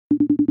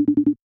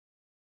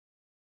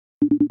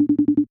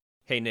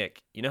Hey,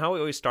 Nick, you know how we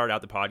always start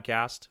out the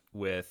podcast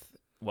with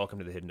welcome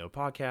to the Hidden Note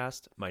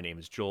podcast? My name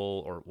is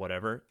Joel or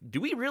whatever.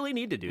 Do we really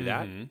need to do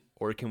that?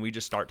 Or can we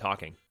just start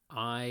talking?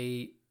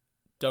 I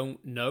don't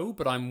know,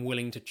 but I'm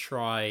willing to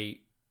try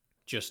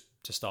just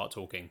to start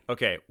talking.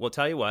 Okay, well,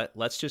 tell you what,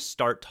 let's just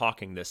start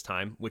talking this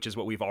time, which is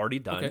what we've already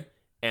done. Okay.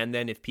 And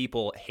then if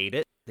people hate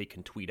it, they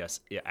can tweet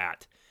us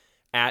at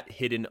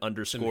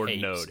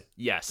hidden_node.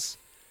 Yes.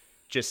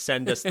 Just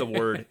send us the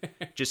word,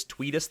 just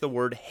tweet us the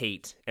word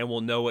hate, and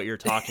we'll know what you're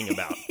talking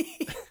about.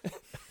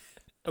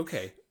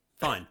 Okay,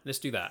 fine. Let's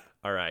do that.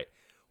 All right.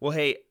 Well,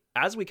 hey,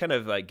 as we kind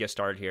of get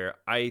started here,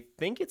 I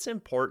think it's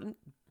important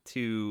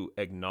to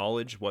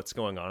acknowledge what's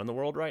going on in the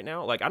world right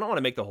now. Like, I don't want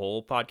to make the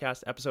whole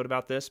podcast episode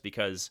about this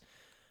because...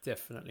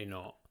 Definitely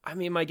not. I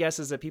mean, my guess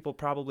is that people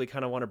probably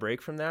kind of want to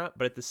break from that.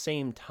 But at the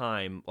same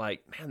time,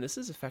 like, man, this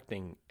is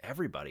affecting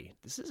everybody.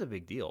 This is a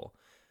big deal.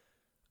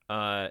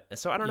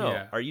 So I don't know.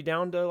 Yeah. Are you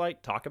down to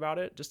like talk about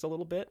it just a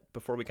little bit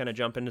before we kind of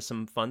jump into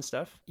some fun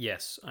stuff?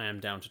 Yes, I am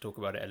down to talk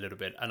about it a little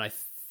bit. And I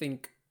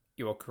think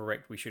you are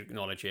correct. We should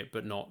acknowledge it,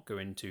 but not go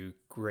into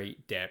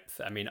great depth.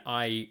 I mean,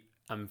 I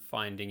am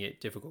finding it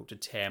difficult to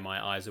tear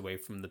my eyes away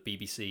from the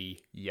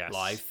BBC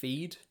live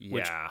feed,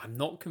 which I'm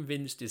not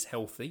convinced is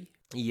healthy.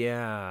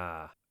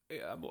 Yeah.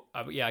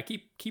 Yeah, I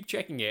keep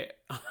checking it.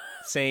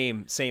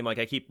 Same. Like,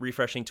 I keep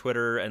refreshing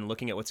Twitter and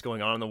looking at what's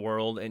going on in the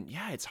world, and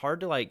yeah, it's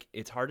hard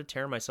to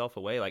tear myself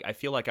away. Like, I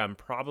feel like I'm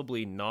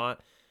probably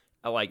not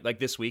like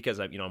this week as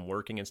I'm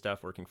working and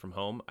stuff, working from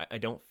home. I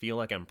don't feel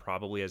like I'm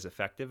probably as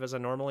effective as I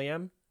normally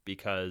am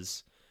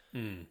because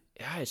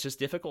yeah, it's just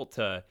difficult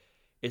to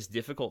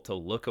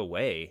look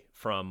away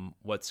from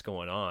what's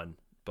going on.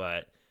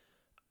 But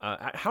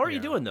how are you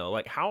doing though?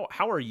 Like, how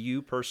are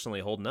you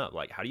personally holding up?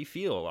 Like, how do you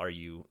feel? Are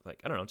you like,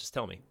 I don't know, just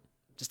tell me,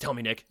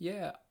 Nick.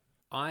 Yeah,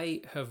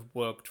 I have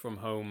worked from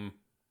home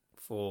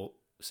for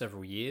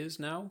several years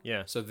now.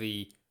 Yeah. So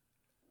the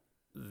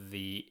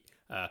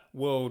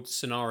world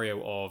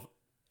scenario of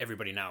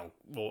everybody now,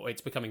 well,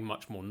 it's becoming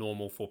much more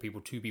normal for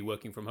people to be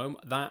working from home.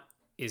 That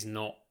is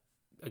not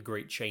a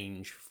great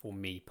change for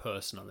me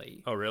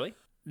personally. Oh, really?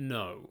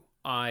 No,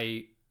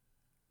 because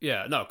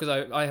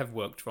I have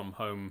worked from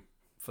home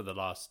for the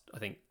last, I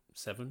think,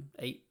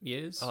 7-8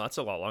 years. Oh, that's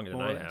a lot longer than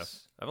I have.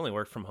 I've only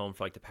worked from home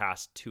for like the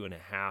past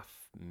 2.5,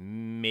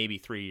 maybe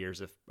 3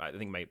 years. If I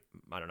think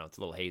I don't know, it's a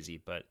little hazy,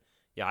 but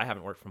yeah, I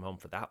haven't worked from home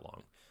for that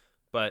long.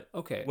 But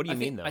okay, what do you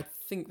mean though? I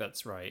think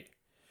that's right.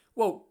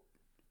 Well,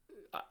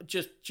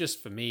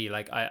 just for me,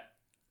 like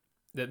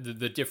the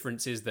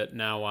difference is that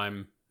now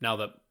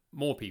that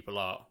more people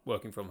are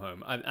working from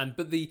home, I'm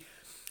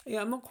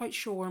not quite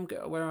sure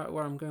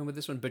where I'm going with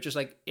this one, but just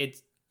like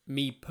it's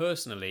me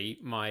personally,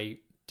 my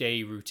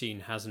day routine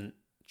hasn't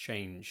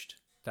changed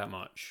that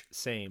much.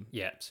 Same.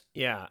 Yet.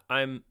 Yeah,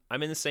 I'm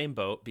in the same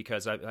boat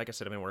because like I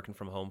said, I've been working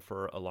from home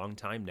for a long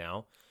time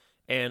now.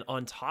 And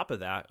on top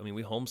of that, I mean,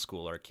 we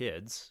homeschool our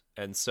kids.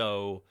 And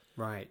so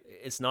right.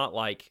 It's not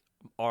like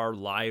our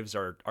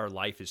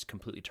life is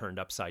completely turned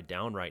upside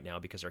down right now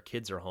because our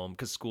kids are home,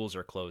 because schools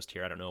are closed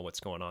here. I don't know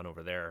what's going on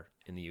over there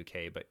in the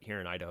UK, but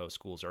here in Idaho,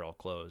 schools are all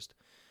closed.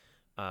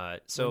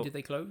 So when did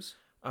they close?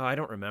 I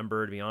don't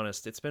remember, to be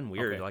honest. It's been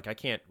weird. Okay. Like,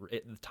 the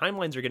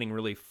timelines are getting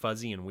really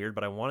fuzzy and weird,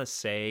 but I want to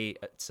say,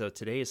 so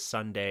today is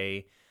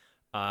Sunday,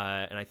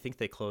 and I think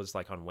they closed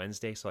like on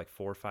Wednesday, so like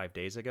 4 or 5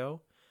 days ago.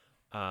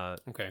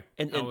 Okay.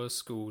 And our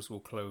schools will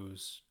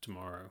close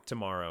tomorrow.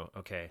 Tomorrow,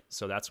 okay.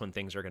 So that's when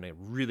things are going to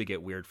really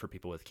get weird for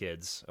people with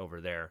kids over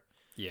there.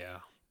 Yeah.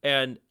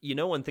 And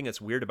one thing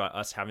that's weird about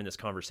us having this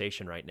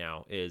conversation right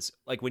now is,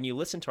 like, when you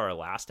listen to our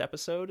last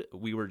episode,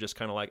 we were just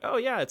kind of like, oh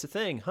yeah, it's a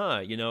thing,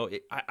 huh?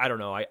 I don't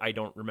know. I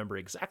don't remember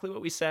exactly what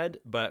we said,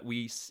 but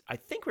I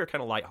think we were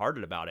kind of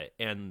lighthearted about it.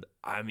 And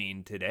I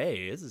mean,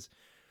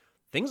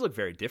 things look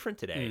very different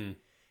today.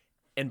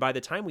 And by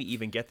the time we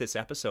even get this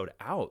episode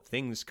out,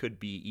 things could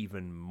be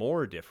even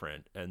more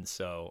different. And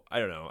so, I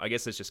don't know. I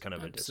guess it's just kind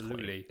of a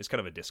disclaimer. It's kind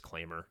of a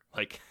disclaimer.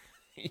 Like,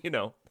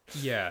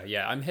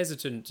 Yeah. I'm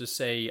hesitant to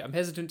say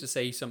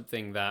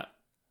something that,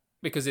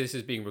 because this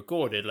is being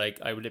recorded, like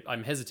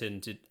I'm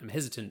hesitant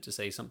to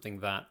say something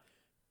that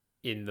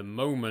in the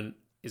moment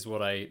is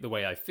the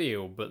way I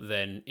feel, but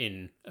then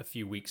in a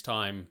few weeks'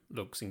 time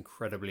looks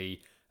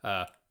incredibly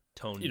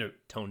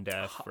tone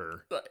deaf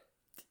or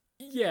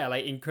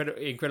like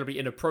incredibly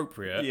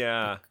inappropriate.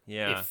 Yeah.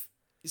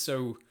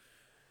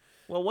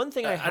 Well, one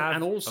thing I have,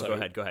 and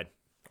also, go ahead.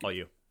 All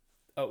you.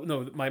 Oh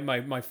no,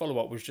 my follow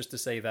up was just to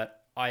say that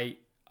I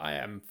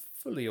am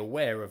fully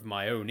aware of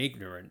my own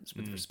ignorance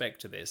with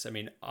respect to this. I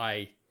mean,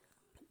 I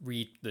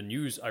read the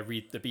news, I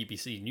read the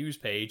BBC news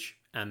page,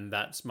 and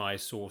that's my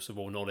source of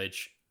all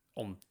knowledge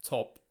on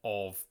top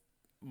of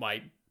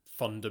my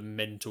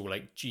fundamental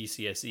like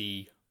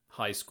GCSE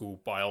high school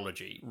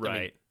biology. Right. I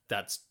mean,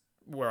 that's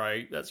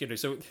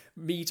so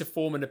me to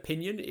form an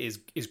opinion is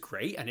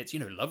great, and it's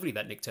lovely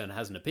that Nick Turner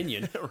has an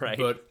opinion, right?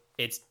 But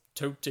it's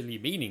totally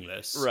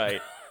meaningless,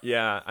 right?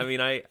 Yeah, I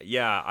mean,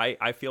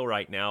 I feel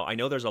right now. I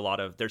know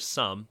there's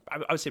some.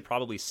 I would say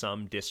probably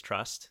some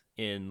distrust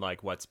in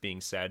like what's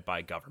being said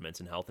by governments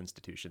and health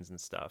institutions and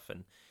stuff.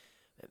 And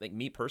I think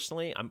me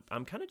personally,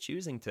 I'm kind of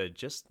choosing to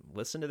just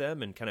listen to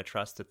them and kind of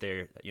trust that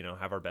they're,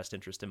 have our best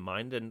interest in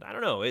mind. And I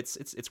don't know,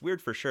 it's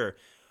weird for sure.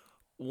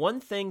 One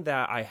thing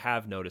that I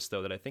have noticed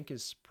though that I think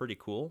is pretty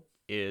cool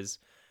is,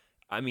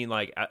 I mean,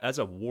 like as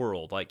a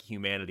world, like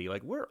humanity,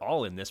 like we're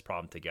all in this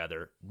problem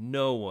together.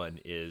 No one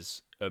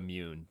is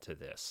immune to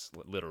this,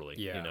 literally.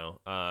 Yeah.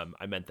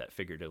 I meant that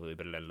figuratively,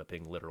 but it ended up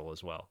being literal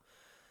as well.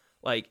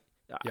 Like,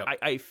 Yep.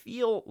 I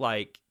feel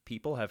like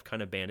people have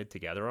kind of banded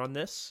together on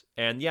this.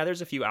 And yeah,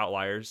 there's a few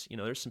outliers.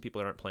 There's some people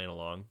that aren't playing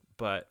along.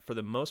 But for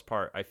the most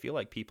part, I feel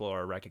like people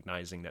are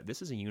recognizing that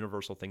this is a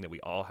universal thing that we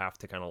all have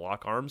to kind of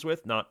lock arms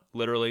with. Not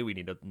literally, we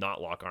need to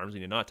not lock arms. We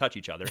need to not touch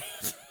each other.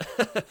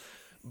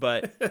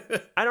 But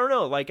I don't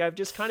know. Like I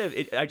just kind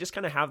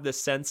of have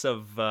this sense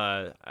of,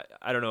 I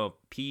don't know,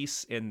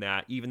 peace in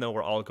that even though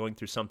we're all going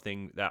through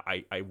something that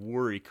I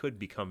worry could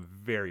become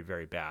very,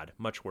 very bad,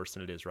 much worse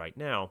than it is right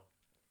now,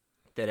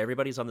 that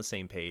everybody's on the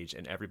same page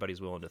and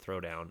everybody's willing to throw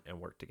down and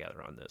work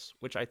together on this,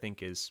 which I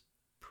think is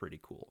pretty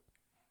cool.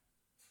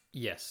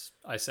 Yes,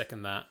 I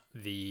second that.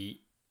 The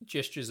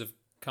gestures of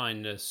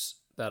kindness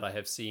that I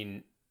have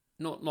seen,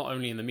 not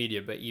only in the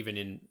media, but even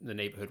in the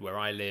neighborhood where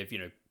I live,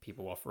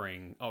 people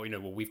offering,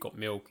 well, we've got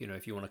milk,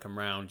 if you want to come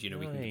round, we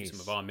can give you some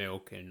of our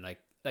milk. And like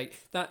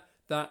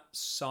that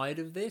side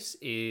of this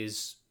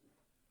is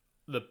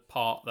the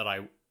part that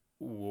I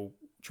will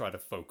try to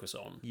focus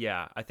on.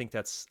 Yeah, I think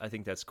that's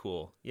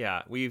cool.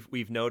 Yeah,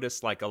 we've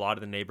noticed like a lot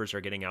of the neighbors are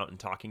getting out and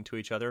talking to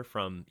each other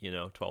from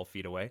 12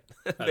 feet away.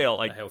 They all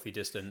like a healthy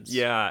distance.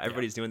 Yeah,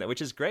 everybody's doing that,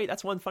 which is great.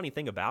 That's one funny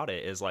thing about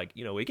it is like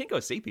we can go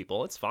see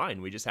people. It's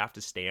fine. We just have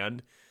to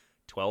stand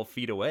 12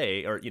 feet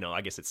away, or I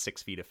guess it's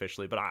 6 feet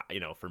officially, but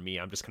for me,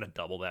 I'm just gonna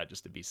double that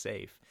just to be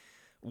safe.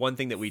 One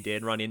thing that we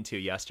did run into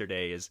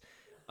yesterday is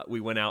we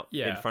went out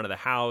in front of the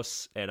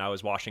house and I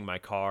was washing my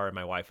car and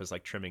my wife was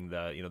like trimming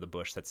the the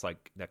bush that's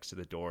like next to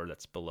the door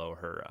that's below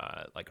her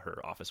like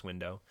her office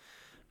window.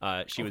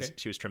 She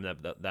was trimming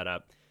that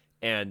up,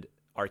 and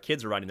our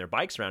kids were riding their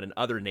bikes around, and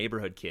other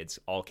neighborhood kids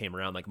all came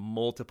around, like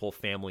multiple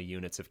family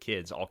units of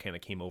kids all kind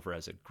of came over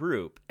as a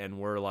group, and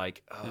we're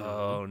like,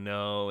 oh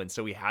no. And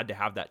so we had to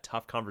have that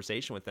tough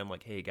conversation with them,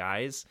 like, hey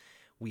guys,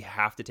 we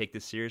have to take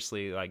this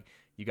seriously. Like,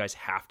 you guys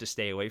have to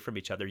stay away from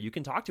each other. You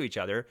can talk to each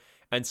other.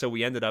 And so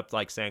we ended up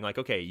like saying like,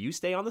 okay, you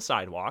stay on the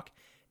sidewalk,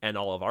 and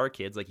all of our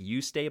kids, like,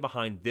 you stay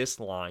behind this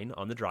line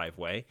on the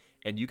driveway,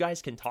 and you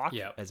guys can talk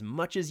as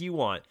much as you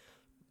want.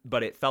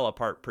 But it fell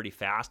apart pretty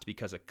fast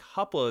because a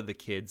couple of the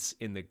kids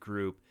in the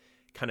group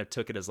kind of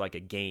took it as like a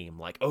game,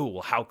 like, oh,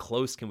 well, how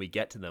close can we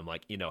get to them?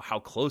 Like, how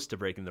close to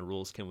breaking the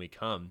rules can we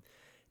come?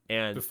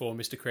 And before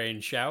Mr. Crane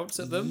shouts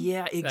at them,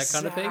 yeah, exactly,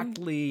 that kind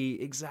of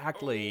thing.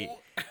 Exactly.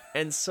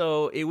 And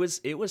so it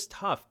was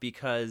tough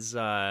because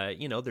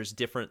there's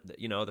different,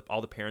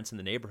 all the parents in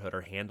the neighborhood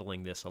are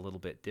handling this a little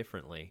bit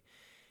differently,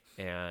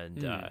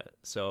 and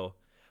so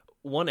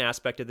one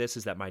aspect of this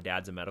is that my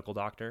dad's a medical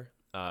doctor.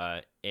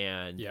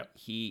 And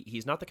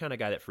he's not the kind of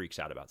guy that freaks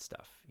out about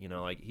stuff,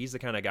 like he's the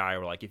kind of guy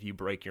where like, if you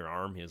break your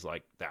arm, he's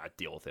like,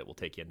 deal with it. We'll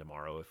take you in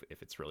tomorrow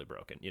if it's really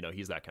broken.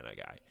 He's that kind of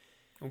guy.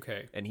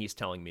 Okay. And he's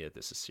telling me that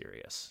this is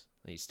serious.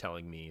 He's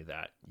telling me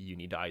that you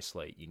need to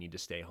isolate, you need to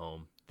stay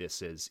home.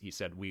 He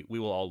said, we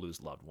will all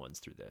lose loved ones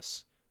through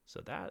this.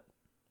 So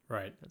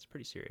that's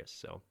pretty serious.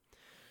 So,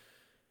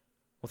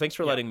 well, thanks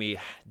for letting me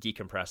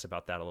decompress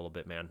about that a little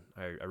bit, man.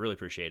 I really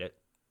appreciate it.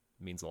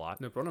 It means a lot.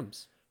 No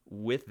problems.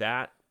 With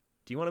that,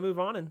 do you want to move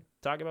on and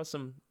talk about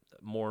some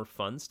more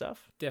fun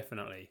stuff?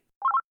 Definitely.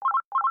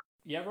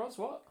 Yeah, Roz,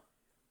 what?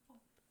 Oh,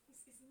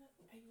 isn't that...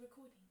 Are you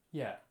recording?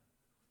 Yeah.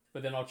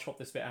 But then I'll chop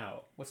this bit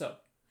out. What's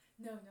up?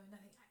 No,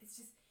 nothing. It's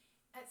just,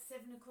 at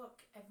 7 o'clock,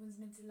 everyone's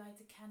meant to light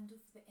a candle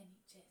for the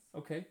NHS.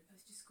 Okay. I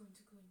was just going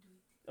to go and do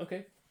it.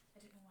 Okay. I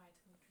don't know why I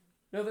told you.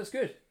 No, that's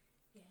good.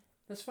 Yeah.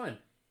 That's fine.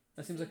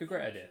 That seems like a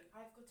great idea.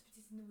 I've got to put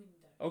it in the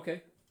window.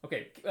 Okay.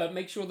 Okay.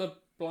 Make sure the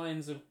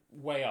blinds are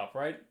way up,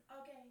 right?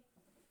 Okay.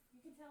 You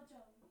can tell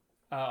Joel.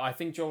 I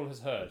think Joel has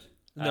heard.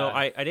 No,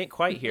 I didn't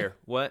quite hear.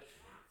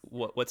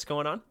 What's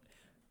going on?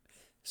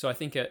 So I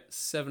think at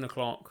 7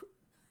 o'clock,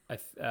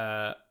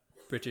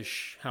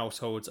 British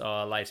households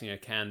are lighting a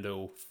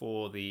candle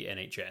for the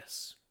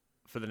NHS.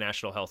 For the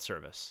National Health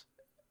Service.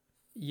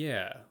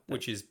 Yeah,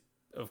 which is,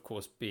 of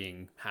course,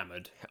 being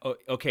hammered. Oh,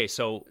 okay,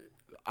 so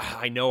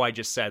I know I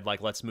just said,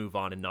 like, let's move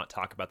on and not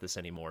talk about this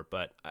anymore,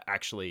 but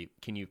actually,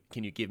 can you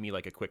give me,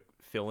 like, a quick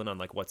fill-in on,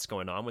 like, what's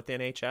going on with the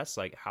NHS?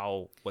 Like,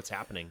 what's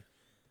happening?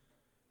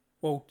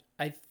 Well,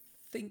 I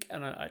think,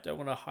 and I don't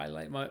want to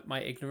highlight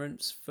my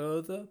ignorance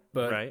further,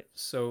 but right.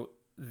 So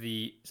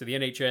the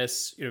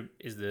NHS,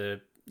 is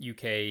the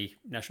UK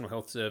National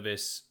Health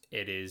Service.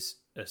 It is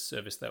a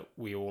service that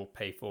we all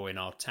pay for in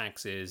our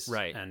taxes,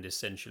 right? And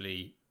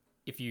essentially,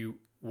 if you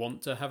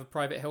want to have a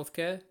private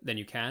healthcare, then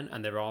you can,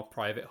 and there are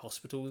private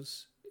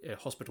hospitals,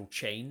 hospital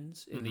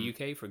chains in the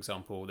UK. For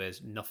example,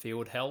 there's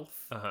Nuffield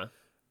Health,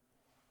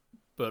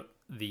 but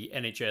the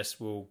NHS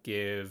will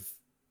give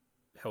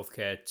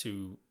healthcare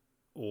to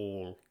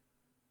all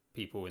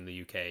people in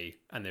the UK,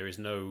 and there's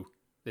no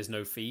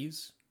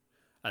fees,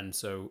 and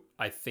so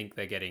I think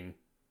they're getting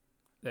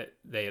that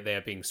they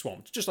are being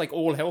swamped, just like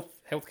all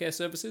healthcare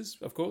services,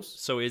 of course.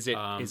 So is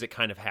it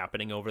kind of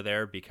happening over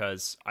there?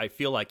 Because I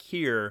feel like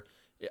here,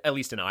 at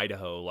least in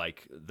Idaho,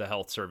 like the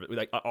health service,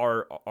 like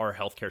our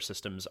healthcare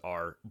systems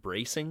are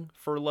bracing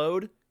for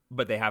load,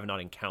 but they have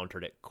not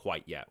encountered it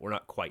quite yet. We're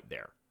not quite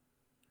there.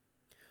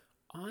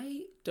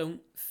 I don't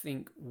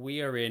think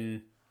we are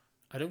in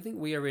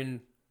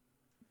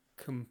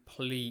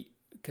complete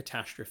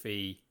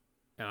catastrophe.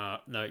 No,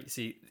 you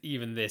see,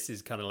 even this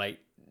is kind of like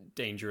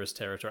dangerous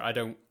territory.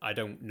 I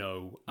don't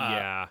know.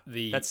 Yeah,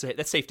 that's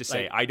safe to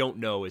say. I don't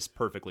know is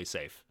perfectly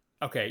safe.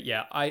 Okay,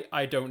 yeah,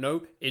 I don't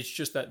know. It's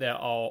just that there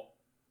are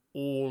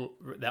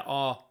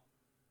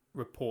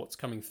reports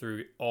coming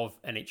through of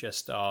NHS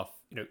staff,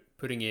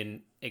 putting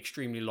in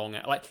extremely long,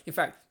 in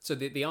fact, so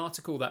the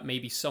article that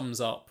maybe sums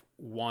up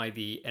why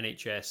the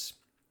NHS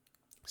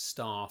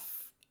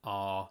staff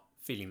are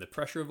feeling the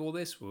pressure of all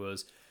this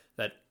was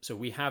that, so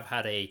we have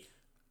had a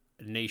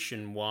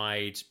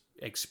nationwide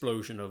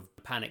explosion of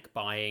panic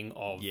buying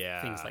of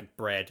things like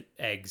bread,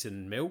 eggs,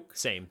 and milk.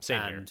 Same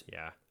here.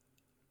 Yeah.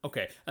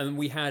 Okay, and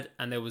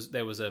there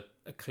was a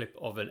clip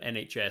of an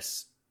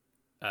NHS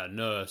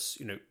nurse,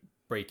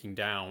 breaking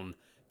down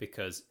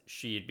because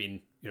she had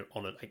been,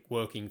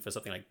 working for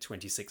something like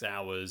 26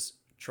 hours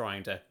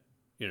trying to,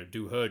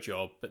 do her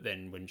job, but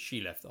then when she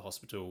left the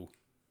hospital,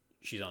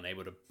 she's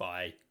unable to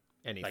buy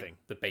anything,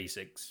 the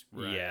basics.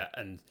 Right. Yeah,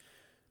 and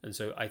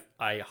so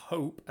I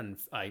hope and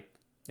I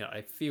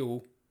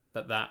feel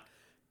that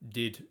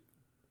did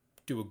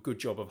do a good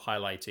job of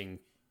highlighting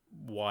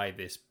why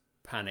this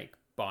panic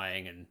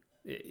buying and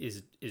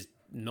is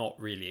not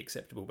really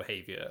acceptable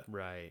behavior.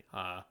 Right.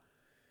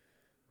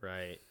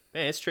 Right.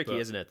 Man, it's tricky,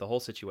 isn't it? The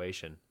whole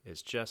situation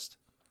is just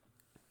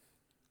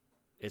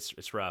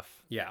it's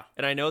rough. Yeah.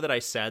 And I know that I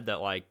said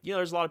that, like,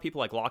 there's a lot of people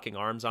like locking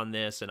arms on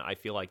this, and I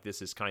feel like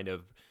this is kind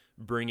of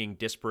bringing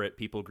disparate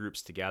people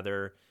groups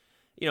together.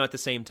 At the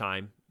same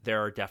time,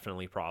 there are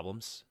definitely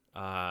problems.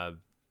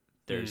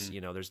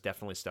 There's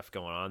definitely stuff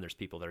going on. There's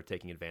people that are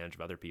taking advantage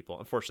of other people.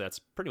 Unfortunately, that's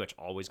pretty much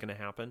always going to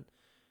happen.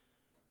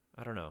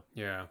 I don't know.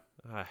 Yeah.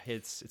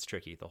 It's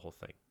tricky, the whole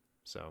thing.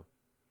 So,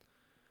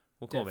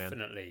 well, cool,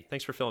 definitely. Man.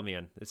 Thanks for filling me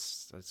in.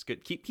 It's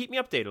good. Keep me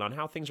updated on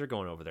how things are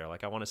going over there.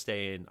 Like, I want to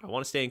stay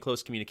in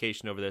close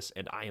communication over this,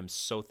 and I am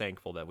so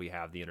thankful that we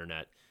have the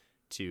internet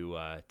to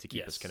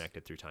keep us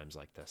connected through times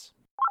like this.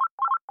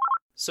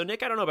 So,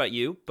 Nick, I don't know about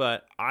you,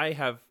 but I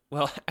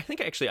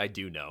think actually I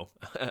do know.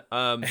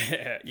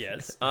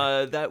 Yes.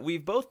 That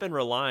we've both been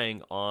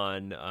relying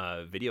on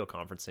video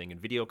conferencing and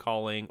video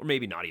calling, or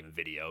maybe not even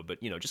video,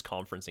 but, just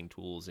conferencing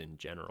tools in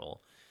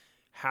general.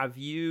 Have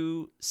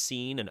you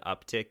seen an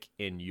uptick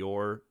in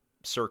your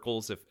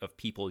circles of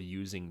people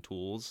using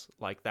tools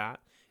like that?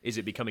 Is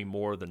it becoming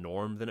more the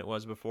norm than it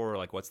was before? Or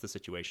like, what's the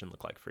situation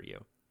look like for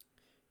you?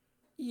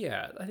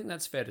 Yeah, I think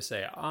that's fair to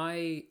say.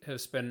 I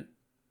have spent,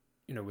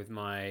 with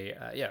my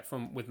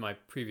with my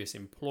previous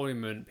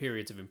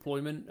periods of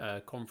employment,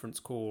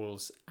 conference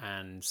calls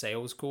and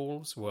sales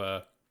calls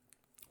were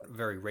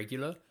very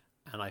regular,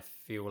 and I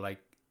feel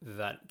like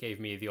that gave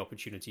me the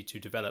opportunity to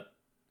develop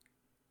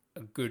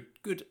a good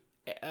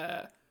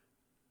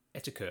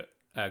etiquette,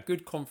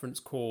 good conference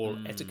call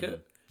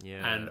etiquette.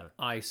 Yeah. And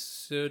I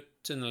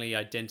certainly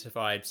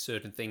identified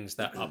certain things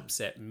that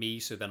upset me,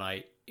 so then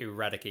I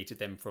eradicated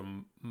them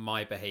from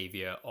my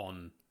behavior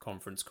on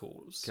conference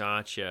calls.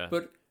 Gotcha.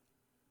 But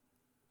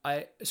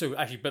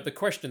the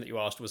question that you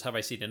asked was, have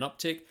I seen an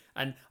uptick?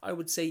 And I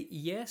would say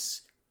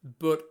yes,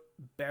 but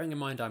bearing in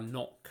mind I'm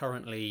not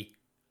currently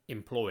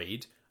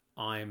employed,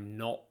 I'm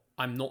not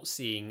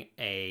seeing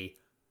a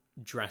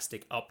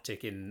drastic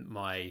uptick in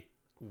my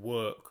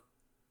work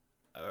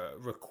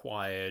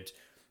required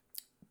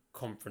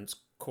conference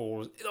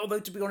calls. Although,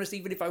 to be honest,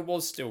 even if I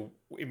was still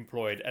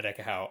employed at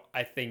Ekahau,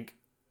 I think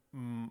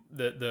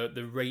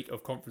the rate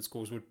of conference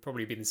calls would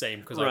probably be the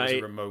same because I was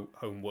a remote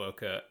home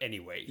worker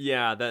anyway.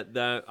 Yeah,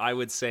 that I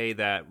would say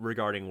that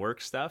regarding work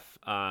stuff.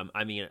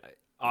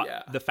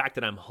 The fact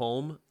that I'm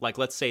home, like,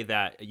 let's say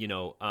that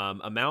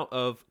amount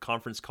of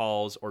conference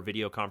calls or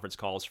video conference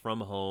calls from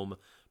home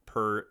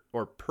per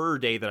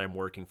day that I'm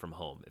working from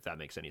home, if that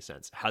makes any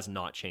sense, has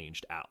not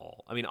changed at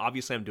all. I mean,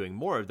 obviously I'm doing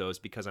more of those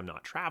because I'm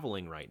not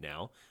traveling right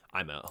now.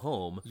 I'm at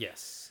home.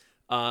 Yes.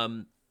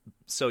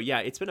 So yeah,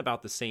 it's been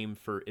about the same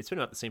from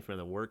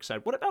the work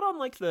side. What about on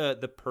like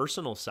the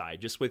personal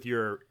side, just with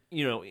your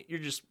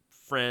just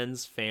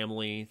friends,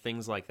 family,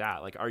 things like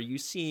that? Like, are you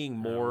seeing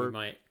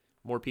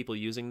more people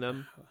using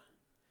them?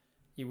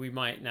 We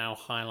might now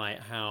highlight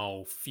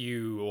how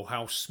few or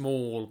how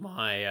small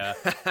my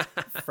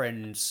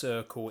friend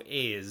circle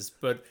is,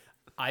 but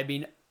I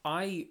mean,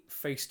 I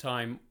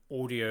FaceTime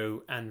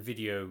audio and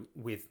video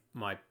with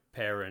my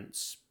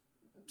parents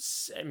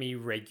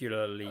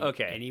semi-regularly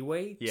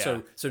anyway.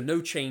 Yeah. So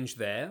no change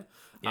there.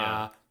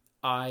 Yeah.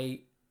 But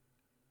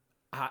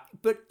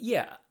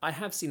yeah, I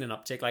have seen an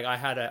uptick. Like I've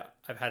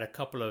had a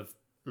couple of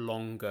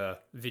longer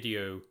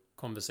video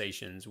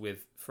conversations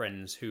with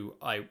friends who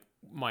I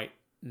might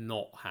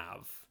not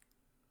have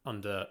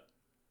under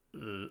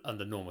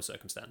normal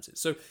circumstances.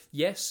 So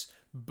yes,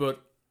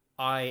 but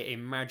I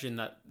imagine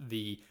that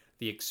the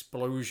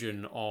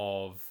explosion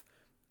of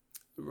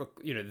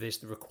the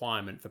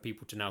requirement for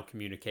people to now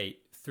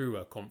communicate through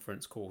a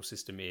conference call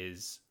system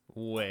is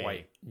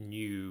quite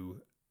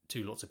new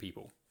to lots of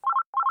people.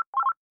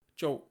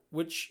 Joel,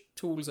 which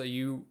tools are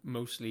you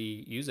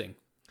mostly using?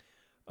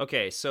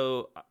 Okay,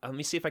 so let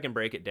me see if I can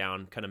break it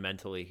down kind of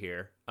mentally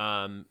here.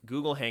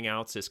 Google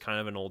Hangouts is kind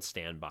of an old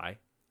standby.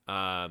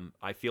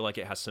 I feel like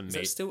it has some...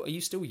 Are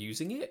you still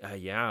using it?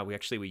 Yeah, we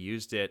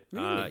used it.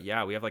 Really?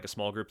 Yeah, we have like a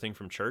small group thing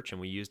from church, and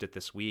we used it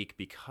this week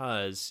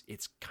because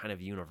it's kind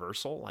of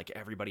universal. Like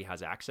everybody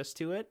has access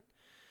to it.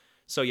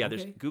 So yeah,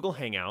 There's Google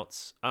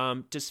Hangouts.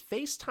 Does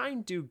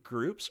FaceTime do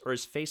groups, or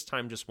is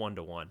FaceTime just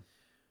one-to-one?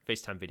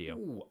 FaceTime video.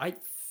 Ooh, I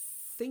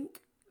think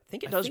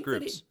it does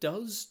groups. It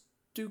does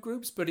do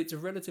groups, but it's a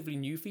relatively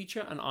new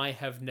feature, and I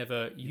have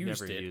never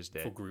used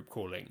it for group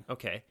calling.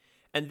 Okay.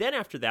 And then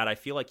after that, I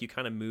feel like you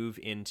kind of move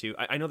into...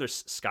 I know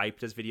there's Skype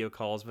does video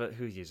calls, but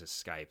who uses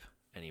Skype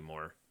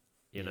anymore?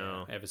 You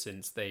know? Ever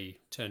since they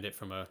turned it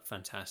from a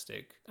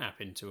fantastic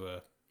app into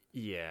a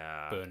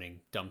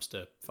burning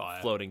dumpster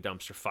fire. Floating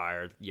dumpster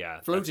fire,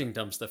 yeah. Floating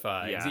dumpster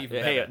fire is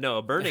even better. Hey, no,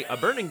 a burning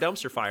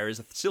dumpster fire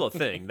is still a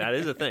thing. That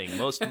is a thing.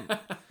 Most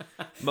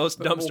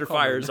dumpster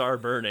fires are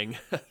burning.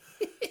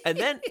 And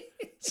then...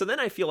 So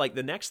then I feel like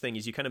the next thing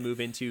is you kind of move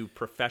into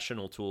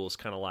professional tools,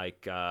 kind of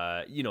like,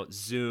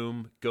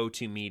 Zoom,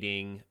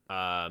 GoToMeeting,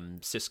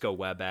 Cisco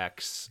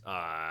WebEx,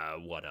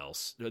 what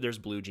else? There's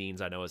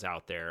BlueJeans I know is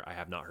out there. I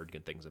have not heard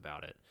good things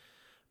about it.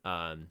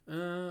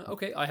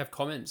 Okay, I have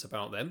comments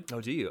about them.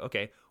 Oh, do you?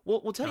 Okay. Well,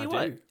 we'll tell you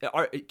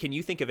what. Can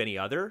you think of any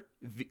other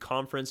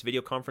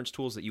video conference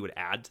tools that you would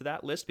add to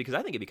that list? Because I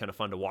think it'd be kind of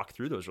fun to walk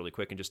through those really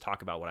quick and just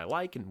talk about what I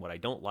like and what I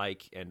don't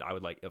like. And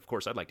I'd like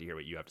to hear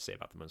what you have to say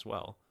about them as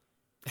well.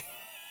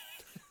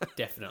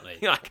 Definitely.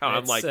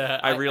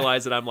 I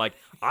realize that I'm like,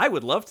 I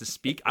would love to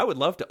speak. I would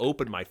love to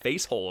open my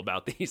face hole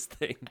about these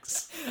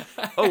things.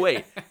 Oh,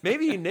 wait.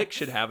 Maybe Nick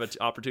should have an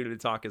opportunity to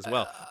talk as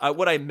well.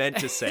 What I meant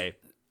to say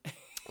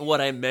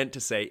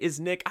is,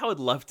 Nick, I would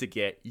love to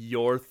get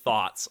your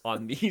thoughts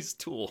on these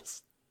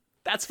tools.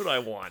 That's what I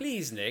want.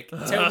 Please, Nick,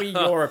 tell me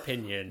your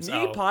opinions.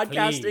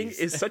 Podcasting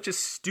is such a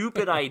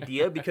stupid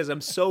idea because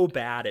I'm so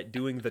bad at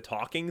doing the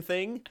talking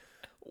thing.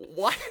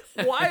 Why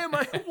do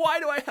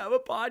I have a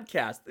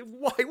podcast?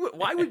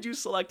 Why would you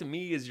select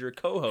me as your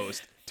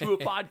co-host to a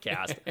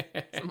podcast?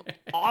 I'm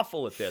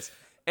awful at this.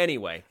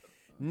 Anyway,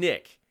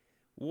 Nick,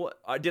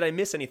 did I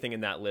miss anything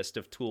in that list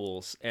of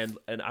tools? And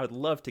I would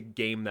love to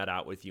game that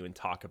out with you and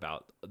talk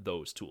about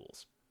those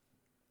tools.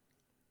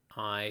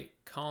 I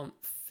can't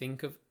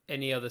think of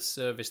any other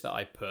service that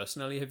I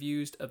personally have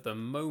used at the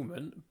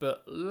moment,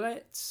 but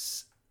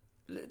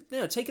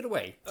take it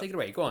away.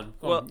 Go on.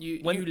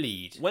 You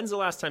lead. When's the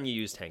last time you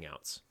used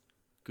Hangouts?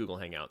 Google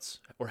Hangouts?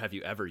 Or have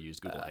you ever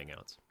used Google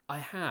Hangouts? I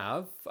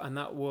have, and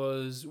that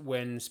was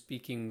when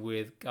speaking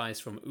with guys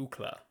from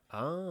Ookla.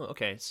 Oh,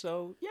 okay.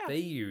 So, yeah. They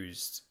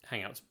used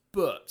Hangouts.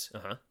 But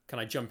can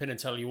I jump in and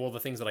tell you all the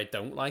things that I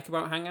don't like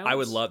about Hangouts? I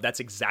would love... That's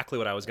exactly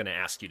what I was going to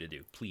ask you to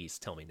do. Please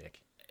tell me,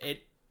 Nick.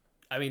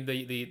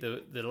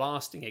 The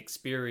lasting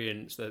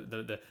experience,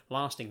 the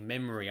lasting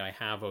memory I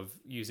have of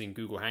using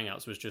Google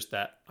Hangouts was just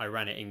that I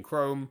ran it in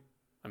Chrome.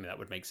 I mean, that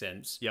would make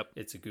sense. Yep.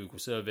 It's a Google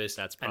service.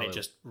 And it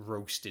just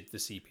roasted the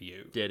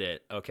CPU. Did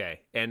it? Okay.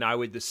 And I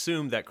would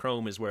assume that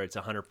Chrome is where it's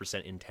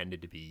 100%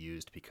 intended to be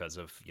used because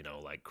of,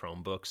 like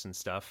Chromebooks and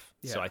stuff.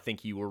 Yeah. So I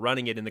think you were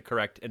running it in the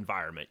correct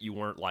environment. You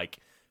weren't like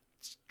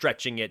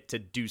stretching it to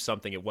do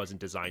something it wasn't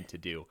designed to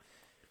do.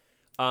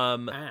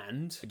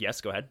 And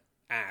yes, go ahead.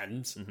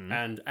 And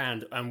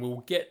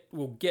we'll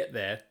get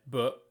there,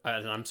 but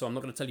so I'm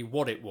not going to tell you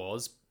what it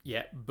was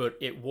yet, but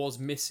it was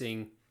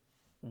missing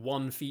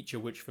one feature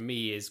which for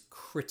me is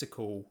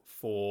critical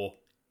for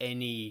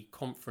any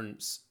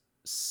conference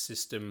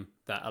system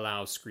that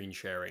allows screen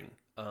sharing.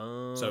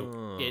 Oh. So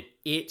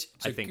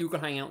Google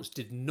Hangouts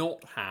did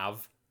not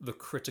have the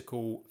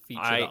critical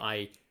feature that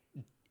I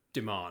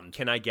demand.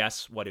 Can I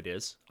guess what it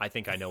is? I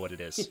think I know what it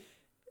is.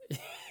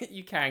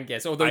 You can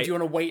guess, although do you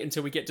want to wait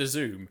until we get to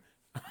Zoom?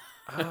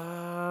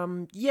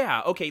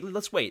 Yeah, okay,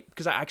 let's wait.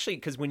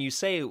 Because when you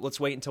say let's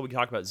wait until we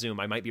talk about Zoom,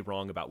 I might be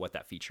wrong about what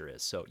that feature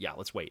is. So yeah,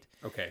 let's wait.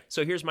 Okay.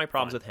 So here's my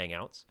problems with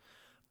Hangouts.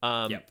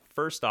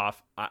 First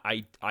off,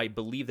 I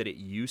believe that it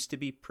used to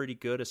be pretty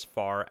good as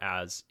far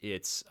as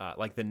its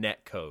like the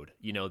net code,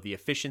 the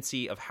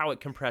efficiency of how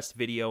it compressed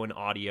video and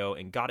audio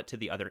and got it to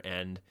the other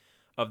end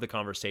of the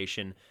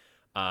conversation.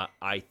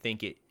 I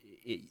think it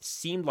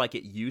seemed like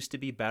it used to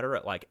be better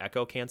at like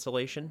echo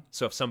cancellation.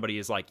 So if somebody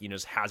is like,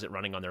 just has it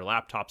running on their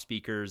laptop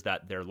speakers,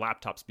 that their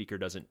laptop speaker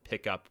doesn't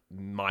pick up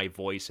my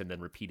voice and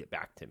then repeat it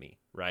back to me,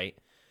 right?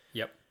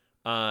 Yep.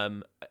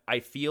 I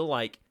feel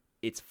like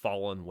it's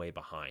fallen way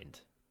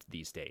behind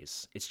these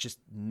days. It's just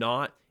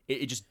not,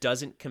 it just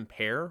doesn't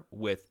compare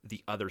with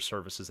the other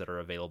services that are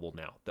available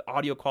now. The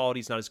audio quality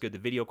is not as good. The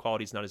video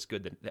quality is not as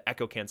good. The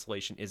echo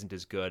cancellation isn't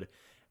as good.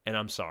 And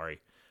I'm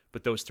sorry.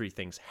 but those three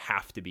things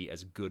have to be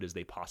as good as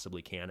they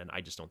possibly can, and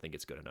I just don't think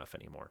it's good enough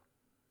anymore.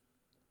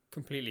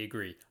 Completely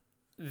agree.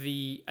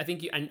 I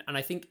think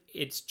I think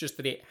it's just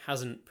that it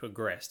hasn't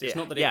progressed. It's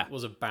Yeah, not that yeah. it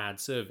was a bad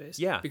service.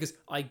 Yeah. Because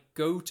I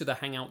go to the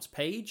Hangouts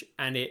page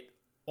and it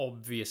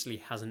obviously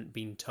hasn't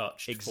been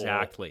touched.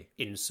 Exactly.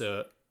 For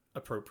insert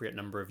appropriate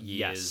number of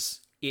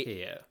years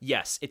here.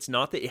 Yes, it's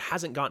not that it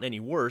hasn't gotten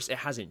any worse, it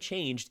hasn't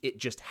changed, it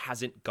just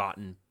hasn't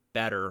gotten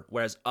better,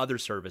 whereas other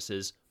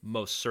services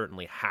most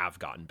certainly have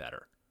gotten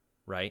better,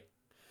 right?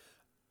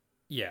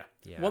 Yeah.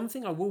 Yeah. One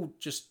thing I will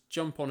just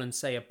jump on and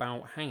say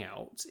about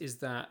Hangouts is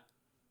that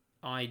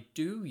I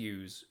do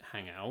use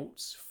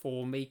Hangouts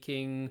for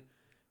making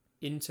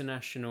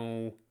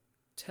international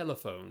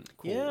telephone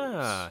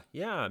calls.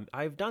 Yeah,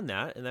 I've done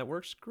that, and that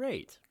works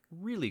great.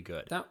 Really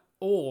good. That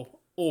or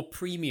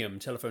premium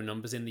telephone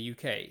numbers in the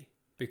UK,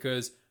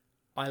 because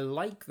I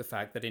like the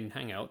fact that in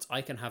Hangouts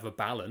I can have a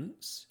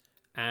balance,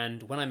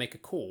 and when I make a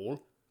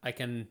call, I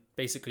can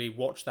basically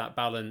watch that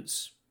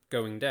balance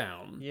going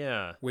down,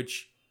 Yeah.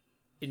 which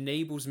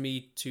enables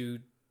me to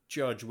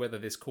judge whether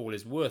this call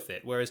is worth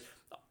it. Whereas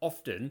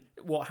often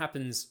what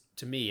happens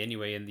to me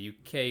anyway in the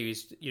UK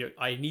is,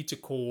 I need to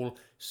call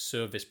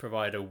service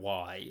provider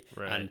Y,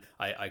 Right. and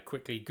I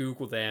quickly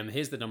Google them.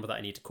 Here's the number that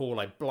I need to call.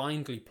 I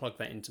blindly plug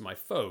that into my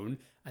phone,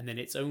 and then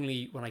it's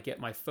only when I get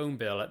my phone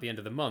bill at the end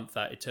of the month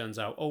that it turns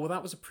out, oh, well,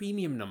 that was a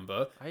premium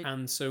number,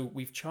 and so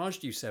we've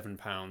charged you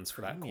 £7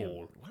 for that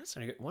call.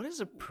 What is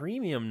a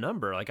premium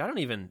number? Like, I don't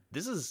even.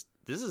 This is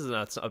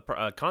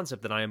a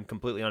concept that I am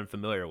completely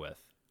unfamiliar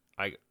with.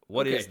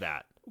 What is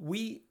that?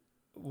 We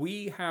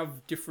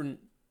have different.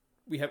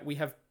 We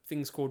have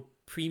things called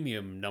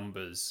premium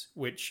numbers,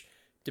 which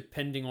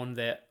depending on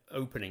their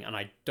opening, and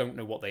I don't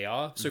know what they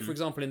are. So, for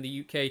example, in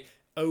the UK,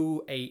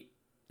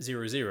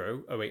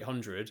 0800,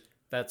 0800,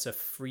 that's a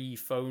free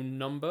phone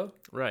number.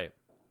 Right.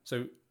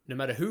 So no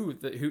matter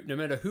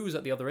who's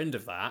at the other end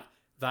of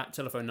that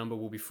telephone number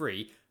will be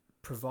free,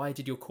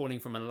 provided you're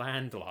calling from a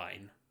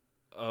landline.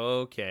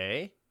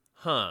 Okay.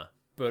 Huh.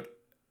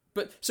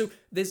 But so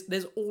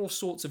there's all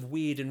sorts of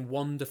weird and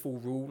wonderful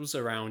rules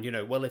around,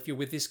 well, if you're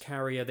with this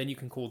carrier, then you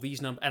can call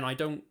these numbers. And I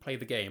don't play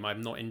the game.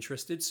 I'm not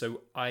interested.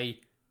 So I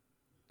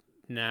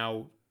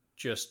now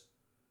just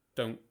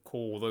don't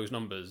call those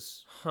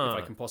numbers if I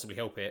can possibly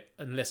help it,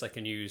 unless I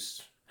can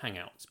use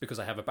Hangouts, because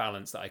I have a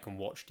balance that I can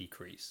watch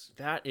decrease.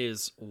 That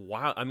is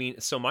wow. I mean,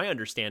 so my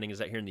understanding is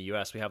that here in the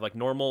US we have like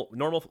normal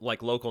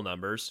like local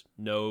numbers,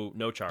 no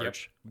charge. Yep.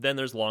 Then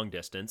there's long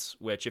distance,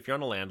 which if you're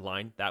on a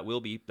landline, that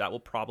will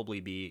probably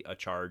be a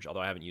charge,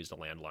 although I haven't used a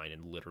landline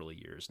in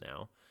literally years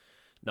now.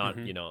 Not,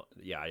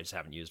 I just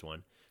haven't used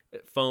one.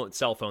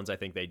 Cell phones, I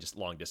think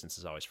long distance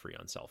is always free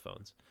on cell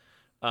phones.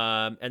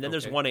 And then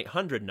there's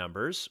 1-800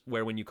 numbers,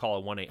 where when you call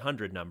a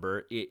 1-800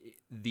 number,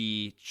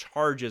 the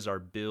charges are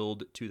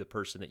billed to the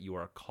person that you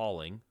are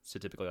calling. So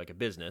typically like a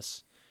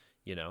business,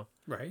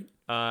 Right.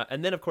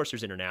 And then of course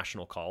there's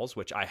international calls,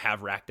 which I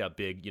have racked up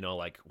big,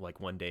 like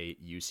one day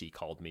UC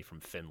called me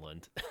from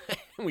Finland.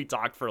 We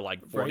talked for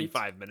like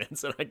 45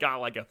 minutes, and I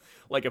got like a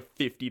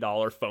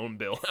 $50 phone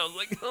bill. I was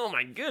like, oh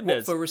my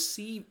goodness.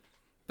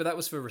 But that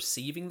was for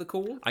receiving the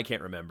call? I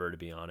can't remember, to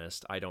be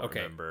honest. I don't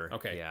remember.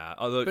 Okay. Yeah.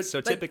 Although,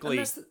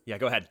 typically, yeah,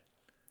 go ahead.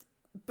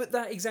 But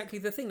that exactly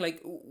the thing.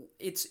 Like,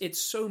 it's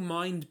so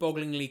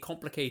mind-bogglingly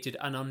complicated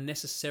and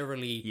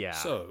unnecessarily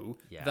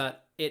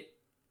that it.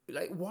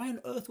 Like, why on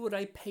earth would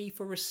I pay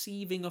for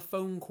receiving a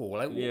phone call?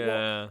 Like,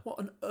 what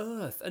on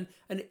earth? And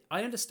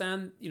I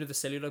understand, the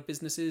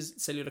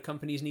cellular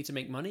companies need to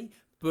make money,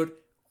 but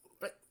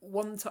like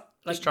one time,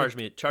 like, just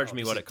charge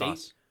me what it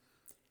costs.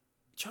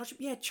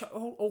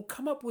 Or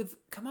come up with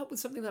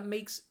something that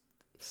makes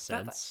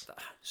sense.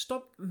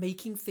 Stop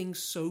making things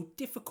so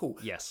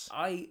difficult. Yes.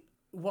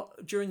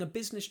 During a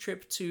business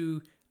trip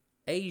to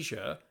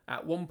Asia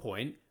at one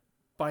point,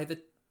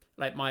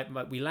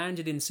 we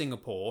landed in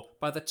Singapore.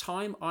 By the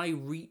time I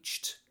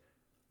reached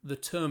the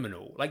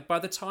terminal, by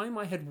the time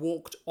I had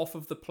walked off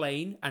of the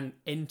plane and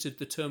entered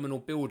the terminal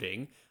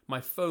building, my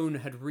phone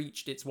had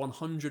reached its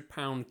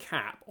 £100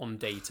 cap on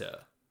data.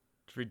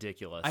 It's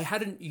ridiculous. I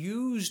hadn't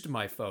used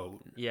my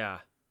phone. Yeah.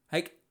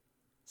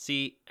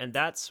 See, and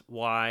that's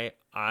why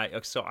I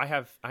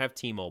have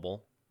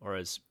T-Mobile, or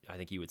as I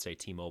think you would say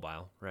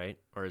T-Mobile, right?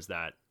 Or is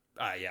that?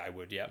 Yeah, I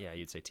would. Yeah. Yeah,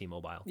 you'd say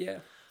T-Mobile. Yeah.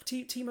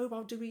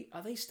 T-Mobile.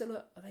 Are they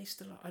still?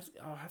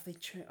 Have they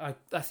changed?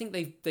 I think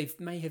they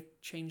may have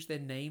changed their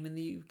name in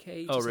the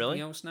UK to something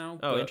else now.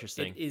 Oh,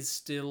 interesting. It is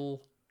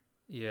still.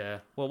 Yeah.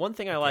 Well, one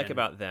thing I like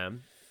about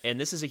them, and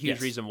this is a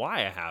huge reason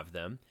why I have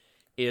them,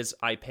 is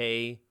I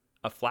pay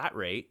a flat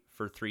rate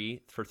for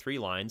three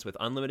lines with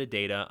unlimited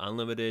data,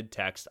 unlimited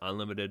text,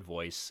 unlimited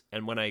voice.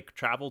 And when I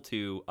travel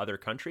to other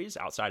countries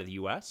outside of the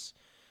US,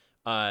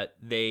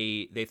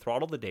 they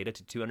throttle the data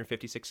to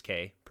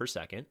 256K per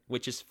second,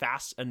 which is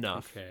fast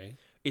enough. Okay.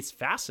 It's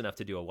fast enough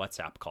to do a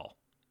WhatsApp call.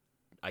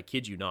 I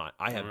kid you not.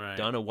 I have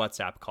done a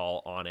WhatsApp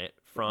call on it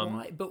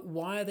from... But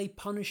why are they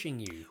punishing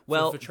you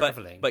for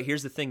traveling? But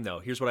here's the thing, though.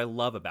 Here's what I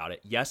love about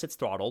it. Yes, it's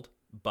throttled,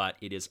 but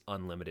it is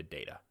unlimited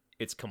data.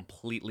 It's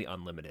completely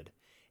unlimited.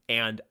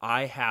 And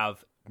I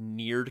have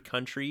neared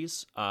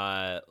countries,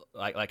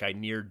 like I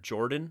neared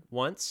Jordan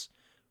once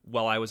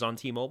while I was on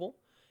T-Mobile,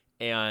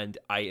 and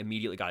I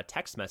immediately got a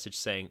text message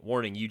saying,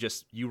 "Warning,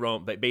 you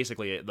roam." But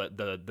basically,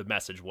 the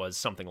message was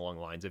something along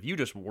the lines of, "You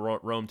just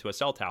roam to a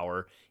cell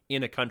tower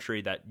in a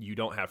country that you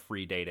don't have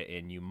free data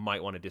in. You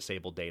might want to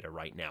disable data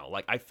right now."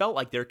 Like, I felt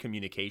like their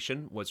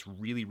communication was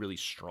really, really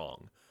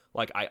strong.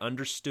 Like, I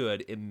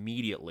understood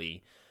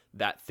immediately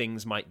that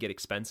things might get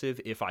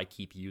expensive if I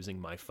keep using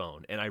my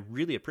phone, and I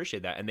really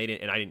appreciate that. And I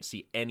didn't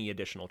see any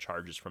additional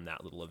charges from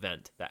that little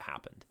event that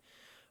happened.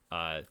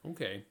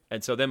 Okay.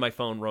 And so then my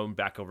phone roamed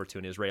back over to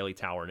an Israeli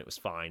tower, and it was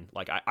fine.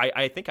 Like,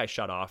 I think I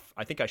shut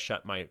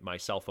my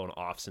cell phone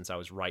off since I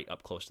was right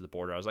up close to the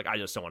border. I was like, I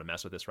just don't want to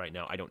mess with this right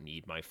now. I don't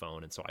need my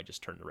phone, and so I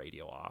just turned the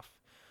radio off.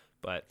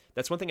 But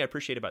that's one thing I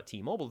appreciate about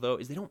T-Mobile, though,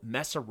 is they don't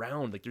mess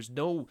around. Like, there's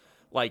no,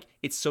 like,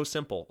 it's so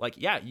simple. Like,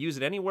 yeah, use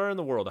it anywhere in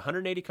the world,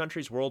 180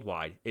 countries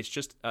worldwide. It's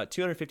just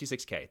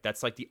 $256K.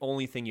 That's like the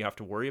only thing you have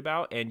to worry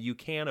about. And you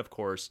can, of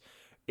course,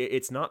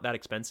 it's not that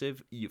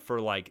expensive. For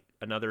like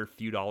another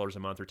few dollars a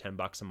month or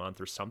 $10 a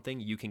month or something,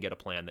 you can get a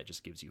plan that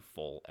just gives you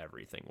full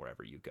everything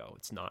wherever you go.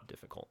 It's not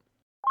difficult.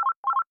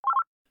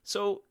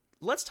 So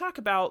let's talk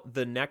about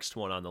the next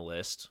one on the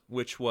list,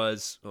 which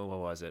was, what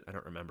was it? I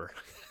don't remember.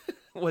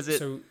 Was it?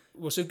 So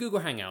Google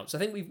Hangouts. I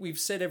think we've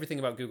said everything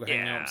about Google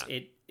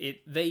Hangouts.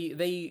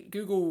 They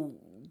Google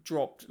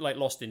dropped, like,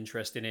 lost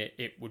interest in it,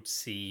 it would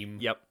seem.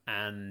 Yep.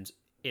 And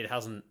it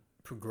hasn't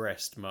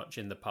progressed much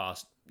in the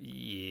past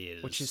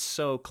years. Which is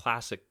so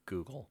classic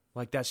Google.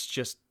 Like, that's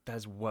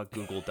what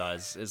Google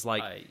does. Is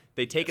like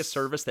they take a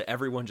service that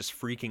everyone just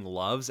freaking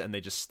loves and they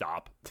just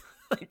stop.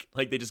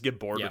 like they just get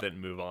bored with it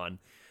and move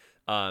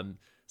on.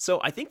 So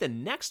I think the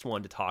next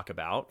one to talk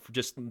about,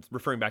 just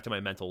referring back to my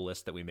mental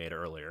list that we made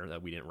earlier,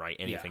 that we didn't write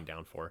anything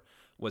down for,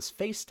 was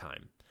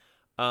FaceTime.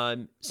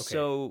 Okay.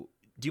 So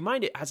do you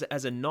mind it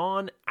as a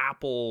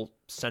non-Apple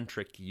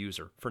centric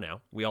user for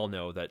now? We all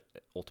know that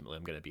ultimately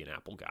I'm going to be an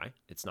Apple guy.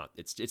 It's not.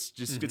 It's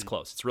just it's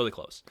close. It's really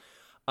close.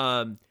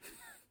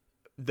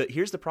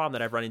 Here's the problem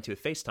that I've run into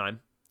with FaceTime.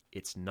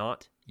 It's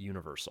not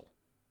universal.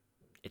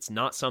 It's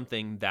not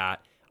something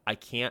that I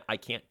can't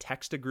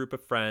text a group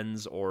of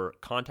friends or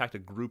contact a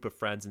group of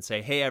friends and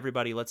say, "Hey,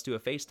 everybody, let's do a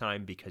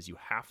FaceTime," because you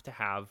have to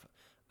have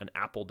an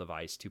Apple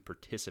device to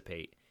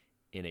participate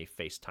in a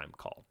FaceTime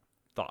call.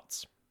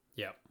 Thoughts?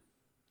 Yeah.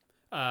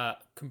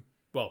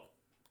 Well,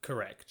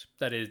 correct.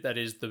 That is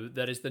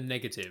the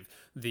negative.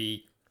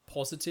 The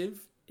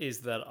positive is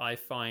that I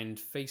find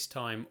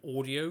FaceTime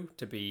audio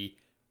to be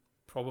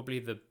probably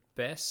the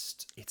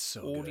best. It's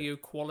so audio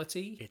good.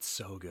 Quality. It's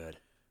so good.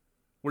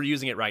 We're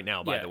using it right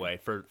now, by the way,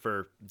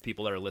 for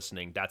people that are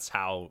listening. That's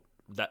how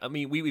that. I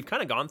mean, we've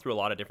kind of gone through a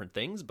lot of different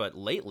things, but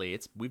lately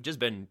we've just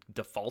been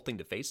defaulting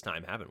to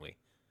FaceTime, haven't we?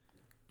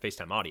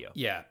 FaceTime audio.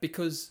 Yeah,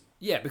 because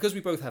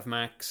we both have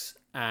Macs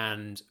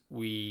and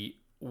we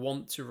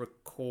want to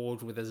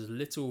record with as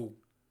little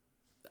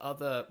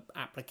other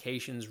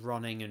applications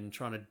running and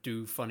trying to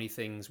do funny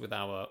things with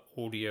our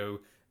audio.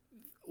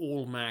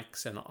 All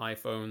Macs and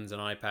iPhones and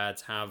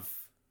iPads have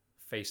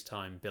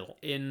FaceTime built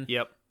in.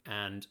 Yep.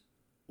 And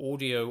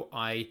audio,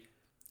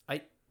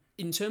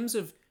 in terms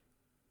of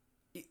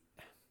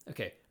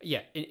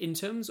in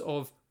terms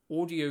of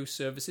audio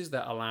services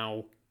that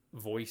allow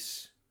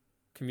voice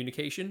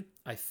communication,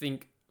 I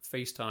think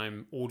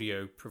FaceTime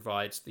audio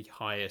provides the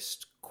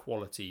highest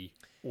quality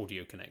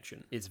audio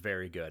connection. It's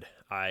very good.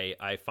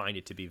 I find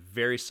it to be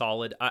very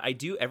solid. I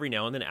do every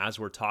now and then, as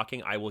we're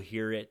talking, I will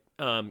hear it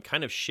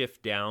kind of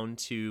shift down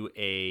to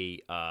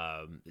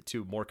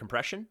to more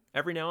compression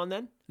every now and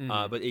then,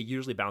 but it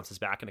usually bounces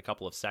back in a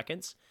couple of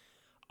seconds.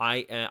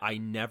 I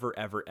never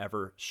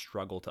ever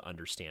struggle to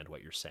understand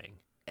what you're saying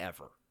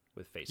ever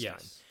with FaceTime.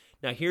 Yes.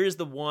 Now here's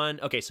the one.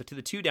 Okay, so to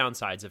the two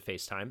downsides of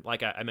FaceTime,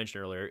 like I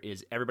mentioned earlier,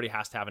 is everybody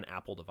has to have an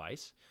Apple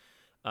device.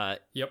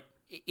 Yep.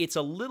 It's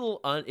a little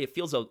it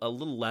feels a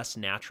little less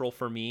natural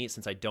for me,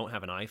 since I don't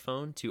have an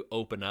iPhone, to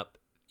open up,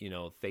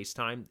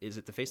 FaceTime. Is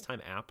it the FaceTime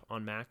app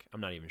on Mac?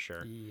 I'm not even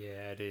sure.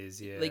 Yeah, it is.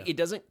 Yeah. Like, it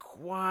doesn't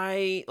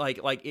quite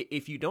like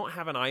if you don't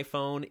have an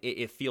iPhone,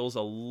 it feels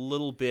a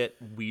little bit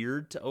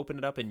weird to open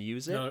it up and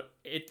use it. No,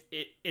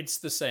 it's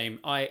the same.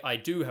 I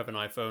do have an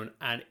iPhone,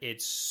 and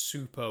it's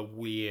super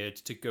weird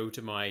to go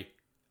to my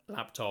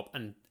laptop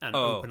and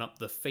open up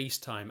the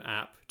FaceTime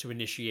app to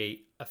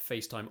initiate a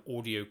FaceTime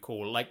audio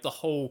call. Like, the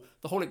whole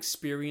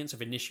experience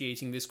of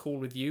initiating this call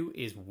with you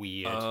is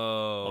weird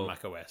on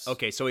macOS.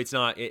 Okay, so it's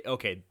not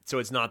so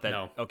it's not that.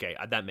 No. Okay,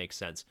 that makes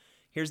sense.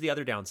 Here's the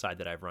other downside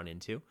that I've run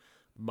into.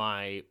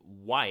 My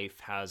wife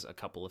has a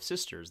couple of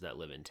sisters that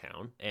live in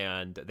town,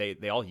 and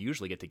they all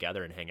usually get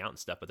together and hang out and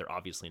stuff, but they're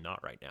obviously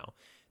not right now.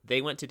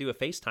 They went to do a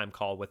FaceTime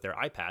call with their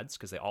iPads,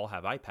 because they all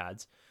have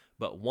iPads,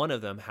 but one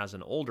of them has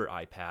an older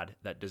iPad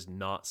that does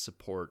not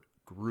support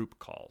group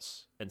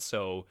calls. And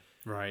so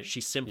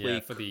she simply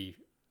for the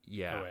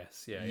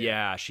OS.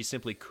 She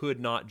simply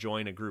could not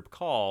join a group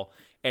call,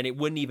 and it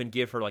wouldn't even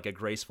give her like a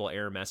graceful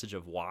error message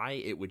of why.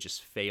 It would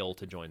just fail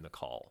to join the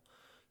call.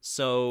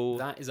 So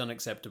that is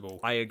unacceptable.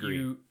 I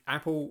agree.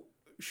 Apple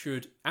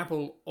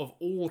Apple of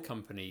all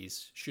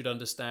companies should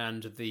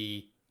understand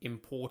the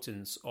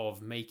importance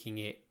of making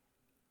it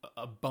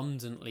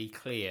abundantly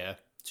clear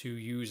to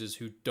users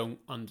who don't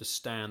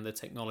understand the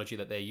technology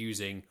that they're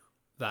using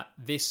that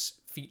this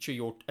feature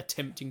you're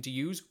attempting to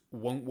use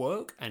won't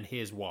work, and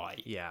here's why.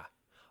 Yeah.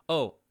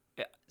 Oh,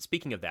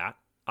 speaking of that,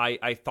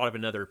 I thought of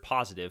another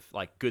positive,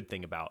 like good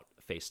thing about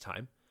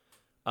FaceTime.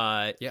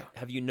 Yeah.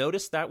 Have you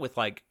noticed that with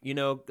like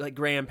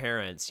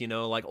grandparents,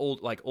 like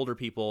older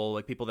people,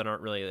 like people that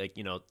aren't really like,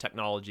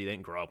 technology, they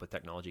didn't grow up with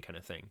technology kind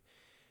of thing.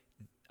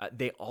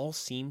 They all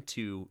seem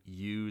to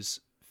use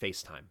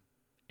FaceTime.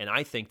 And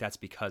I think that's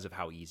because of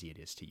how easy it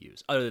is to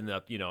use. Other than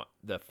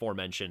the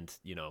aforementioned,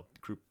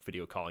 group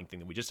video calling thing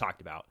that we just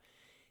talked about.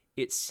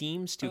 It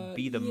seems to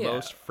be the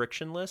most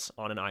frictionless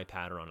on an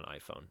iPad or on an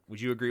iPhone.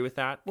 Would you agree with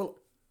that? Well,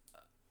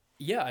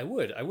 yeah, I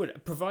would.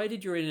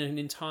 Provided you're in an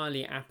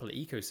entirely Apple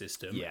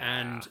ecosystem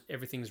and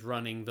everything's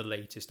running the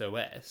latest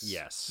OS.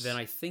 Yes. Then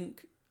I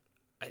think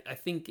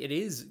it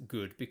is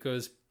good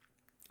because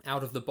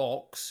out of the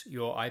box,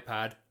 your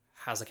iPad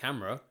has a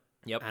camera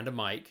and a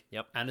mic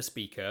and a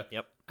speaker.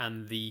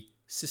 And the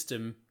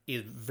system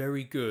is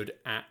very good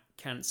at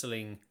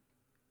cancelling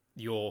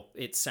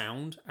its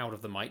sound out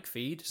of the mic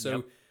feed.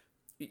 So,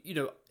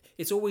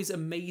 it's always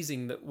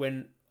amazing that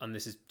when, and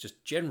this is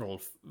just general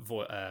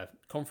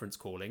conference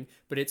calling,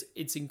 but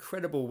it's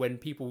incredible when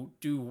people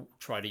do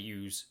try to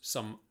use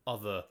some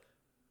other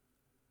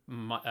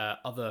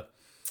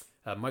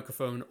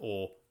microphone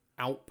or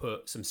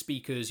output, some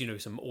speakers,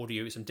 some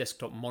audio, some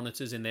desktop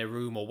monitors in their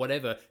room or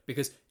whatever,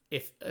 because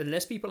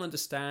unless people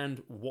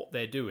understand what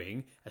they're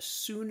doing, as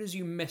soon as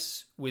you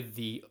mess with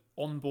the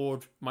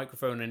onboard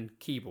microphone and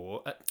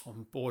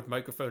onboard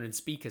microphone and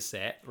speaker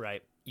set,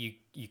 right, you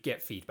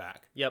get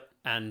feedback. Yep.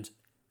 And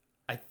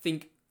I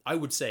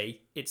would say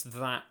it's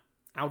that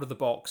out of the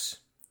box,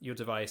 your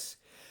device.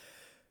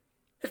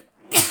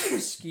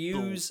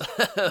 Excuse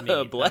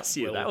me. Bless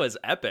you. That was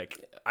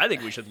epic. I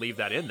think we should leave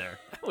that in there.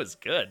 That was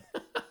good.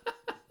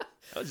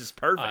 That was just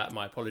perfect.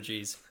 My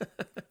apologies.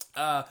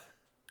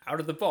 Out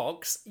of the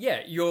box,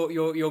 you're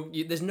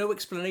there's no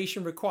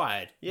explanation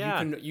required.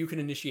 Yeah. You can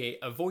initiate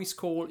a voice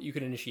call, you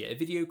can initiate a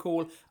video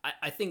call.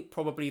 I think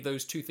probably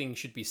those two things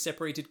should be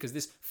separated because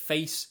this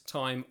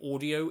FaceTime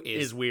audio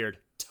is weird.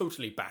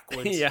 Totally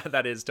backwards. Yeah,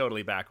 that is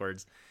totally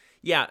backwards.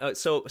 Yeah,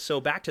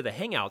 so back to the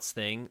Hangouts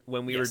thing,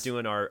 when we were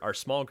doing our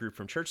small group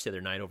from church the other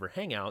night over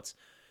Hangouts,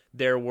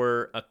 there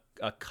were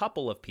a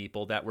couple of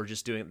people that were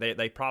just doing,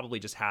 they probably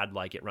just had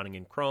like it running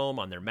in Chrome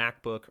on their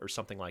MacBook or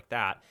something like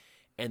that.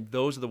 And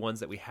those are the ones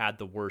that we had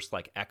the worst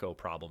like echo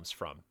problems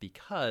from,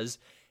 because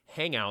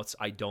Hangouts,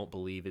 I don't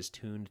believe, is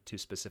tuned to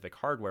specific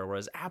hardware,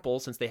 whereas Apple,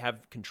 since they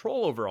have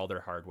control over all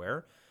their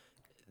hardware,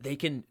 they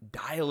can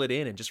dial it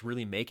in and just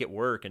really make it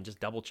work and just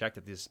double check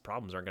that these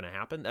problems aren't going to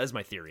happen. That is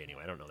my theory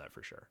anyway. I don't know that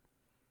for sure.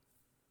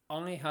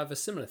 I have a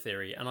similar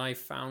theory, and I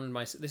found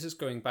this is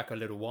going back a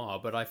little while,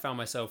 but I found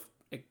myself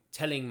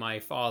telling my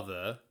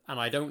father,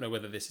 and I don't know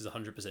whether this is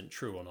 100%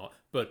 true or not,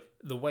 but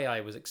the way I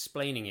was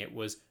explaining it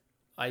was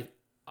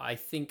I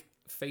think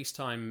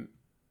FaceTime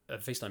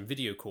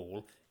video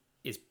call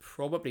is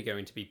probably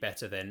going to be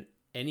better than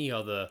any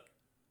other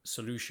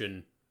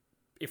solution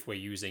if we're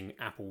using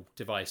Apple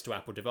device to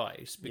Apple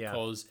device,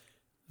 because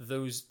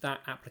that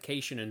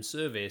application and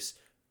service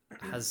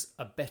has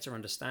a better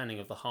understanding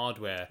of the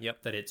hardware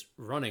that it's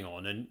running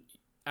on, and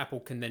Apple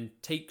can then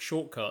take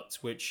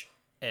shortcuts which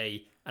an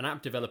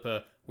app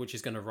developer which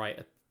is going to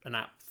write an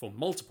app for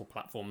multiple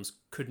platforms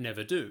could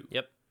never do.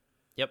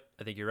 Yep,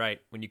 I think you're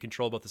right. When you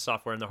control both the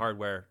software and the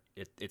hardware,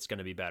 it's going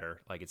to be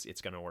better. Like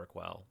it's going to work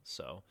well.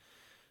 So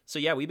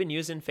yeah, we've been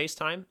using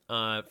FaceTime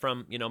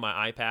from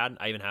my iPad.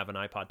 I even have an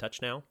iPod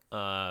Touch now.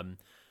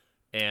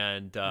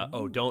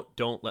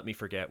 Don't let me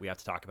forget. We have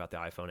to talk about the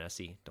iPhone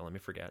SE. Don't let me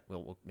forget.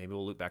 Maybe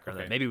we'll loop back around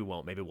that. Maybe we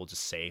won't. Maybe we'll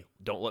just say,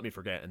 "Don't let me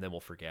forget," and then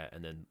we'll forget,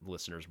 and then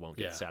listeners won't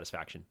get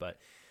satisfaction. But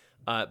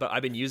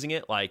I've been using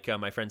it. Like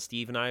my friend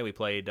Steve and I, we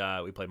played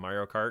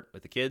Mario Kart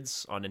with the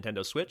kids on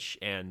Nintendo Switch,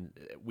 and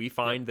we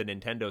find the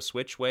Nintendo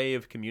Switch way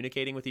of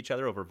communicating with each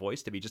other over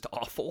voice to be just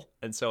awful.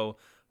 And so,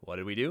 what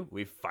did we do?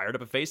 We fired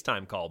up a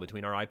FaceTime call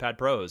between our iPad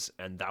Pros,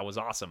 and that was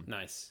awesome.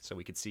 Nice. So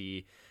we could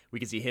see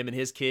him and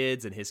his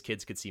kids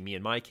could see me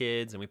and my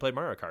kids, and we played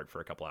Mario Kart for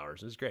a couple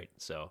hours. It was great.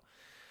 So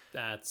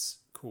that's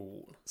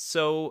cool.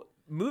 So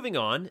moving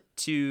on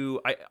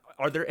to,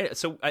 are there?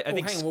 So I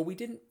think. Hang on. Well, we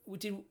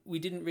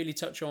didn't really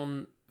touch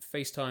on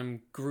FaceTime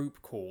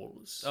group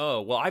calls.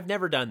 Oh well, I've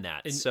never done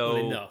that.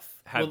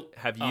 Enough.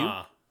 Have you?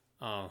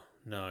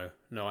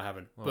 No, I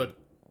haven't. But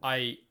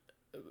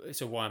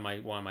So why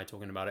am I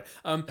talking about it?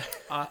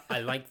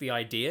 I like the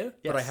idea,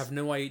 but I have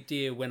no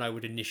idea when I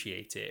would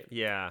initiate it.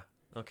 Yeah.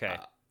 Okay.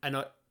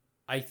 And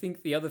I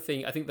think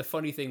the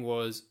funny thing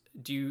was,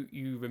 do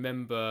you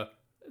remember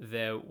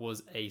there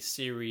was a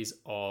series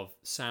of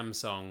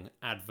Samsung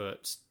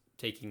adverts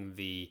taking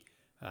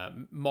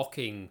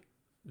mocking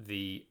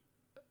the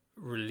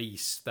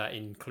release that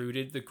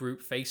included the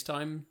group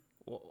FaceTime?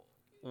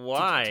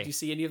 Why? Did you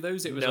see any of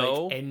those? It was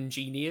No. like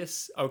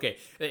Ngenius. Okay,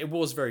 it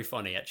was very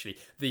funny actually.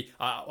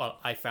 Well,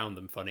 I found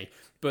them funny,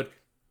 but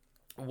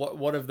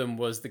one of them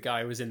was the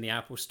guy was in the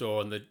Apple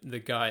store and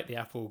the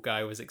Apple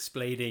guy was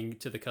explaining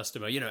to the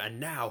customer, and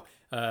now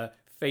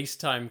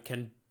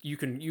FaceTime you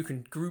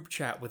can group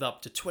chat with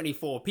up to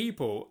 24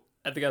 people,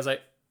 and the guy's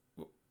like,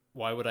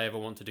 why would I ever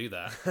want to do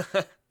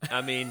that?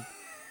 I mean,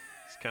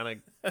 it's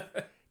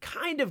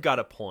kind of got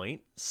a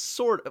point,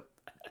 sort of,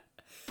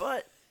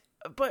 but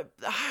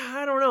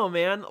I don't know,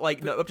 man.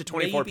 Like, no, up to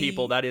 24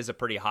 people, that is a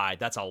pretty high.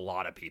 That's a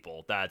lot of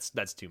people.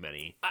 That's too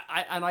many.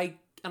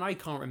 I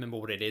can't remember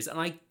what it is, and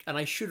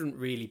I shouldn't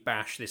really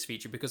bash this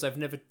feature because I've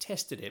never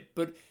tested it,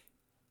 but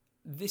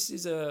this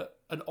is an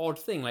odd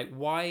thing. Like,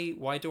 why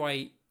do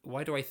I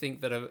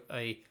think that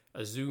a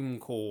Zoom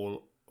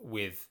call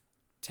with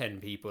 10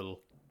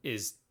 people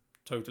is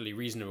totally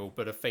reasonable,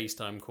 but a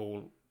FaceTime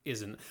call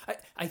isn't?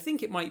 I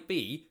think it might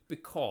be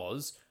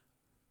because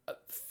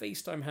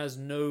FaceTime has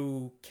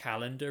no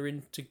calendar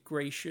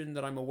integration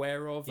that I'm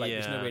aware of. Like,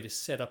 there's no way to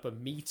set up a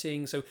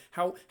meeting. So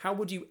how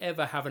would you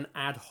ever have an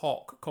ad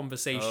hoc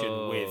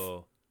conversation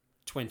with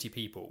 20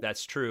 people?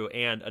 That's true.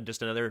 And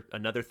just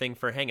another thing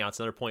for Hangouts,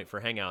 another point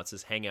for Hangouts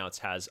is Hangouts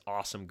has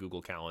awesome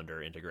Google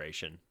Calendar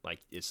integration. Like,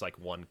 it's like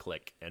one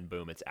click and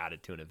boom, it's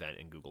added to an event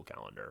in Google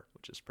Calendar,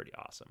 which is pretty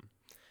awesome.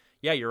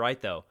 Yeah, you're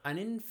right though. And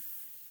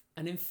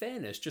in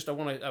fairness, just I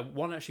want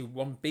to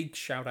one big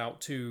shout out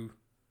to.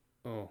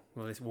 Oh,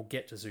 well, we'll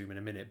get to Zoom in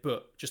a minute,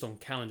 but just on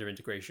calendar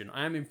integration,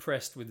 I am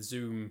impressed with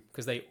Zoom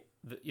because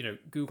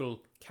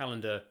Google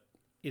Calendar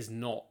is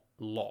not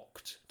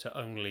locked to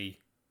only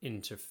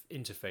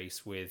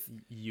interface with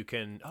you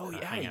can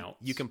Hangouts.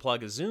 You can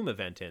plug a Zoom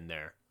event in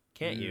there,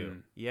 can't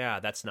you? Yeah,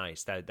 that's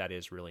nice. That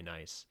is really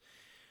nice.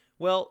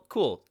 Well,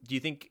 cool. Do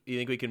you think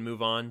we can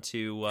move on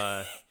to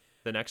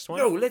the next one?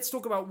 No, let's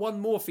talk about one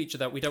more feature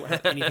that we don't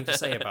have anything to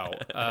say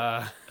about.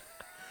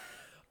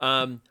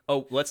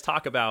 Let's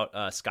talk about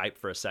Skype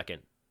for a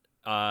second.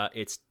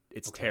 It's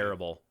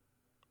terrible.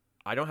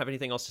 I don't have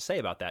anything else to say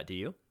about that. Do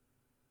you?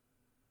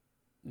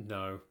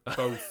 No,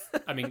 both.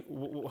 I mean,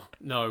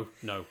 no.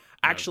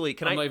 Actually,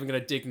 I'm not even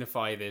going to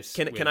dignify this.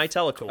 Can I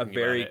tell a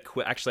very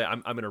quick? Actually,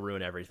 I'm going to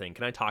ruin everything.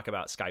 Can I talk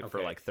about Skype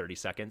for like 30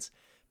 seconds?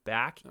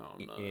 Back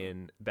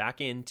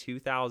in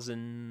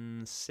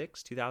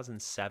 2006,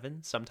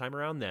 2007, sometime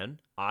around then,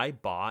 I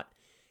bought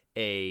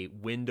a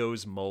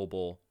Windows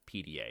Mobile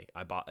PDA.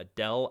 I bought a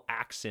Dell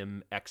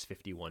Axim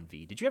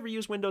X51V. Did you ever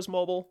use Windows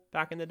Mobile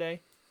back in the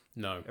day?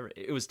 No.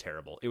 It was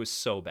terrible. It was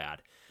so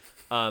bad.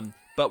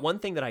 But one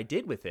thing that I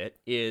did with it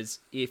is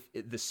if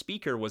the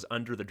speaker was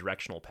under the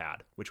directional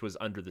pad, which was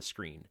under the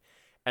screen.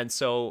 And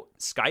so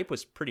Skype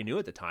was pretty new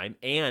at the time,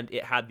 and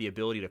it had the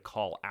ability to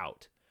call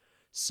out.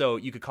 So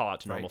you could call out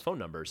to normal phone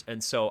numbers.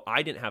 And so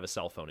I didn't have a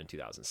cell phone in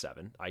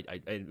 2007.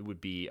 It would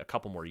be a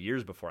couple more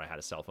years before I had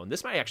a cell phone.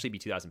 This might actually be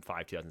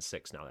 2005,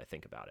 2006 now that I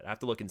think about it. I have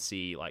to look and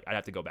see. Like, I'd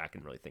have to go back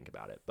and really think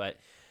about it. But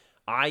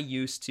I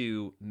used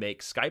to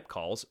make Skype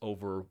calls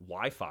over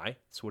Wi-Fi.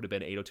 This would have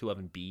been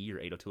 802.11b or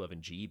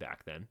 802.11g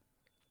back then.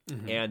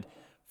 Mm-hmm. And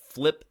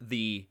flip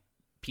the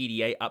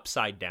PDA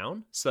upside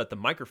down so that the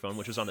microphone,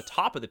 which was on the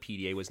top of the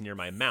PDA, was near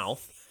my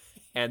mouth.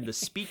 And the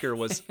speaker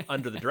was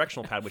under the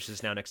directional pad, which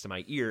is now next to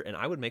my ear, and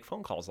I would make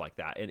phone calls like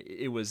that. And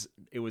it was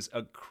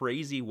a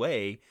crazy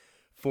way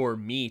for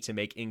me to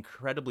make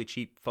incredibly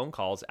cheap phone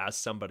calls as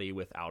somebody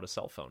without a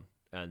cell phone.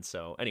 And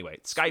so, anyway,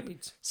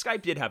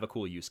 Skype did have a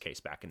cool use case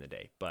back in the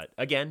day, but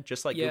again,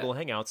 just like Google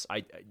Hangouts,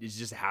 it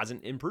just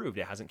hasn't improved.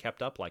 It hasn't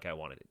kept up like I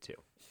wanted it to.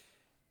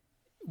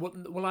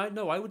 Well,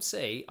 I would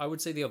say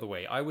the other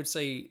way. I would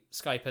say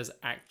Skype has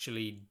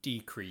actually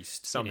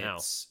decreased somehow.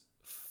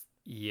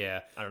 Yeah,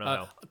 I don't know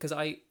how. Because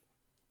I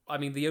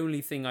mean, the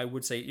only thing I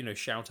would say,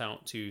 shout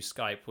out to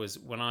Skype was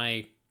when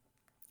I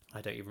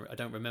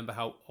don't remember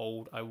how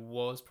old I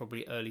was,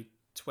 probably early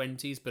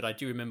 20s, but I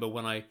do remember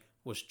when I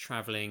was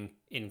traveling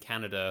in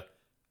Canada,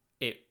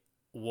 it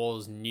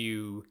was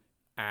new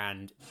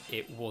and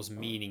it was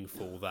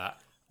meaningful that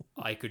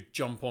I could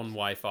jump on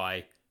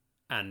Wi-Fi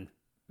and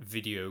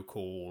video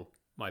call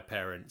my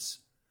parents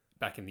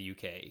back in the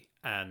UK,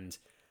 and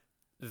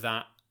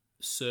that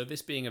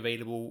service being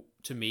available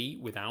to me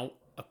without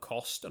a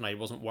cost, and I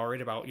wasn't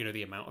worried about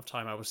the amount of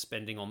time I was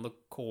spending on the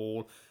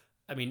call.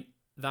 I mean,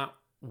 that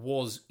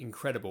was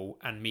incredible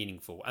and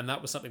meaningful, and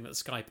that was something that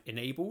Skype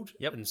enabled.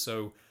 And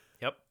so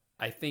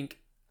I think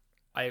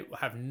I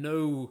have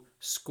no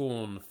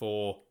scorn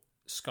for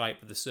Skype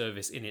the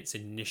service in its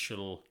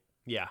initial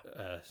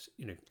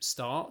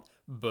start,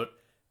 but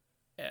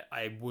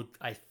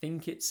I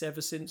think it's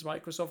ever since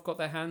Microsoft got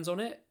their hands on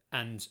it,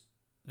 and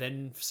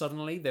then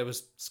suddenly there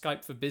was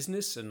Skype for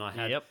Business, and I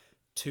had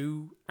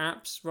two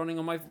apps running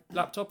on my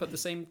laptop at the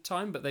same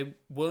time, but they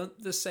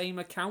weren't the same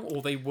account,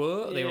 or they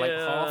were like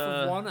half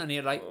of one, and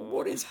you're like,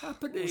 what is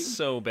happening?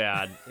 So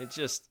bad. It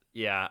just,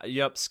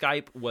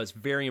 Skype was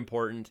very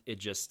important. It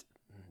just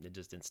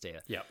didn't stay.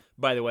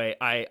 By the way,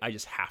 I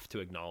just have to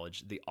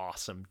acknowledge the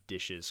awesome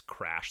dishes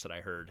crash that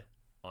I heard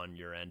on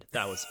your end.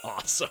 That was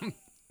awesome.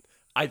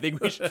 I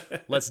think we should.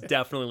 Let's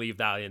definitely leave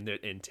that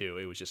in too.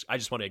 It was just I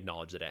just want to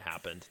acknowledge that it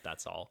happened.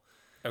 That's all.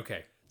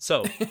 Okay.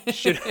 So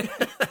should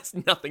that's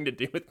nothing to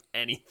do with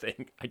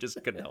anything. I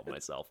just couldn't help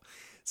myself.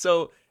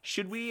 So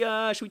should we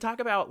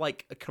talk about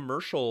like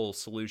commercial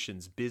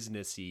solutions,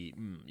 businessy,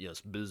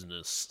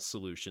 business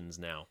solutions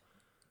now?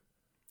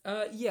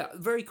 Yeah,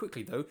 very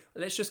quickly though,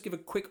 let's just give a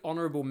quick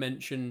honourable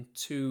mention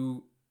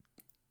to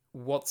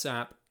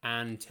WhatsApp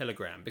and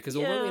Telegram, because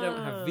although they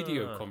don't have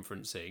video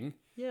conferencing,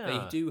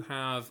 they do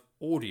have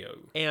audio.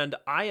 And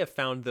I have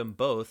found them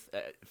both.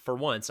 For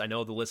once, I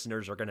know the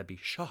listeners are going to be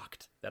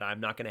shocked that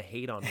I'm not going to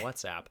hate on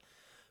WhatsApp,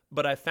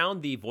 but I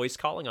found the voice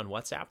calling on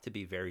WhatsApp to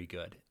be very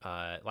good.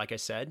 Like I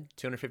said,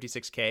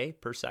 256K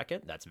per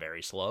second. That's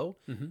very slow.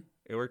 Mm-hmm.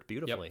 It worked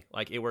beautifully. Yep.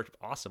 Like, it worked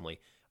awesomely.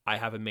 I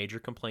have a major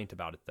complaint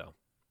about it, though.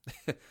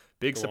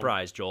 Big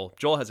surprise, Joel.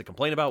 Joel has a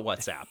complaint about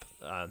WhatsApp.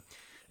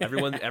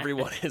 Everyone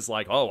is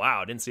like, oh,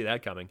 wow, I didn't see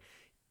that coming.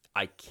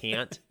 I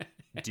can't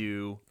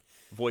do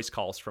voice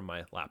calls from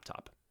my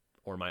laptop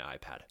or my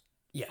iPad.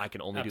 Yeah, I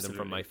can only do them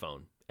from my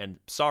phone. And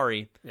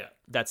sorry,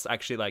 that's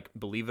actually, like,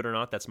 believe it or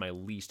not, that's my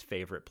least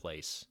favorite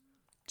place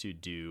to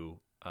do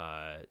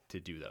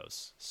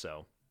those.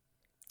 So,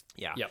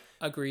 yeah. Yep.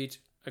 Agreed.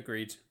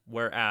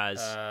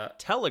 Whereas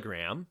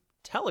Telegram,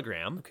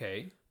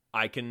 okay,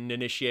 I can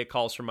initiate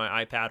calls from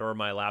my iPad or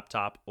my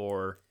laptop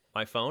or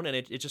my phone, and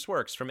it just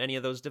works from any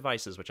of those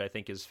devices, which I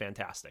think is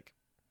fantastic.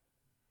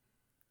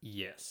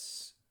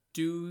 Yes.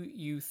 Do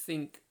you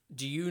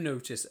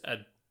notice a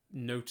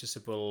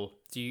noticeable,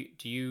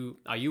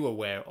 are you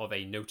aware of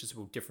a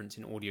noticeable difference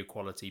in audio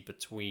quality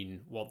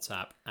between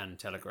WhatsApp and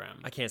Telegram?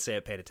 I can't say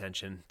I paid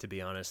attention, to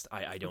be honest.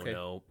 I don't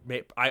know.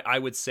 I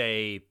would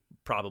say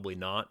probably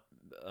not.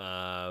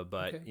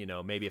 But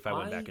maybe if I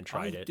went back and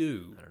tried it, I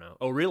don't know.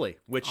 Oh, really?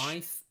 Which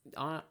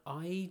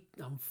I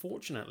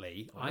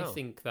unfortunately, I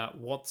think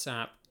that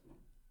WhatsApp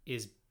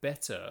is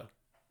better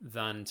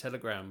than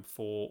Telegram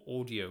for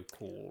audio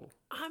call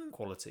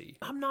quality.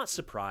 I'm not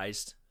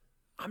surprised.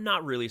 I'm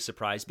not really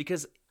surprised,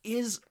 because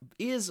is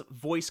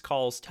voice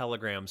calls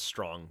Telegram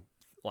strong?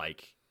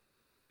 Like,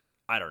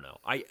 I don't know.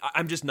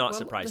 I'm just not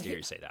surprised to hear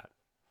you say that.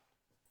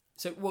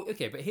 So, well,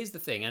 okay, but here's the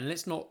thing, and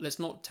let's not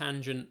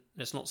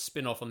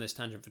spin off on this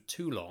tangent for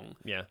too long.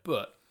 Yeah.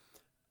 But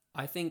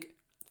I think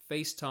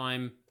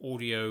FaceTime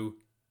audio,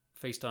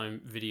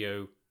 FaceTime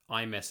video,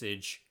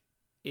 iMessage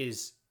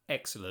is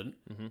excellent,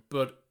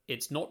 but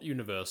it's not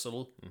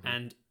universal,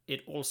 and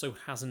it also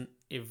hasn't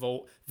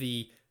evolved.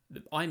 The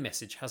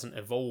iMessage hasn't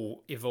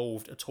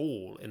evolved at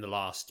all in the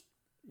last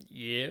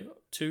year,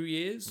 2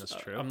 years. That's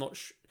true. I'm not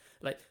sure.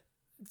 Like,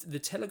 the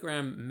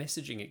Telegram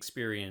messaging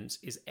experience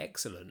is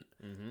excellent,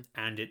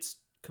 and it's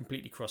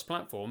completely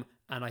cross-platform.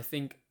 And I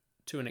think,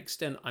 to an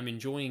extent, I'm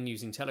enjoying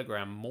using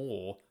Telegram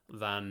more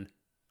than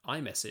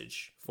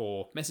iMessage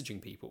for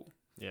messaging people.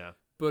 Yeah.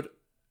 But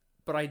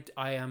I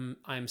am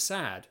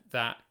sad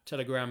that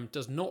Telegram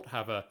does not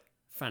have a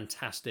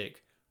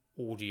fantastic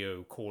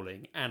audio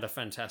calling and a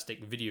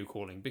fantastic video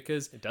calling,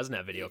 because it doesn't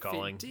have video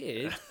calling. It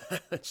did.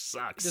 It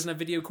sucks. It doesn't have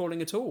video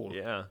calling at all.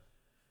 Yeah.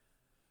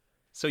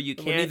 So you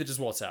can't. Well, neither does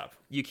WhatsApp.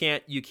 You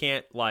can't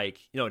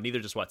neither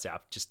does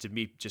WhatsApp. Just to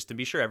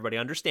be sure everybody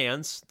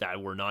understands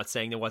that we're not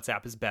saying that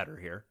WhatsApp is better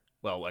here.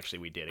 Well, actually,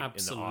 we did in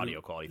the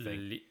audio quality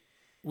thing.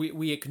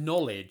 We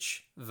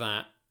acknowledge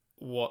that.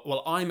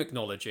 I'm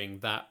acknowledging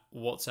that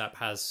WhatsApp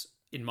has,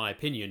 in my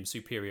opinion,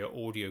 superior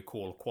audio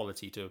call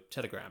quality to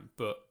Telegram,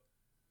 but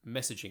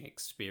messaging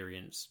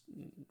experience,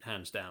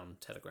 hands down,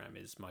 Telegram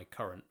is my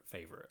current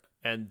favorite.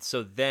 And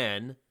so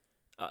then.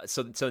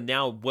 So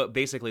now what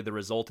basically the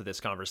result of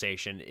this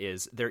conversation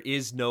is there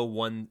is no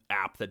one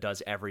app that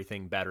does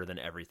everything better than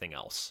everything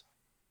else.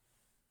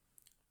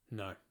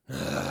 No,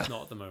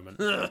 not at the moment.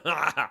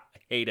 I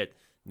hate it,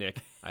 Nick.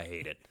 I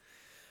hate it.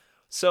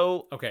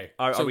 So, okay.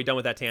 Are we done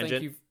with that tangent?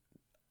 Thank you.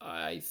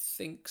 I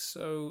think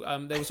so.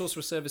 There was also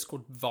a service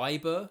called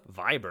Viber.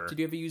 Viber? Did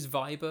you ever use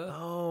Viber?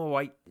 Oh,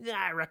 I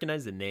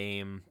recognize the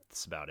name.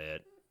 That's about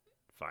it.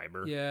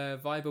 Viber. Yeah,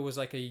 Viber was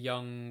like a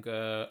young,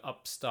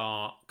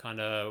 upstart kind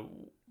of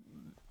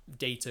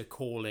data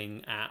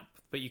calling app,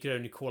 but you could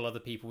only call other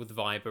people with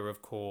Viber,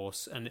 of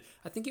course. And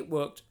I think it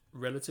worked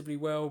relatively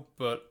well,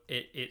 but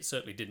it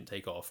certainly didn't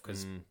take off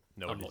because I'm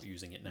not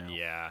using it now.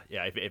 Yeah.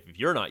 If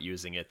you're not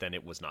using it, then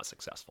it was not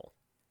successful.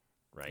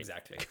 Right?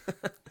 Exactly.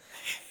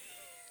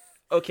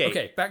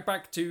 Okay,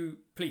 back to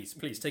please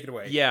take it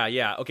away.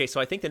 Yeah. Okay,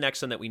 so I think the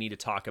next one that we need to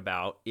talk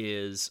about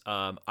is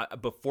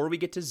before we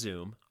get to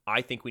Zoom,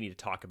 I think we need to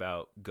talk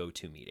about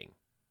GoToMeeting.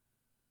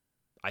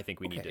 I think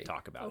we need to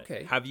talk about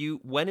it.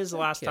 When is the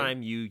last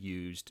time you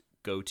used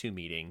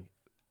GoToMeeting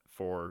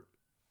for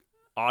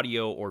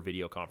audio or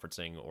video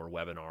conferencing or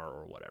webinar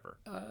or whatever?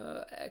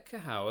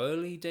 Ekahau,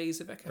 early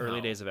days of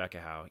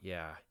Ekahau.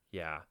 Yeah.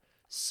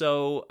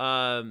 So,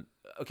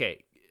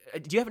 okay.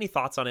 Do you have any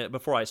thoughts on it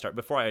before I start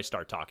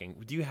talking?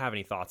 Do you have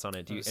any thoughts on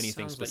it? Anything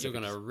sounds specific?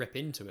 Like you're going to rip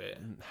into it.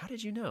 How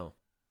did you know?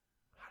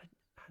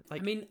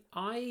 GoToMeeting.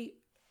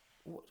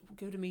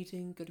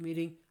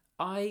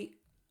 I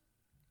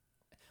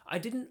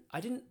didn't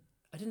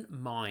I didn't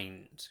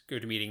mind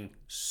GoToMeeting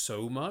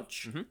so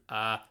much,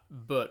 Mm-hmm.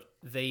 but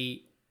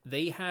they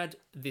had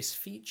this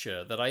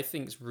feature that I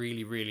think is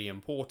really, really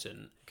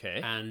important. Okay.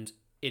 And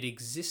it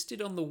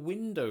existed on the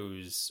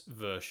Windows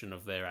version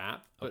of their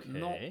app, but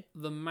not Okay.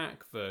 the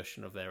Mac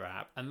version of their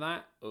app. And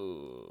that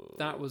Oh.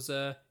 that was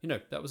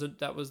that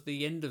was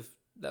the end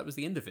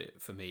of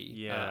it for me.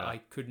 Yeah. I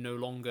could no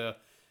longer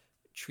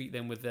treat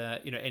them with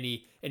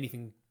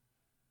anything.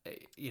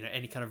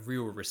 Any kind of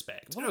real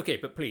respect. Well, okay,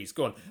 but please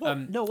go on. Well,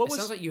 no, what it was-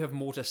 sounds like you have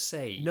more to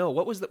say. No,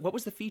 what was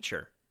the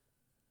feature?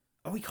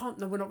 Oh, we can't.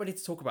 No, we're not ready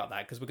to talk about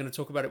that because we're going to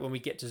talk about it when we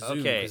get to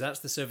Zoom. Okay. Because that's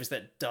the service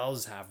that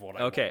does have what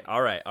I Okay, want.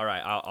 all right.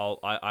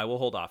 I will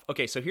hold off.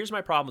 Okay, so here's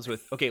my problems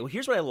with. Okay, well,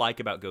 here's what I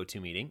like about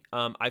GoToMeeting.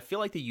 I feel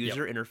like the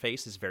user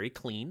interface is very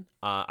clean.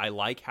 I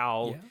like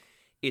how Yeah.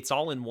 it's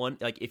all in one.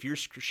 Like if you're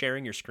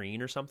sharing your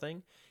screen or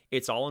something,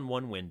 it's all in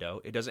one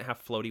window. It doesn't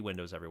have floaty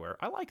windows everywhere.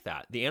 I like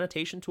that. The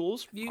annotation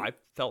tools, I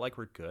felt like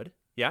were good.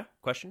 Yeah.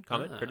 Question,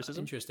 comment,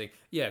 criticism. Interesting.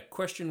 Yeah.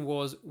 Question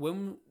was,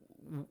 when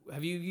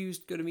have you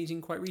used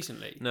GoToMeeting quite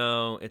recently?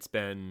 No, it's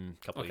been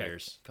a couple Okay.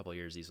 of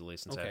years easily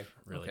since Okay, I've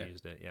really okay.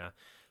 used it. Yeah,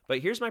 but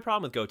here's my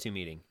problem with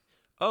GoToMeeting.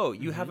 Oh,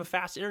 you have a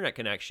fast internet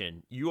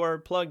connection. You are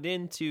plugged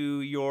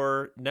into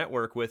your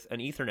network with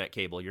an Ethernet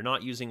cable. You're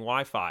not using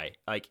Wi-Fi.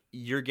 Like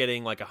you're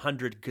getting like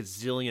 100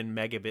 gazillion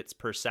megabits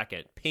per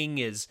second.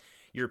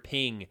 Your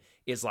ping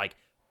is like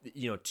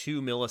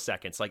 2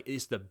 milliseconds. Like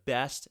it's the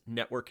best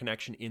network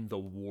connection in the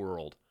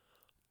world.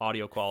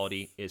 Audio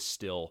quality is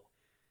still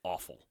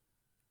awful.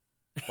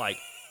 Like,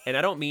 and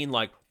I don't mean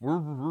like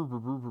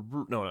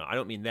no, I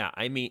don't mean that.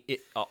 I mean it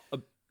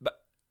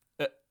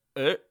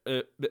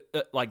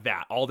like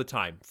that all the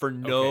time for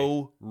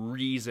no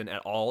reason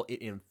at all.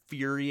 It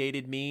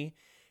infuriated me,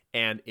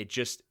 and it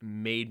just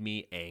made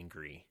me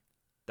angry.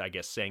 I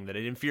guess saying that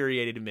it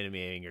infuriated and made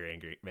me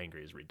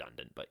angry is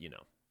redundant, but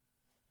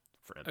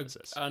for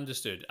emphasis.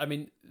 Understood. I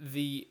mean,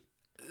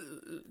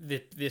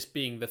 this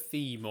being the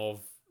theme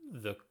of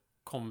the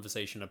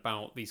conversation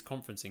about these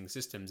conferencing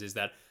systems is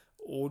that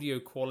audio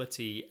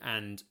quality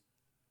and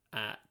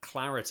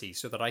clarity,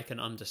 so that I can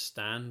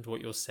understand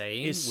what you're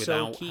saying Is so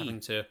without key. having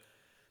to.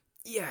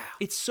 Yeah,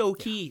 It's so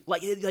key.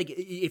 Like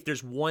if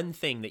there's one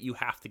thing that you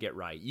have to get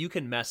right, you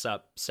can mess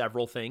up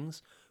several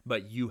things,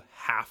 but you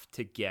have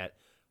to get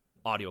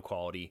audio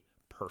quality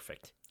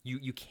perfect.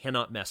 You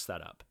cannot mess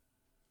that up.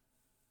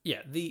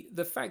 yeah.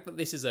 The fact that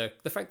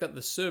the fact that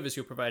the service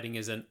you're providing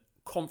is a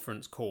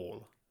conference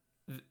call.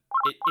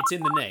 It's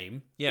in the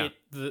name. Yeah.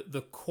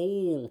 The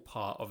call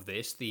part of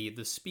this, the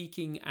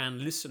speaking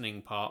and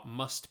listening part,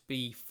 must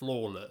be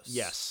flawless.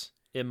 Yes,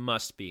 it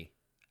must be.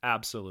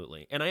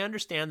 Absolutely. And I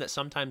understand that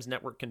sometimes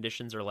network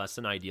conditions are less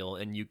than ideal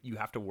and you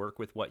have to work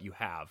with what you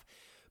have.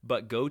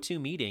 But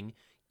GoToMeeting,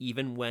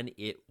 even when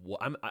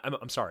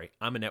I'm sorry,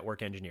 I'm a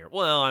network engineer.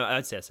 Well,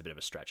 I'd say that's a bit of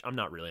a stretch. I'm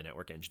not really a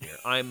network engineer.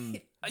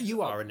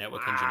 You are a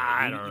network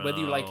I engineer, don't whether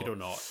you like it know. or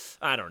not.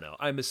 I don't know.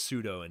 I'm a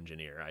pseudo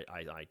engineer,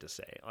 I like to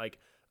say.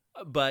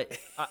 But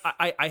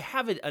I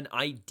have an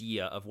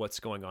idea of what's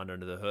going on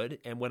under the hood.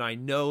 And when I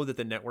know that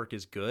the network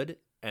is good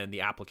and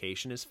the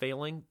application is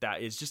failing,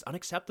 that is just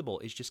unacceptable.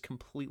 It's just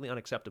completely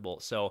unacceptable.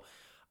 So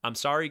I'm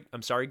sorry,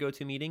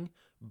 GoToMeeting,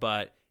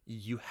 but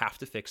you have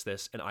to fix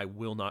this, and I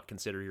will not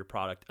consider your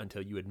product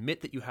until you admit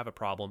that you have a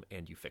problem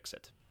and you fix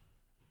it.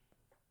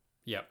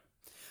 Yeah.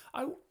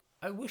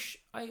 I wish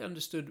I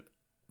understood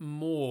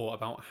more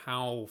about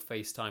how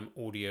FaceTime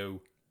audio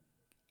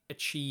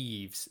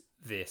achieves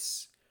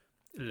this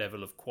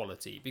level of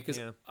quality, because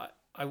Yeah.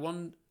 I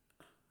wonder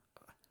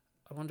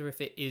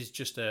if it is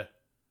just a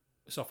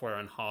software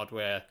and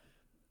hardware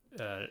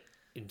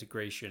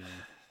integration.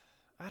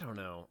 I don't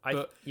know.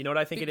 But you know what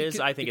I think it is?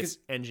 I think it's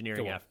because-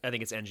 engineering. go on. I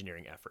think it's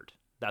engineering effort.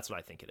 That's what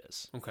I think it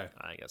is. Okay.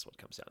 I guess what it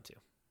comes down to.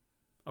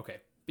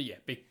 Okay, but yeah,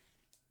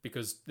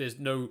 because there's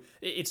no,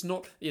 it's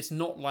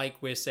not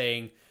like we're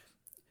saying,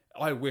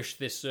 I wish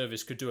this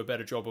service could do a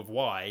better job of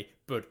Y,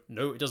 but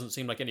no, it doesn't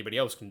seem like anybody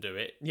else can do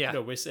it. Yeah.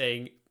 No, we're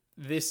saying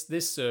this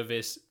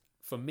service,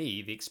 for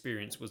me, the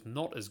experience was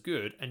not as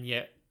good, and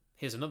yet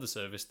here's another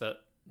service that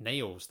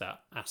nails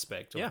that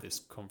aspect of Yeah. this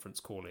conference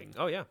calling.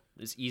 Oh yeah,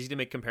 it's easy to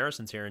make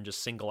comparisons here and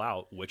just single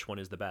out which one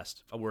is the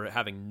best. We're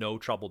having no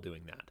trouble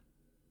doing that.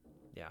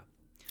 Yeah.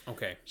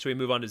 Okay. Should we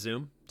move on to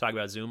Zoom? Talk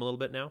about Zoom a little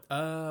bit now.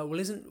 How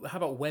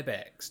about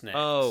WebEx next?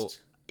 Oh,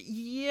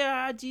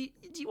 yeah. Do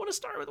you want to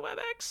start with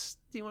WebEx?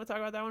 Do you want to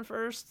talk about that one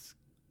first?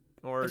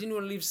 Or Didn't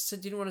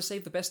you want to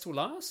save the best till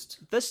last?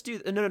 let's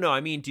do no. I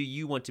mean, do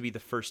you want to be the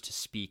first to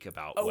speak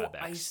about Oh, WebEx?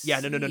 I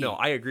Yeah, no. see.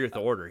 I agree with the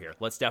order here.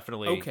 Let's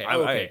definitely. Okay, I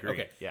okay, agree.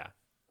 okay. Yeah.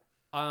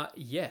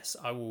 Yes,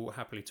 I will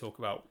happily talk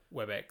about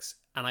WebEx,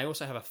 and I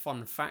also have a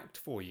fun fact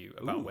for you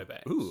about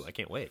WebEx. Ooh, I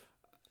can't wait.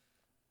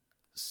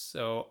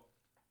 So,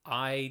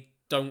 I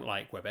don't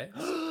like WebEx.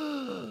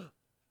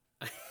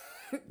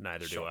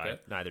 Neither do Shocker. I.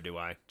 Neither do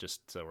I.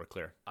 Just so we're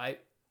clear.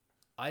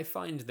 I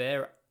find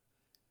their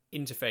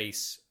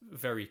interface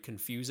very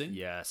confusing.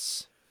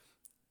 Yes.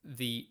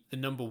 The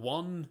number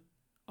one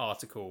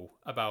article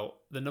about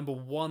the number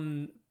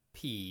one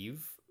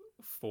peeve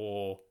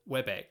for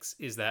WebEx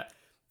is that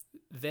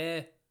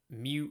their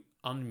mute,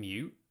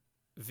 unmute,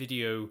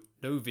 video,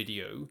 no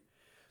video,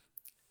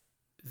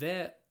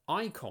 their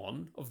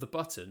icon of the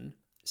button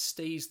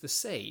stays the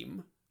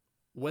same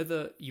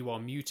whether you are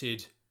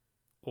muted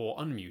or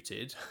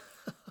unmuted.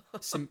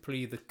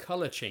 Simply the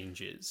color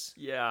changes.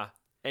 Yeah.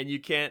 And you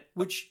can't...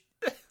 Which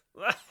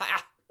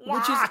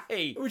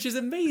Why? which is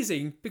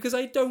amazing because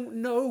I don't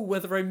know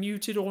whether I'm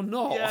muted or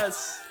not.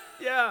 Yes.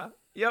 Yeah.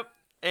 Yep.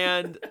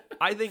 And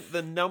I think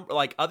the number,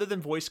 like, other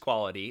than voice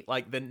quality,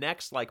 like, the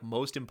next, like,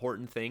 most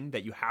important thing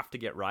that you have to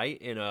get right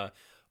in a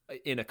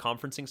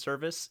conferencing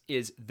service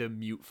is the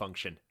mute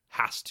function.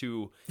 Has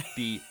to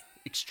be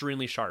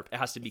extremely sharp. It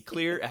has to be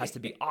clear. It has to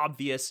be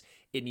obvious.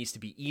 It needs to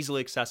be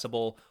easily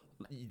accessible.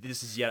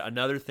 This is yet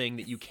another thing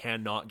that you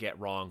cannot get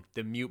wrong.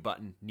 The mute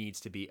button needs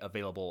to be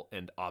available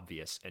and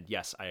obvious. And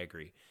yes, I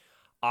agree.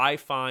 I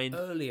find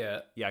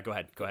Earlier. Yeah, go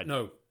ahead.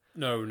 No,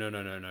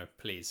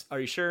 please.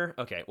 Are you sure?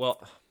 Okay.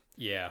 Well,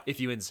 Yeah. if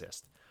you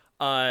insist.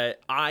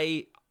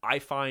 I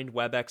find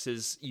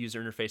WebEx's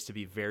user interface to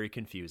be very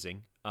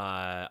confusing.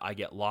 I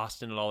get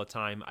lost in it all the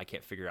time. I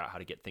can't figure out how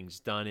to get things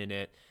done in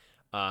it.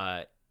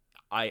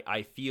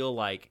 I feel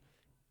like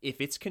if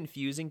it's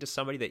confusing to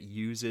somebody that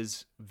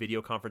uses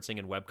video conferencing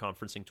and web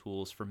conferencing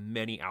tools for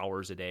many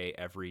hours a day,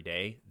 every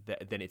day,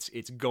 then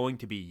it's going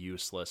to be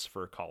useless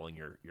for calling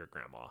your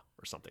grandma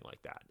or something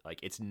like that. Like,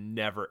 it's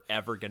never,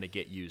 ever going to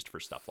get used for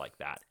stuff like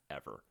that,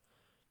 ever.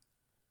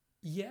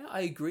 Yeah,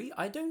 I agree.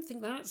 I don't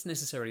think that's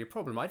necessarily a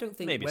problem. I don't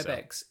think Maybe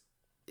WebEx...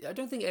 I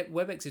don't think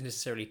WebEx is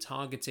necessarily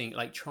targeting,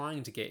 like,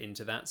 trying to get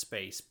into that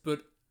space.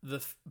 But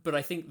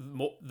I think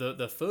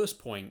the first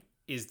point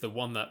is the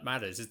one that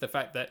matters, is the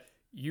fact that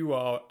you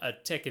are a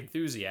tech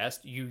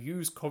enthusiast. You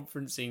use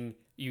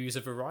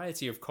a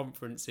variety of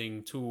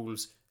conferencing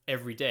tools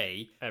every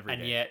day,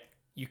 and yet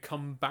you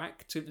come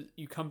back to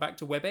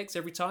WebEx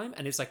every time,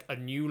 and it's like a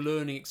new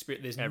learning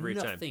experience.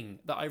 There's nothing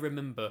that I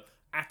remember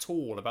at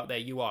all about their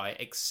UI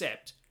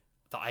except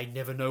that I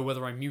never know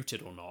whether I'm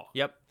muted or not.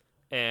 Yep.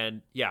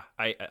 And yeah,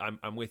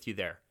 I'm with you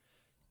there.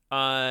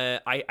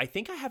 I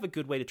think I have a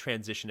good way to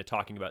transition to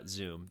talking about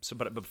Zoom. So,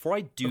 but before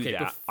I do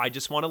that, I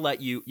just want to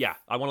let you. Yeah,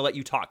 I want to let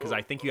you talk because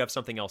I think you have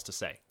something else to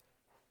say.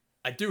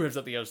 I do have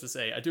something else to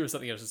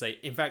say.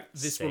 In fact,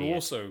 this will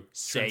also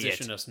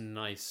transition us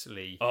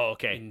nicely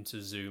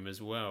into Zoom as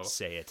well.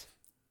 Say it.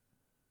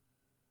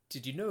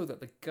 Did you know that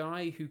the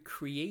guy who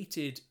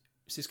created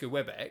Cisco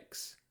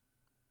WebEx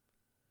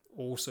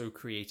also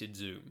created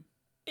Zoom?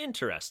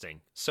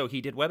 Interesting. So he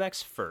did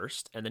WebEx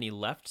first, and then he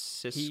left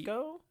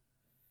Cisco?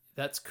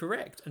 That's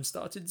correct, and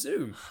started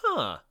Zoom.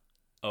 Huh.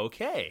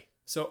 Okay.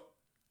 So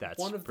that's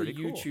one of the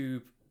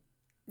YouTube...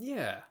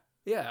 Cool.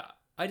 Yeah.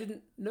 I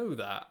didn't know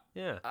that.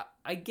 Yeah.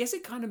 I guess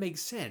it kind of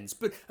makes sense.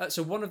 But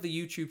so one of the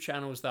YouTube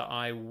channels that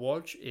I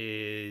watch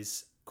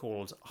is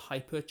called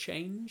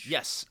Hyperchange.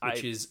 Yes.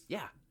 Which is...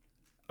 Yeah.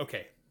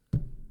 Okay.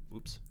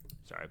 Oops.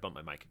 Sorry, I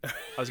bumped my mic. I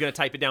was going to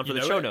type it down for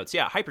the show notes.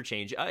 Yeah,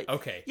 Hyperchange.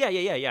 Okay.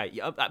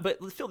 Yeah.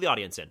 But fill the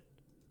audience in.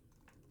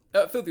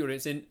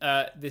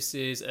 This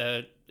is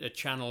a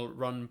channel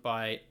run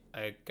by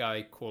a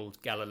guy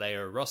called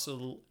Galileo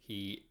Russell.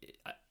 He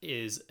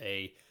is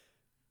a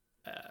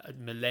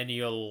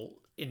millennial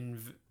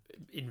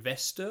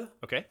investor.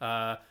 Okay.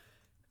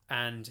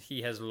 And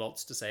he has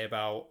lots to say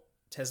about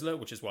Tesla,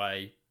 which is why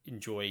I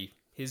enjoy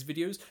his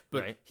videos.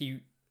 But he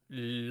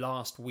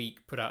last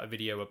week put out a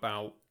video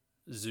about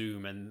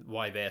Zoom and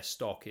why their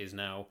stock is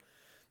now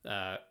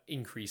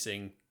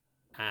increasing.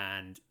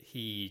 And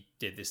he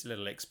did this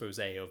little expose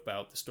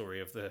about the story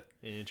of the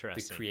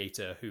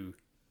creator who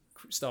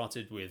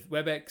started with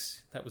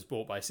WebEx. That was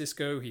bought by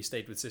Cisco. He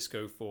stayed with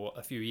Cisco for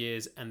a few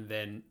years and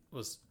then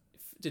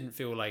didn't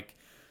feel like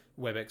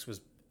WebEx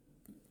was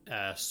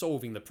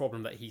solving the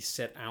problem that he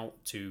set out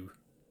to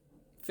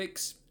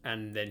fix.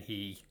 And then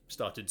he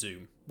started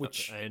Zoom,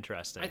 which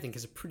interesting. I think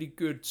is a pretty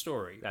good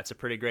story. That's a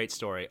pretty great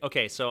story.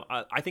 Okay, so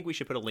I think we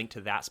should put a link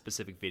to that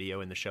specific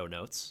video in the show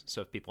notes.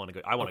 So if people want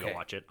to go, I want to go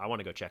watch it. I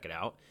want to go check it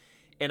out.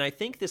 And I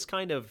think this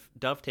kind of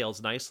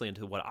dovetails nicely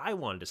into what I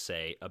wanted to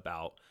say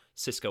about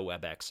Cisco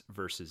WebEx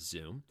versus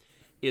Zoom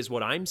is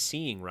what I'm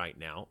seeing right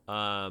now.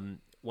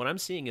 What I'm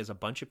seeing is a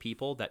bunch of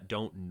people that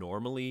don't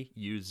normally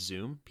use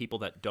Zoom, people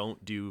that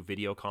don't do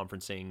video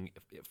conferencing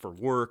for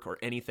work or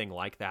anything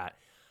like that.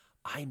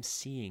 I'm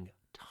seeing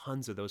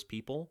tons of those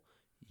people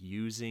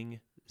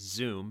using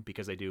Zoom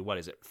because they do,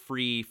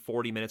 free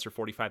 40 minutes or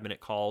 45-minute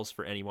calls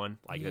for anyone.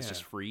 That's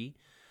just free.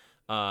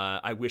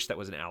 I wish that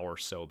was an hour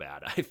so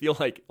bad. I feel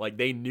like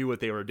they knew what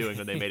they were doing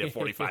when they made it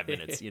 45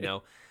 minutes,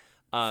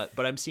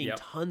 But I'm seeing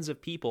tons of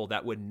people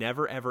that would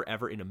never, ever,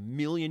 ever in a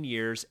million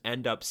years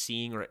end up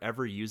seeing or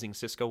ever using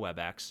Cisco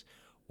WebEx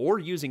or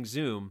using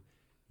Zoom.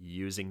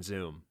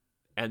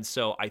 And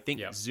so I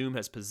think Zoom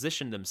has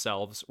positioned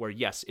themselves where,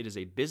 yes, it is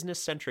a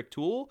business-centric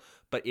tool,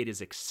 but it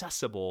is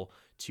accessible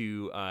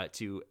to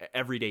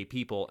everyday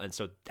people. And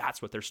so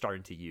that's what they're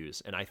starting to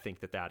use. And I think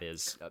that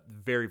is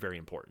very, very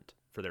important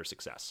for their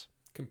success.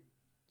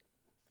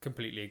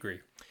 Completely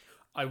agree.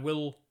 I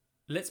will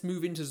let's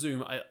move into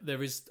Zoom. I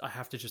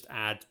have to just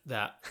add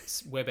that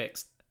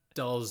WebEx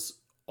does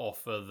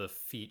offer the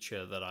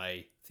feature that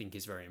I think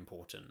is very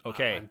important.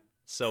 Okay. I'm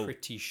So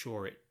pretty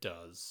sure it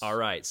does. all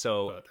right,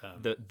 so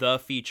But, the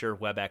feature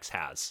WebEx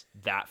has,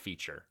 that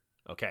feature.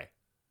 Okay,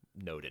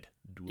 noted.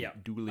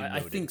 Duly noted. I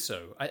think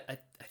so. I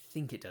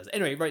think it does.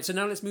 Anyway, right. So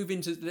now let's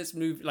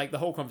move. Like the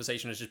whole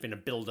conversation has just been a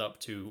build up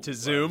to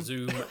Zoom,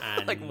 Zoom,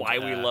 and like why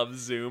we love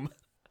Zoom.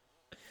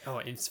 Oh,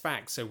 in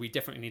fact, so we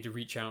definitely need to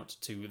reach out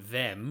to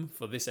them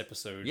for this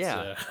episode's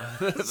Yeah,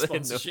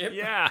 sponsorship.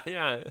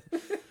 yeah.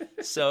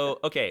 So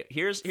okay,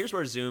 here's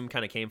where Zoom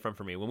kind of came from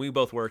for me. When we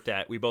both worked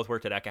at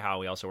Ekahau,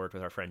 we also worked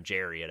with our friend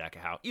Jerry at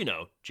Ekahau. You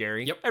know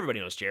Jerry. Yep. Everybody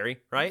knows Jerry,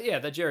 right? Yeah,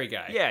 the Jerry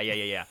guy.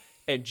 Yeah.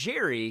 And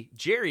Jerry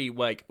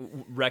like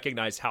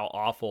recognized how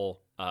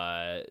awful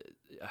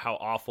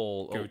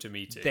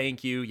GoToMeeting.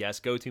 Thank you. Yes,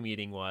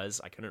 GoToMeeting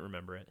was. I couldn't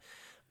remember it.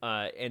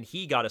 And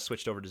he got us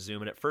switched over to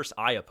Zoom. And at first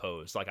I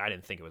opposed. Like I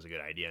didn't think it was a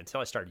good idea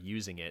until I started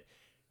using it.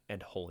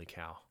 And holy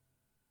cow,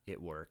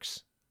 it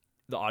works.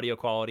 The audio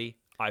quality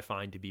I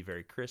find to be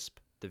very crisp.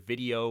 The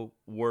video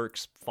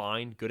works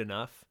fine, good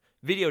enough.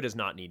 Video does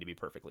not need to be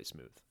perfectly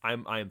smooth.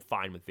 I am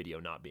fine with video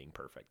not being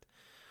perfect.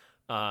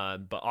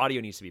 But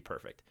audio needs to be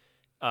perfect.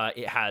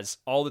 It has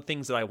all the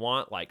things that I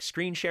want, like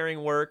screen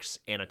sharing works,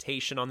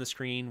 annotation on the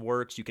screen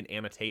works. You can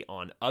annotate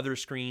on other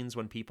screens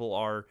when people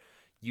are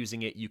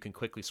using it. You can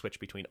quickly switch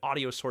between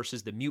audio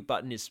sources. The mute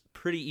button is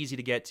pretty easy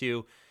to get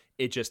to.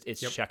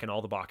 It's checking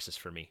all the boxes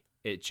for me.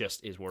 It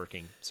just is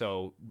working.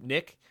 So,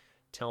 Nick,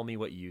 tell me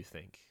what you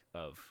think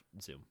of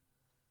Zoom.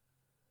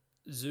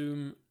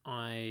 Zoom,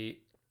 I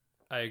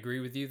agree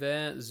with you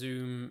there.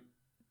 Zoom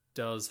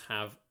does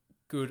have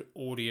good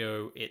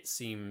audio, it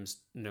seems,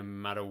 no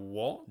matter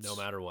what. No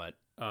matter what.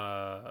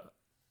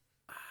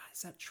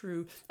 Is that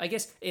true? I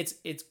guess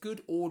it's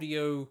good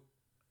audio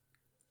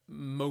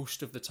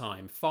most of the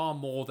time, far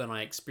more than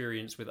I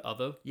experience with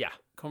other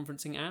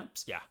conferencing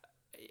apps. Yeah.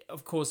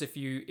 Of course, if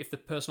the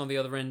person on the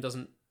other end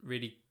doesn't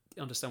really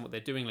understand what they're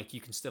doing, like,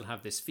 you can still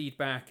have this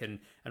feedback and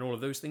all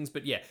of those things.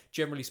 But yeah,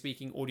 generally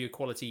speaking, audio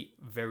quality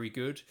very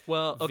good.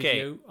 Well,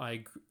 okay.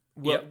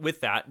 Video,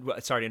 with that,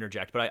 sorry to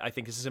interject, but I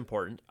think this is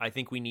important. I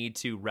think we need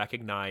to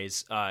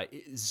recognize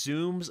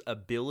Zoom's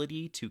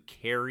ability to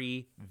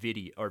carry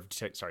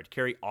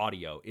carry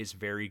audio is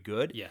very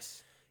good.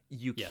 Yes.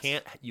 You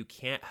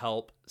can't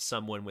help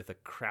someone with a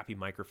crappy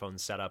microphone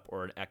setup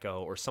or an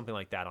echo or something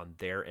like that on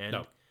their end.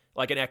 No.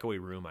 Like an echoey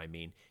room, I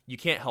mean. You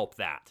can't help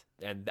that.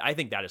 And I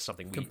think that is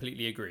something we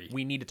completely agree.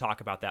 We need to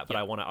talk about that, but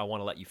I want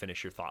to let you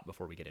finish your thought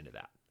before we get into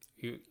that.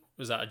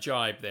 Was that a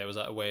jibe there? Was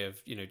that a way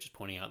of, just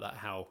pointing out that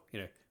how,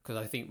 because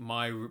I think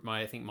my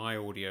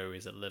audio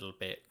is a little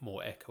bit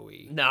more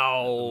echoey.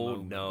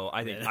 No,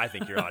 I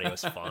think your audio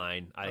is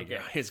fine.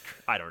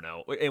 I don't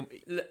know.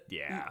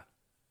 Yeah.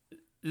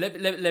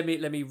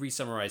 Let me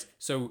re-summarize.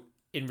 So,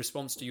 in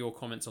response to your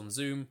comments on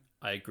Zoom,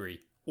 I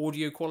agree.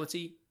 Audio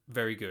quality,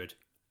 very good.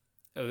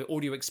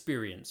 Audio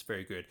experience,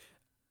 very good.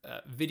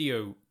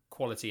 Video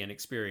quality and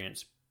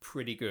experience,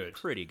 pretty good.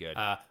 Pretty good.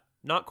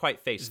 Not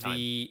quite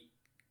FaceTime.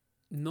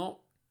 Not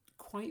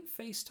quite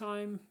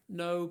FaceTime,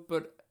 no,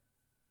 but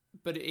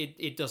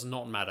it does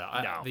not matter.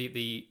 No.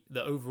 The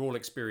overall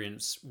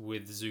experience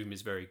with Zoom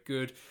is very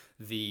good.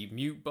 The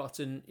mute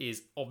button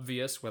is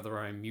obvious whether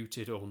I'm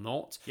muted or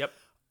not. Yep.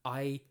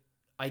 I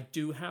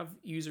do have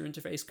user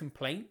interface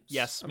complaints.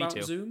 Yes, about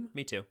me too. Zoom.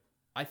 Me too.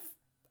 I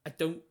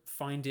don't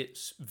find it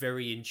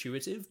very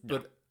intuitive,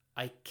 but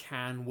I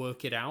can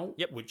work it out.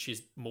 Yep. Which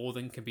is more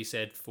than can be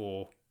said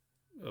for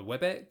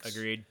WebEx.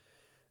 Agreed.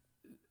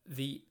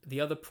 The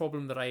other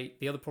problem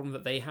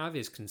that they have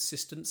is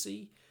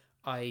consistency.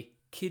 I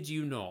kid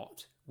you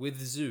not, with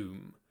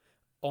Zoom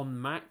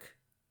on Mac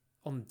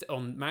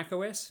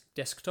OS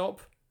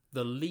desktop,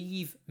 the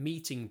leave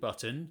meeting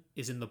button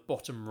is in the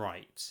bottom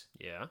right.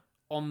 Yeah.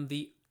 On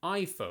the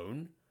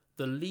iPhone,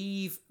 the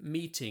leave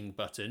meeting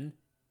button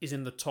is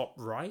in the top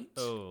right.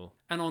 Oh.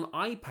 And on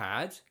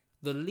iPad,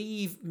 the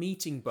leave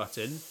meeting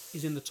button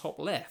is in the top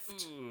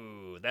left.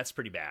 Ooh, that's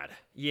pretty bad.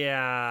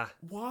 Yeah.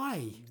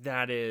 Why?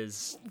 That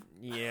is,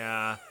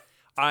 yeah.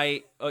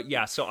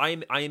 So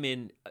I am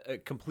in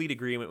complete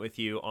agreement with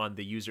you on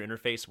the user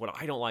interface. What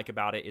I don't like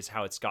about it is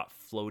how it's got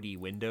floaty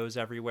windows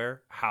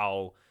everywhere.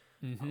 How,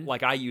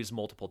 like, I use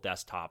multiple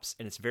desktops,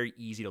 and it's very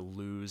easy to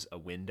lose a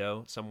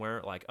window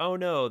somewhere. Like, oh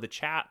no, the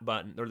chat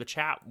button or the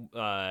chat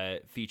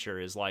feature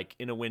is like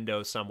in a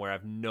window somewhere. I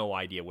have no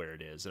idea where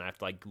it is, and I have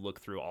to like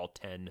look through all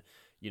 10,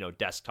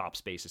 desktop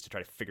spaces to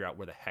try to figure out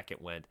where the heck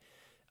it went.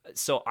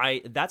 So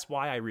that's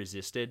why I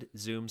resisted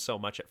Zoom so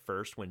much at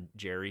first when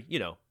Jerry,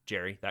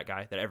 that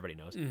guy that everybody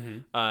knows.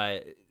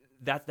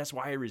 That's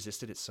why I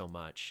resisted it so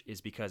much, is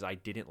because I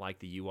didn't like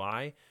the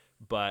UI,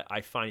 but I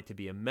find it to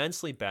be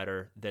immensely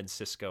better than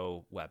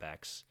Cisco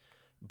WebEx,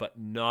 but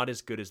not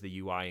as good as the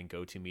UI in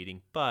GoToMeeting.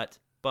 But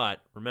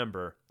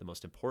remember, the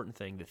most important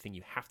thing, the thing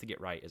you have to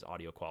get right, is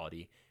audio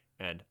quality.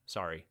 And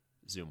sorry,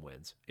 Zoom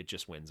wins. It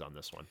just wins on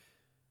this one.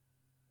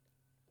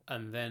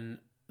 And then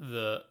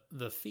the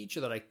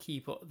feature that I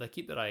keep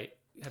that I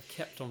have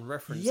kept on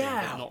referencing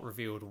Yeah. but not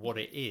revealed what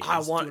it is. I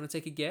Do you want to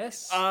take a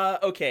guess?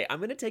 Okay, I'm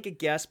gonna take a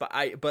guess, but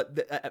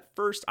at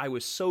first I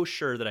was so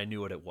sure that I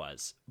knew what it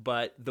was.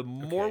 But the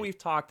more Okay. we've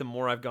talked, the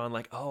more I've gone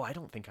like, oh, I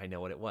don't think I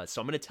know what it was.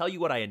 So I'm gonna tell you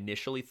what I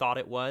initially thought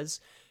it was.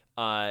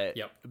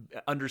 Yep.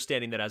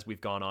 Understanding that as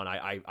we've gone on,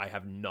 I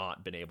have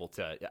not been able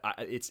to.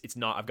 It's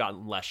not. I've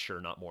gotten less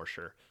sure, not more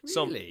sure.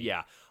 So Really?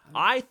 yeah,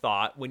 I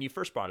thought when you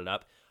first brought it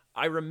up,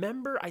 I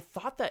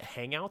thought that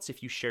Hangouts,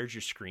 if you shared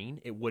your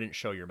screen, it wouldn't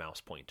show your mouse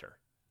pointer.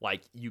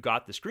 Like you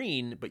got the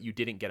screen, but you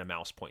didn't get a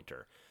mouse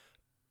pointer.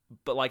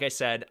 But like I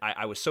said,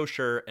 I was so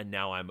sure, and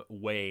now I'm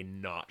way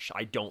not.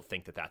 I don't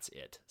think that that's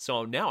it.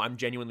 So now I'm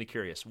genuinely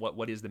curious.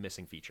 What is the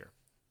missing feature?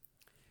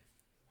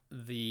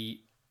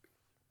 The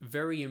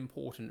very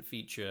important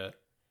feature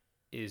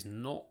is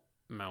not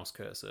mouse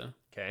cursor.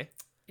 Okay,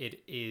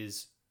 It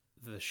is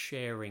the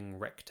sharing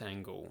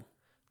rectangle.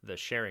 the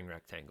sharing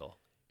rectangle.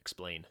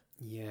 Explain.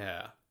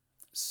 Yeah.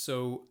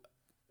 So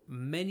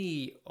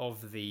many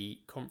of the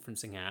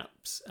conferencing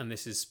apps, and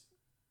this is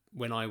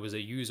when I was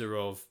a user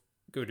of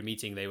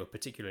GoToMeeting, they were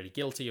particularly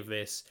guilty of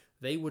this.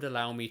 They would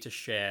allow me to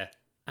share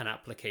an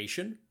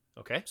application,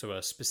 Okay. so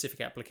a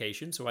specific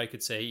application. So I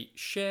could say,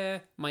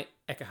 share my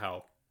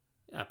Ekahau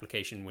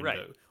application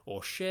window, Right.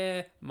 or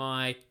share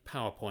my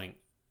PowerPoint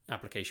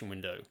application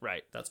window.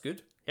 Right. That's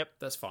good. Yep.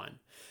 That's fine.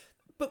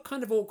 But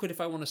kind of awkward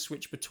if I want to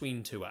switch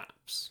between two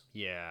apps.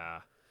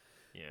 Yeah.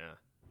 Yeah.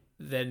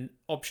 Then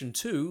option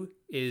 2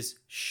 is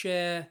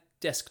share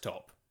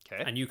desktop.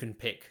 Okay. And you can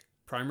pick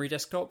primary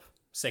desktop,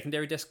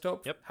 secondary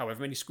desktop, Yep.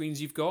 however many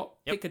screens you've got,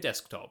 Yep. pick a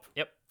desktop.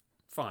 Yep.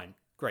 Fine.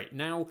 Great.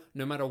 Now,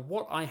 no matter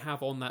what I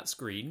have on that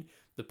screen,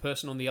 the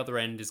person on the other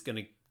end is going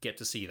to get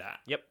to see that.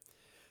 Yep.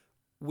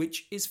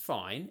 Which is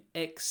fine,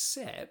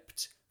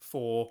 except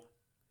for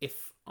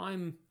if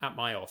I'm at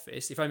my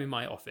office, if I'm in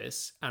my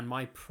office and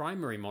my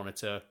primary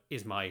monitor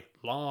is my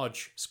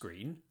large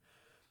screen,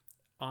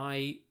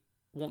 I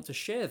want to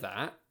share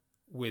that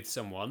with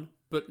someone,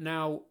 but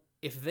now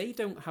if they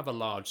don't have a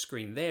large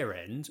screen their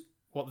end,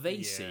 what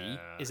they see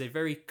Yeah. is a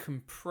very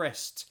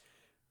compressed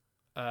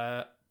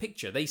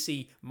picture. They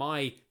see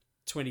my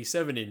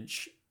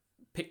 27-inch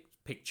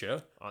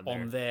picture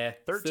on their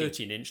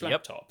 13-inch Yep.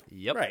 laptop.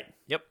 Yep. Right.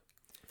 Yep.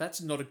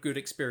 That's not a good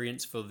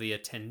experience for the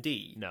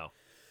attendee. No.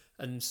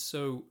 And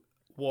so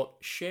what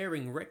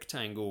sharing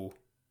rectangle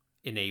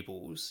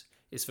enables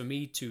is for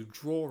me to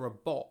draw a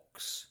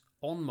box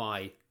on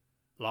my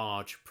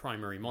large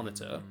primary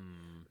monitor,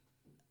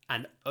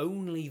 and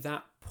only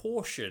that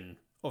portion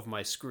of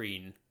my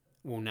screen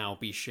will now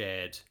be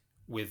shared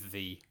with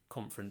the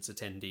conference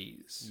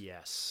attendees.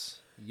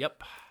 Yes.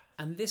 Yep.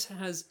 And this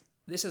has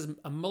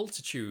a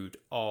multitude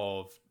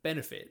of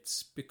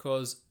benefits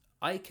because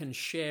I can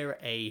share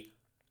a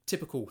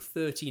typical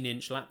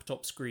 13-inch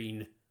laptop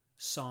screen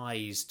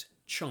sized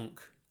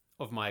chunk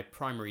of my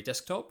primary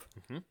desktop,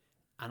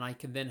 and I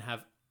can then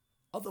have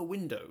other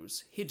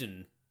windows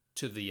hidden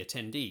to the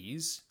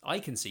attendees. I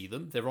can see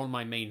them. They're on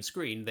my main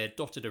screen. They're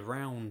dotted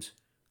around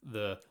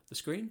the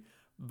screen,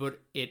 but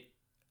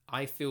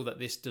I feel that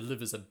this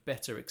delivers a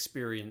better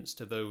experience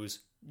to those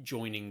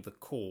joining the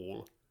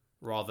call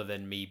rather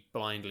than me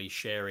blindly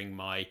sharing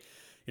my,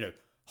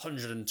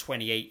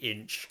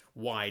 128-inch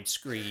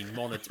widescreen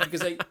monitor.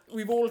 Because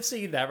we've all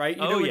seen that, right?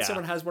 You know when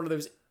someone has one of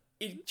those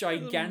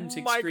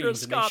gigantic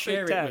screens and they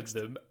share it with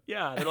them.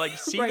 Yeah, they're like,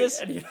 see Right, this?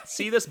 and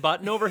See this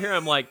button over here?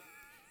 I'm like,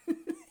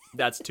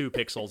 that's 2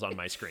 pixels on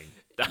my screen.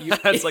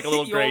 That's like a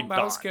little gray Your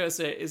mouse dot.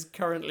 cursor is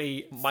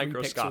currently 3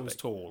 Microscopic. pixels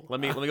tall. Let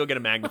me go get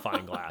a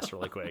magnifying glass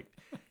really quick.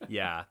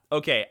 Yeah.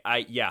 Okay.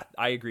 I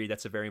agree.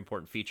 That's a very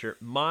important feature.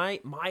 My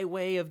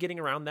way of getting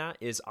around that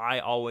is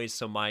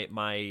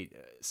my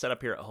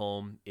setup here at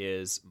home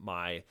is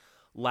my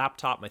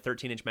laptop, my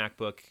 13-inch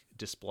MacBook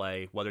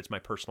display, whether it's my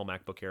personal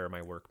MacBook Air or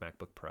my work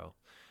MacBook Pro.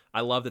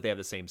 I love that they have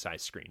the same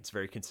size screen. It's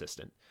very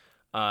consistent.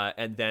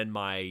 And then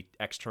my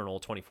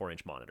external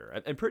 24-inch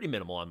monitor, and pretty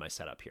minimal on my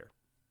setup here.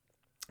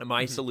 And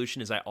my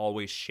solution is I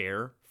always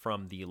share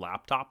from the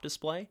laptop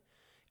display,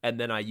 and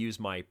then I use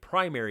my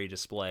primary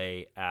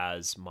display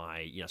as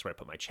my, that's where I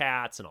put my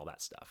chats and all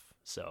that stuff.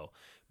 So,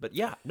 but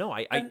yeah, no,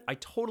 I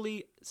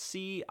totally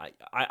see.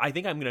 I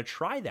think I'm going to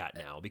try that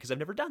now because I've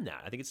never done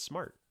that. I think it's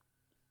smart.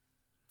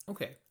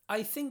 Okay.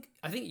 I think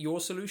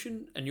your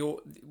solution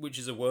which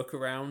is a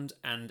workaround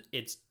and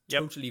it's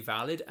totally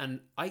valid, and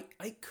I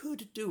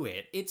could do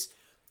it.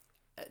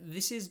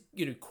 This is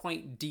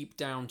quite deep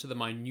down to the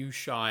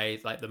minutiae,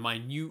 like the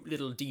minute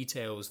little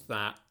details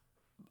that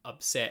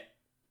upset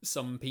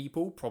some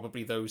people,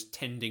 probably those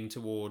tending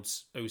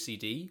towards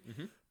OCD.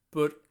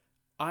 But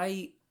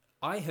I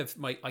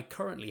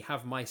currently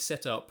have my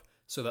setup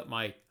so that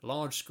my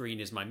large screen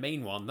is my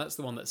main one. That's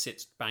the one that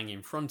sits bang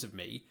in front of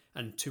me,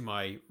 and to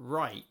my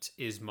right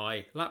is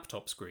my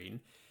laptop screen.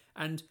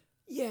 And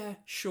yeah,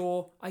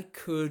 sure, I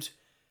could.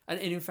 And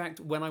in fact,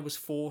 when I was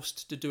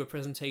forced to do a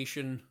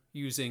presentation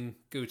using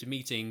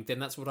GoToMeeting, then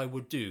that's what I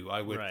would do.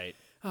 I would, Right.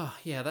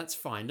 yeah, that's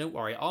fine. Don't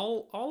worry.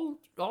 I'll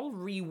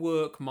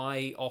rework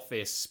my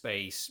office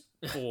space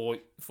for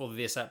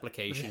this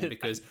application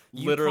because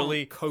you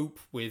Literally. can't cope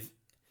with.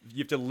 You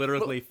have to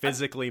literally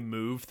physically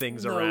move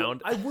things No,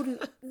 around. I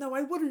wouldn't. No,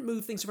 I wouldn't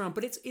move things around.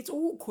 But it's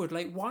awkward.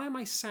 Like, why am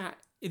I sat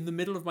in the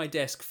middle of my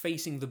desk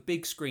facing the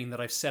big screen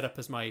that I've set up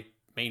as my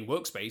main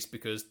workspace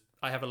because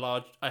I have a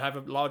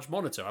large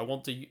monitor. I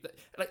want to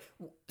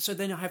so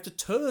then I have to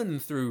turn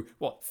through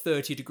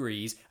 30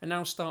 degrees and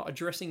now start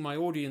addressing my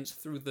audience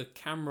through the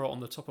camera on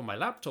the top of my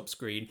laptop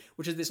screen,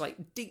 which is this like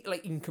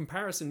in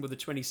comparison with the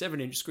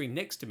 27-inch screen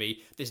next to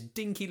me, this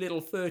dinky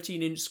little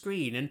 13-inch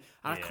screen, and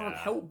I can't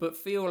help but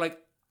feel like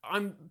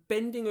I'm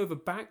bending over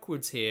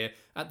backwards here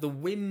at the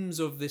whims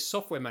of this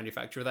software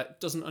manufacturer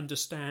that doesn't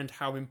understand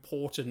how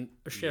important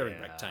a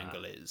sharing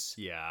rectangle is.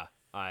 Yeah,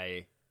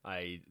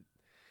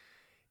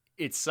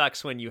 it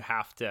sucks when you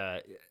have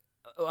to.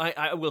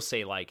 I will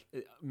say, like,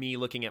 me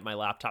looking at my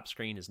laptop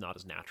screen is not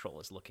as natural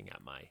as looking at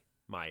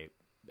my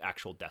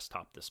actual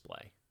desktop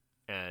display,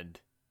 and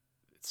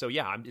so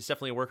yeah, it's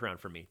definitely a workaround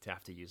for me to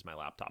have to use my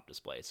laptop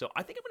display. So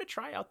I think I'm going to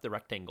try out the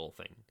rectangle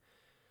thing.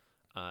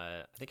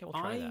 I think I will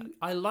try that.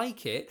 I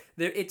like it.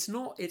 It's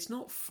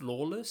not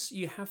flawless.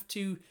 You have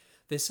to.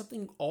 There's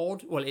something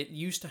odd. Well, it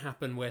used to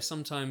happen where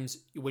sometimes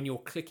when you're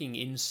clicking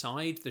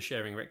inside the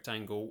sharing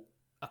rectangle,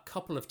 a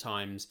couple of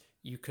times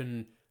you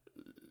can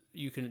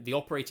the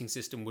operating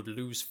system would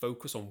lose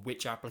focus on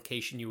which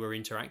application you were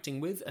interacting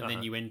with, and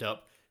then you end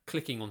up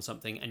clicking on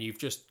something and you've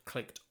just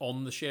clicked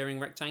on the sharing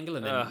rectangle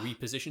and then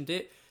repositioned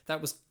it.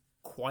 That was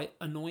quite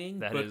annoying.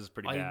 That is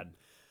pretty bad.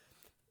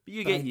 But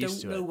you get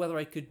used to it. I don't know whether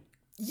I could.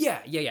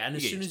 Yeah. And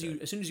as soon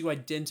as you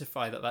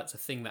identify that that's a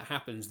thing that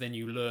happens, then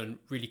you learn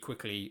really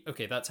quickly.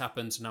 Okay, that's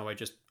happened. So now I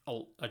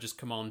just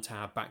command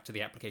tab back to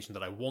the application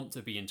that I want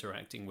to be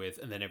interacting with,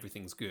 and then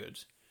everything's good.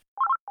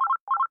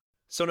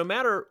 So no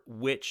matter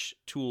which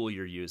tool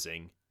you're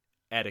using,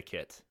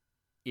 etiquette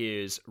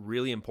is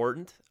really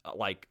important.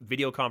 Like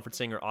video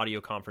conferencing or audio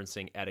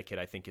conferencing etiquette,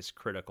 I think, is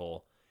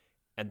critical.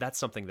 And that's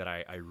something that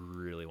I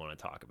really want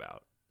to talk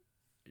about.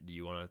 Do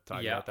you want to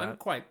talk about that?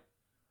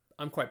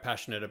 I'm quite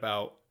passionate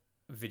about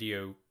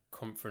video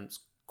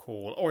conference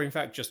call, or in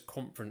fact just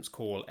conference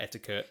call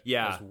etiquette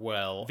as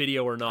well.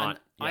 Video or not.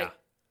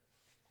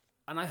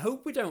 And I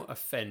hope we don't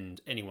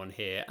offend anyone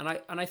here. And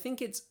I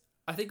think it's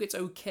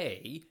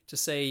okay to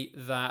say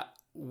that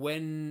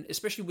when,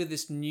 especially with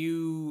this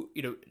new,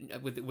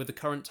 with the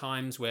current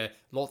times where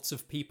lots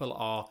of people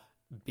are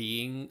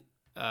being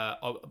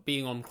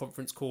on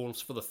conference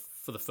calls for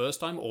the first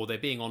time, or they're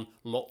being on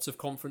lots of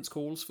conference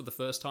calls for the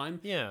first time.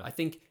 Yeah. I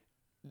think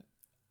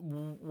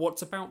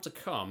what's about to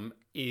come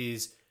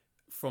is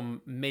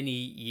from many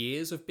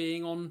years of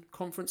being on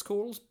conference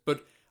calls,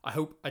 but I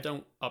hope I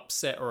don't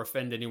upset or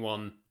offend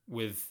anyone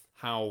with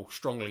how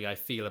strongly I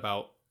feel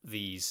about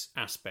these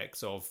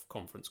aspects of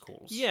conference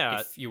calls.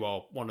 Yeah. If you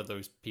are one of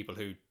those people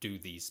who do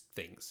these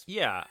things.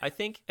 Yeah, I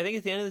think at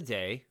the end of the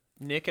day,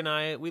 Nick and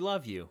I, we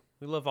love you.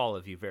 We love all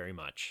of you very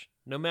much,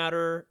 no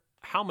matter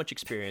how much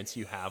experience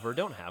you have or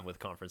don't have with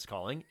conference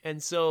calling.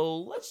 And so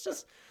let's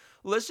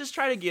just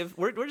try to give.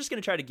 We're just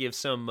going to try to give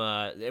some.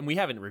 And we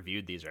haven't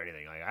reviewed these or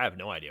anything. Like, I have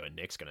no idea what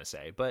Nick's going to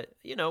say, but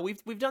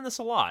we've done this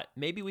a lot.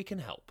 Maybe we can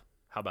help.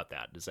 How about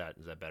that? Is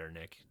that better,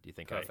 Nick? Do you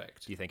think?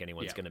 Perfect. Do you think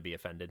anyone's going to be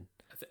offended?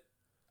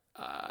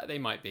 They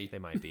might be. They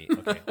might be.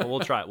 Okay. Well, we'll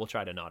try. We'll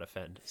try to not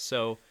offend.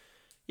 So,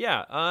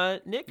 yeah.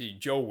 Nick.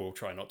 Joel will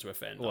try not to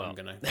offend. Well, I'm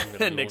gonna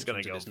Nick's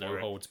gonna go for no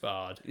it. holds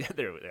barred. Yeah,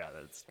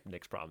 that's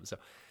Nick's problem. So,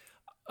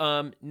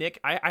 Nick,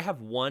 I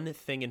have one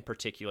thing in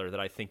particular that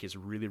I think is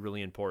really,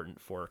 really important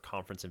for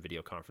conference and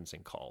video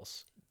conferencing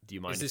calls. Do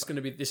you mind? Is this going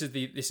to be? This is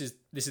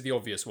the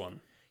obvious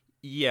one.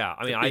 Yeah,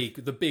 I mean,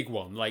 the big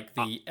one, like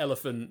the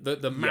elephant,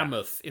 the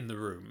mammoth in the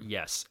room.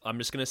 Yes, I'm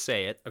just going to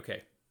say it.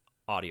 Okay.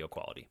 Audio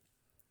quality.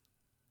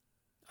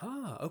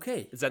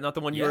 Okay. Is that not the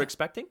one you were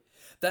expecting?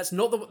 That's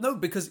not no,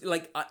 because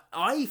like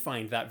I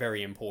find that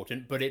very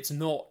important, but it's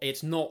not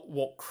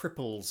what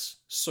cripples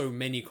so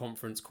many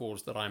conference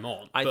calls that I'm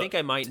on. I think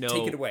I might know.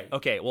 Take it away.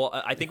 Okay, well,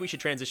 I think we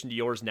should transition to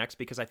yours next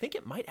because I think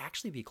it might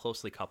actually be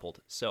closely coupled.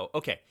 So,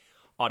 okay,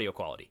 audio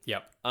quality.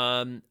 Yep.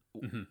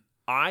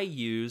 I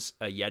use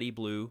a Yeti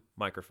Blue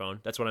microphone.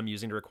 That's what I'm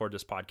using to record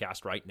this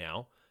podcast right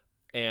now.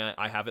 And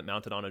I have it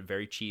mounted on a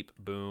very cheap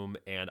boom,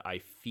 and I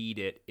feed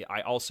it.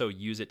 I also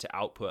use it to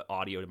output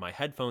audio to my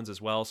headphones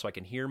as well, so I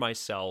can hear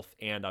myself,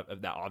 and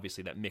that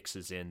obviously that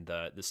mixes in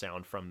the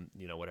sound from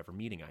whatever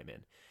meeting I'm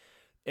in.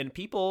 And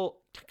people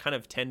kind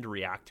of tend to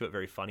react to it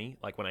very funny.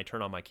 Like when I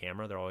turn on my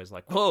camera, they're always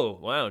like, "Whoa,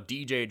 wow,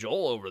 DJ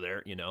Joel over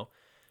there,"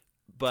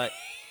 But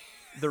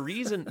the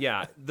reason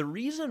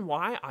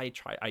why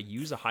I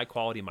use a high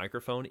quality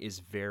microphone is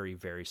very,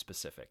 very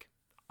specific.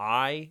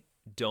 I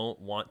don't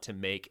want to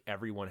make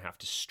everyone have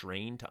to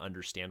strain to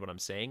understand what I'm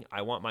saying.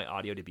 I want my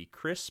audio to be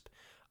crisp.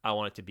 I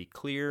want it to be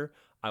clear.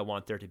 I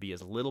want there to be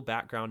as little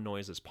background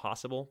noise as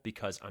possible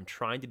because I'm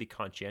trying to be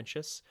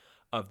conscientious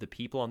of the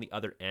people on the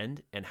other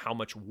end and how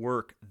much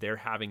work they're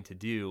having to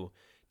do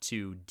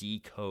to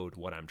decode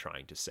what I'm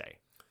trying to say.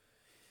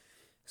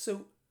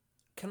 So,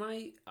 can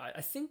I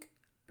think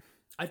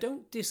I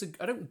don't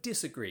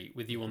disagree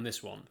with you on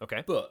this one.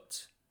 Okay.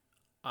 But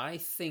I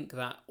think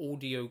that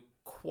audio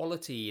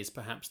quality is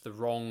perhaps the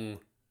wrong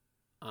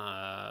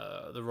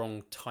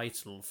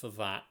title for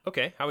that.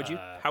 Okay, how would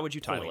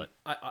you title point.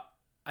 it?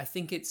 I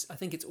think it's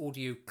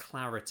audio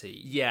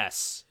clarity.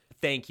 Yes,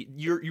 thank you.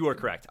 You are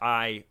correct.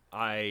 I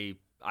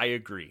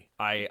agree.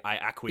 I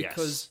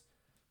acquiesce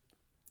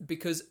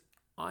Because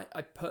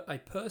I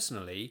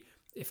personally,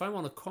 if I'm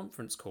on a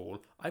conference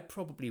call, I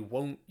probably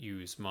won't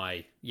use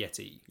my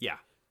Yeti. Yeah.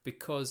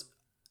 Because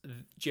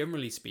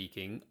generally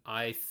speaking,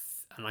 and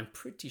I'm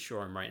pretty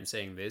sure I'm right in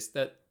saying this,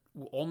 that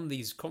on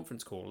these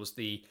conference calls,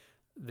 the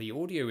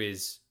audio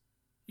is,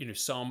 the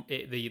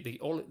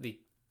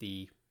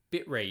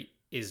bit rate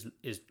is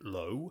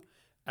low,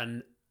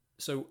 and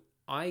so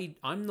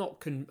I'm not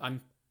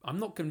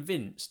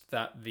convinced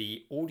that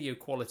the audio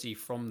quality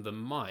from the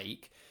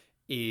mic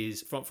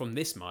is from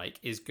this mic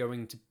is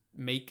going to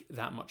make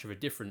that much of a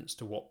difference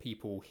to what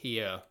people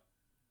hear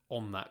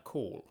on that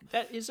call.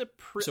 That is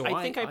So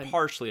I think I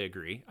partially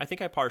agree.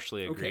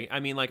 Okay. I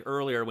mean, like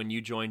earlier when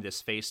you joined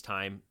this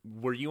FaceTime,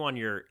 were you on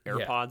your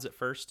AirPods at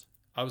first?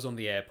 I was on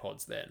the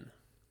AirPods then.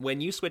 When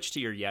you switched to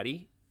your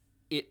Yeti,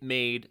 it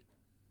made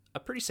a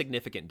pretty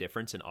significant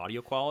difference in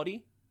audio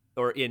quality.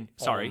 On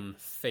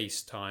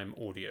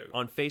FaceTime audio.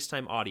 On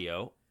FaceTime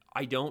audio.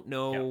 I don't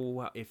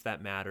know if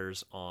that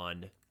matters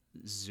on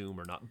Zoom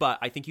or not, but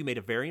I think you made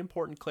a very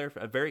important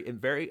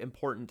very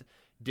important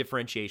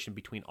differentiation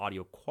between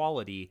audio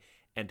quality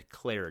and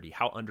clarity.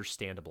 How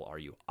understandable are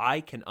you?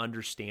 I can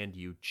understand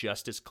you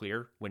just as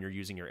clear when you're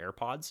using your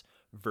AirPods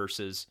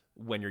versus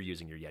when you're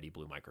using your Yeti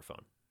Blue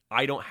microphone.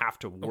 I don't have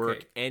to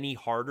work any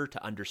harder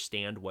to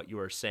understand what you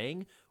are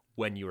saying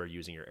when you are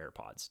using your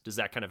AirPods. Does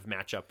that kind of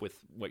match up with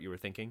what you were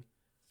thinking?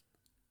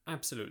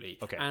 Absolutely.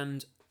 Okay.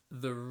 And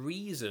the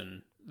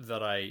reason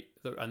that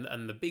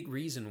and the big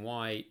reason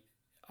why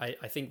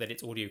I think that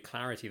it's audio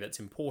clarity that's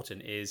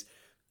important is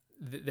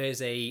there's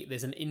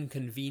an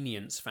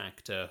inconvenience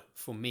factor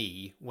for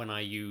me when I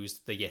use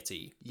the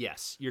Yeti.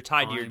 Yes, you're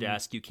tied to your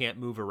desk. You can't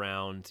move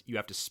around. You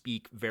have to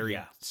speak very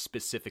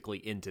specifically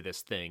into this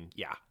thing.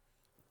 Yeah,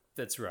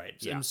 that's right.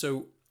 Yeah. And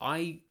so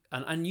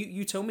and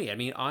you tell me. I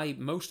mean,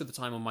 most of the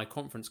time on my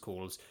conference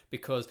calls,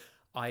 because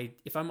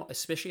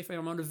especially if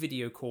I'm on a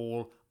video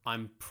call,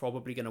 I'm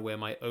probably going to wear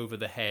my over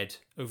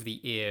the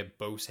ear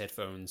Bose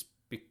headphones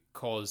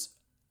because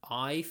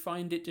I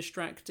find it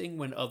distracting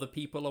when other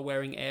people are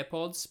wearing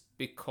AirPods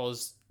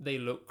because they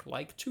look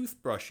like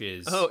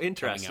toothbrushes. Oh,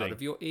 interesting. Coming out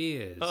of your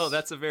ears. Oh,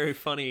 that's a very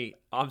funny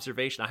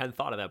observation. I hadn't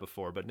thought of that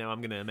before, but now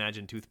I'm going to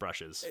imagine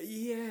toothbrushes.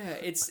 Yeah,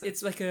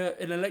 it's like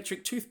an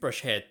electric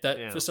toothbrush head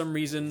that for some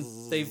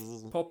reason they've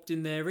popped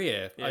in their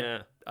ear.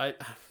 Yeah.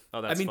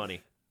 Oh, that's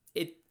funny.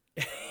 It.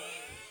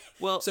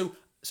 Well, so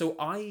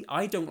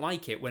I don't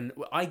like it when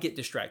I get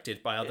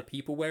distracted by other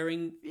people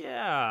wearing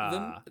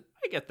them.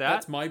 I get that.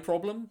 That's my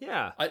problem.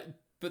 Yeah.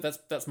 But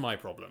that's my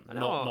problem,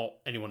 not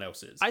anyone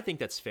else's. I think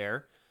that's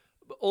fair.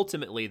 But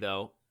ultimately,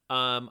 though,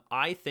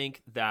 I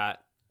think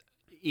that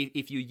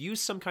if you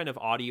use some kind of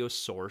audio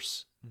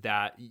source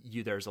that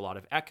there's a lot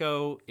of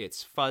echo,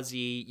 it's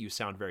fuzzy, you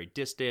sound very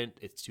distant,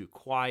 it's too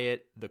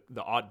quiet,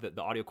 the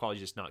audio quality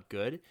is just not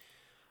good.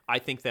 I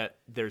think that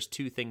there's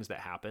two things that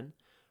happen.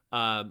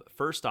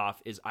 First off,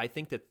 it's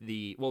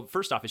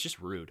just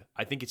rude.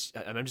 I think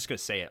I'm just going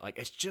to say it. Like,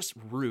 it's just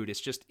rude.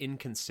 It's just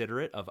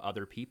inconsiderate of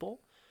other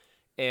people.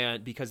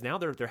 And because now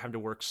they're having to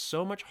work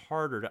so much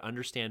harder to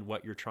understand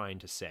what you're trying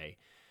to say.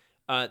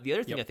 The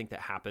other thing I think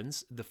that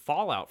happens, the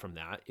fallout from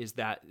that is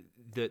that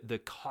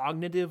the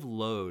cognitive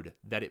load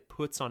that it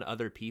puts on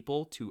other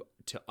people to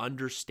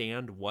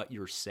understand what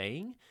you're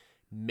saying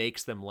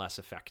makes them less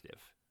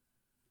effective.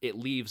 It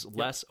leaves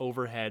less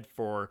overhead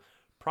for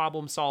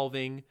problem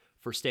solving,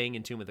 for staying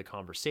in tune with the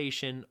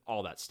conversation,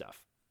 all that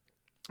stuff.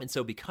 And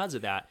so because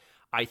of that,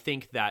 I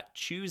think that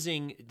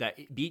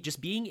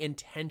just being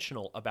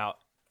intentional about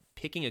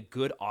picking a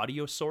good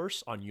audio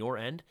source on your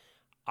end,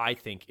 I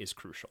think is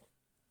crucial.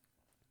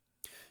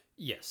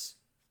 Yes.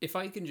 If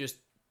I can just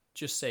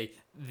say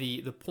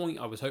the point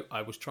I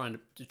was trying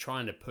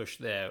to push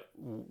there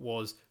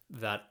was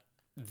that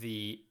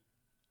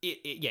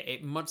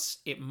it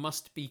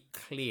must be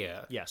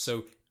clear. Yes.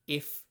 So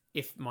if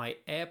my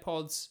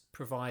AirPods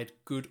provide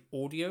good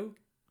audio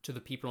to the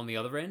people on the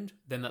other end,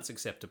 then that's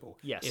acceptable.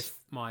 Yes. If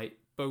my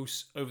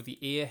Bose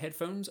over-the-ear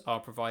headphones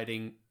are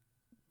providing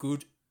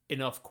good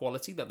enough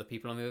quality that the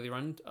people on the other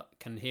end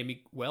can hear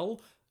me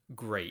well,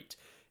 great.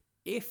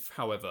 If,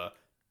 however,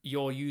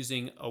 you're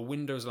using a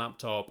Windows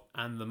laptop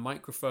and the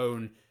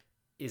microphone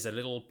is a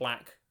little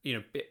black,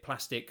 bit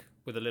plastic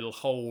with a little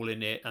hole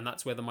in it, and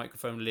that's where the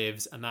microphone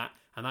lives, and that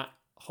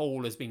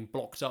hole is being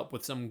blocked up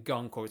with some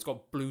gunk, or it's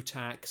got blue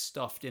tack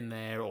stuffed in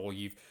there, or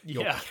your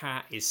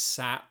cat is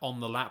sat on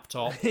the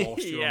laptop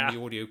whilst you're on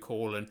the audio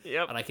call, and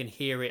I can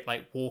hear it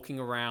like walking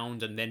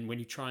around, and then when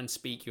you try and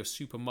speak, you're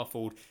super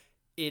muffled.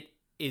 It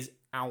is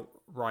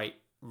outright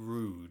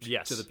rude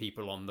to the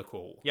people on the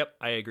call. Yep,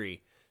 I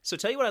agree. So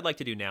tell you what I'd like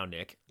to do now,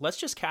 Nick. Let's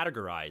just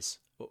categorize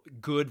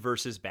good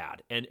versus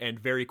bad, and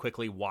very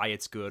quickly why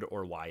it's good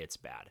or why it's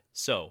bad.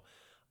 So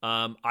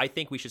I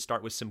think we should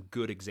start with some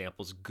good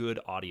examples, good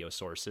audio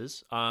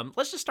sources.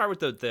 Let's just start with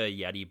the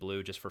Yeti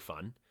Blue just for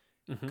fun.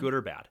 Good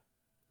or bad?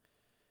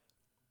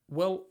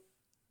 Well,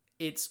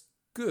 it's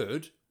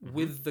good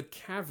with the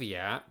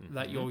caveat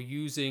that you're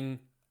using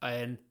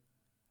a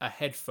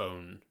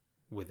headphone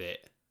with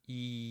it.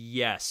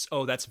 Yes.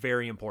 Oh, that's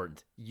very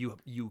important.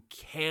 You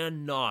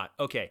cannot.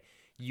 Okay.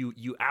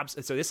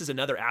 So this is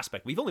another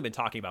aspect. We've only been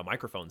talking about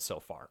microphones so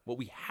far. What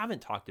we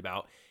haven't talked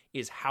about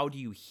is how do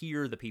you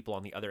hear the people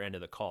on the other end of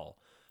the call?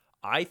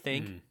 I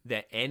think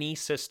that any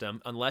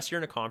system, unless you're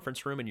in a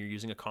conference room and you're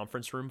using a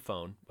conference room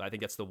phone, I think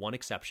that's the one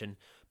exception,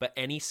 but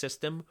any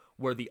system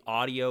where the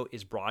audio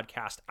is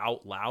broadcast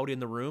out loud in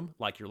the room,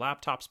 like your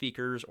laptop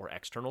speakers or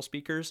external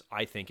speakers,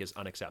 I think is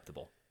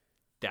unacceptable.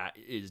 That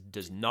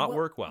does not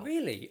work well.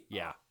 Really?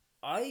 Yeah.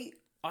 I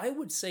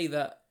would say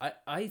that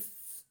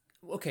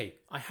okay,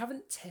 I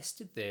haven't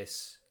tested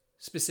this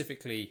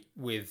specifically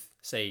with,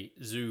 say,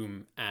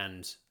 Zoom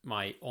and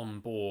my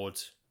onboard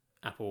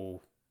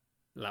Apple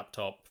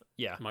laptop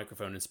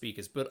microphone and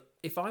speakers, but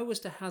if I was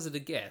to hazard a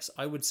guess,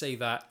 I would say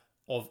that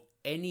of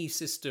any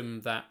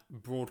system that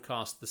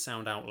broadcasts the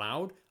sound out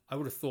loud, I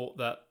would have thought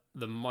that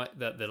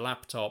the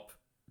laptop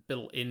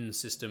built-in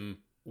system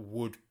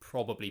would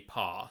probably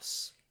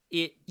pass.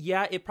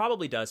 It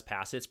probably does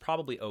pass. It's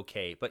probably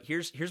okay. But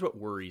here's what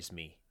worries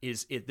me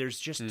is there's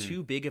just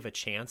too big of a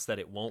chance that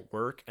it won't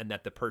work and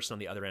that the person on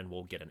the other end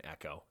will get an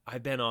echo.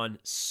 I've been on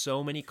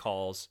so many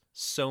calls,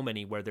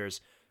 where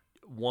there's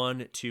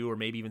 1, 2, or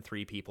maybe even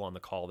 3 people on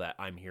the call that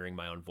I'm hearing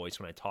my own voice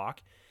when I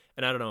talk.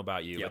 And I don't know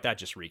about you, but that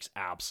just wreaks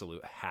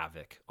absolute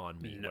havoc on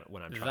me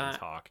when I'm trying to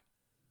talk.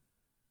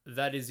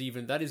 That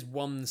is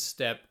one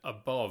step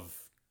above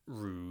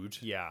rude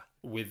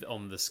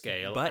on the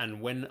scale,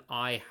 and when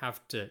I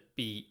have to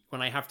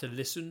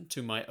listen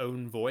to my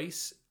own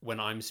voice when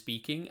I'm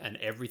speaking and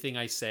everything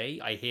I say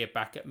I hear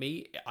back at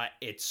me,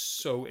 it's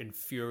so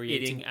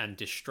infuriating and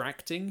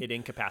distracting. It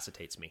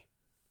incapacitates me.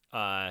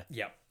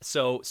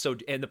 So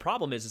and the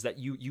problem is that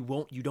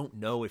you don't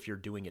know if you're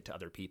doing it to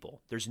other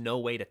people. There's no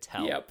way to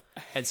tell.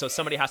 And so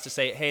somebody has to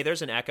say, "Hey,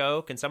 there's an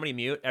echo. Can somebody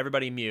mute?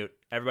 Everybody mute.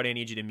 Everybody, I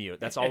need you to mute."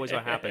 That's always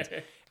what happens.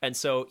 And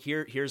so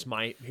here's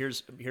my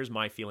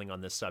feeling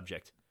on this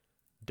subject.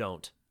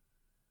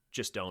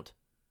 Just don't.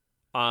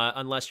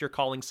 Unless you're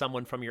calling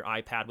someone from your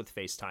iPad with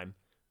FaceTime,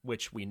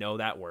 which we know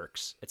that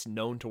works. It's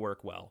known to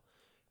work well.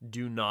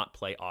 Do not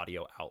play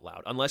audio out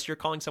loud. Unless you're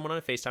calling someone on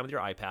a FaceTime with your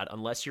iPad,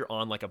 unless you're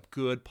on like a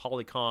good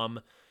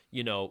Polycom,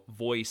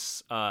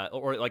 voice,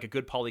 or like a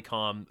good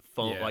Polycom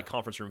phone, like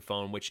conference room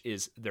phone,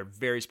 they're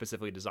very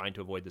specifically designed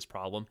to avoid this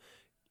problem.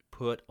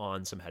 Put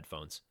on some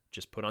headphones.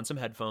 Just put on some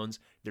headphones.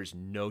 There's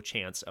no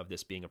chance of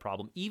this being a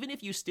problem. Even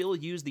if you still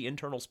use the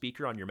internal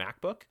speaker on your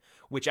MacBook,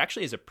 which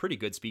actually is a pretty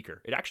good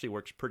speaker. It actually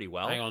works pretty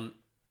well. Hang on.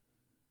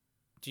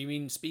 Do you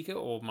mean speaker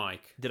or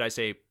mic? Did I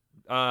say...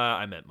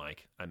 I meant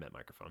mic. I meant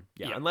microphone.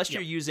 Yeah. Unless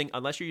you're using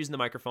the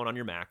microphone on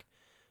your Mac.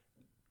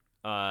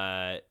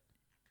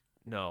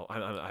 No,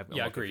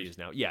 I'm confused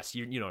now. Yes,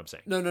 you know what I'm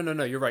saying.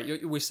 No. You're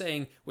right. We're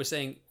saying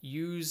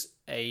use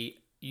a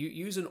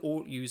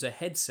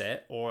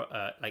headset or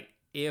like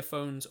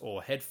earphones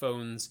or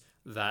headphones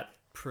that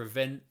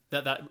prevent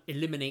that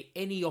eliminate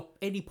any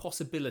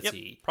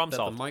possibility that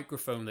the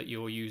microphone that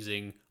you're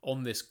using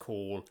on this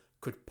call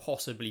could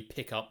possibly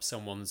pick up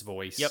someone's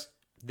voice.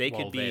 They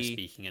could be they're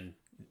speaking and.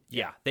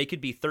 Yeah, they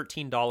could be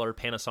 $13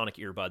 Panasonic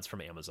earbuds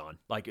from Amazon.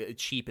 Like,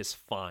 cheap is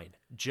fine.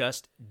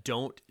 Just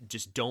don't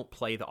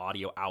play the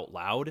audio out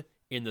loud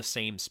in the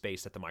same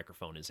space that the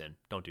microphone is in.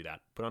 Don't do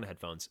that. Put on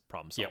headphones.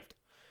 Problem solved.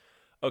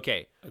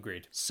 Okay.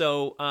 Agreed.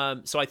 So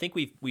I think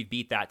we've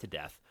beat that to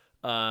death.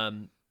 Yeti,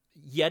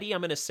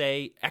 I'm going to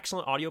say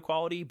excellent audio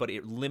quality, but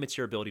it limits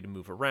your ability to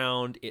move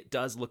around. It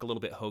does look a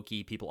little bit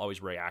hokey. People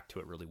always react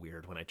to it really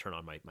weird when I turn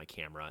on my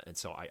camera, and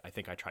so I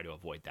think I try to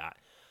avoid that.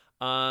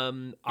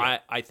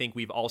 I think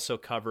we've also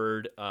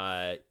covered.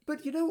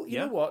 But you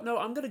know what? No,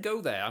 I'm gonna go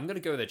there.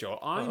 Joel.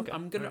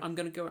 I'm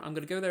gonna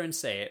go there and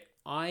say it.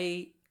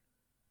 I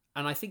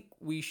think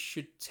we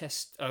should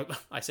test.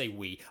 I say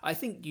we. I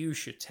think you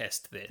should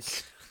test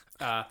this.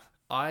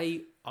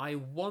 I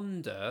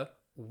wonder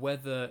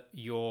whether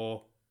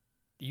you're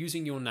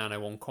using your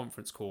Nano on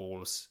conference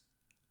calls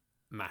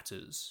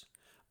matters.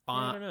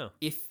 I don't know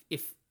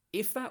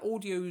if that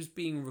audio is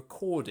being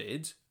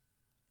recorded.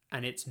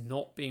 And it's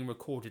not being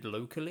recorded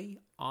locally,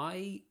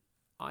 I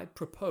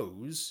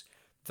propose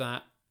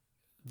that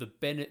the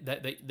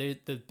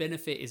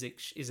benefit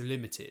is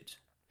limited,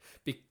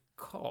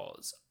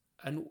 because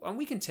and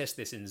we can test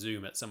this in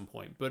Zoom at some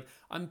point, but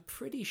I'm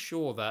pretty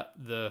sure that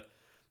the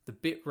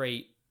bit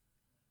rate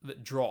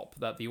drop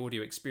that the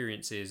audio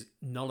experiences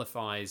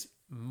nullifies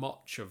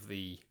much of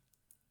the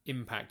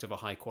impact of a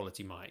high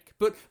quality mic.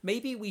 But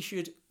maybe we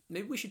should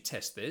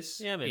test this.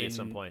 Yeah, maybe at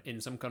some point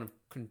in some kind of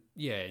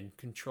in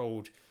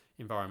controlled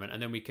environment,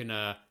 and then we can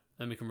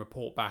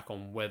report back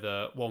on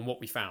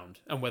what we found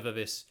and whether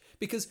this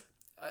because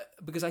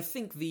I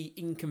think the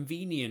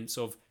inconvenience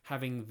of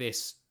having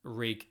this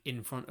rig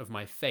in front of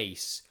my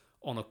face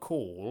on a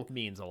call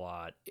means a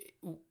lot.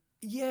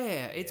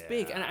 Yeah, it's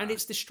big and Yeah.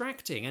 it's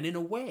distracting. And in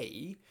a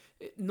way,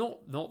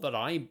 not that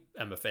I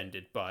am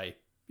offended by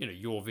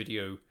your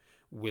video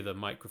with a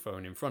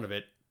microphone in front of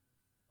it.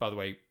 By the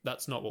way,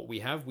 that's not what we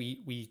have.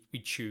 We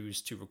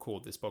choose to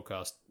record this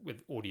podcast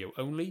with audio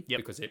only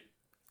because it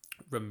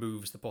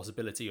removes the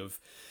possibility of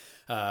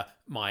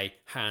my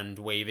hand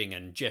waving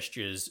and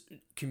gestures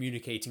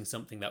communicating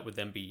something that would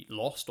then be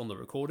lost on the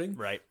recording.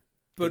 Right.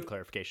 But Good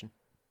clarification.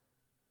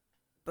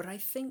 But I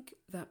think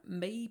that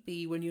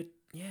maybe when you're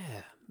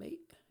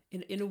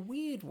in a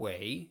weird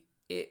way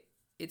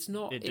it's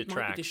not. It It might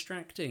detracts. be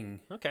distracting.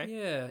 Okay.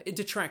 Yeah,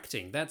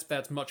 detracting.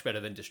 That's much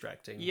better than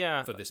distracting.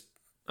 Yeah. For this.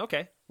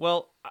 Okay.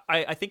 Well,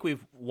 I think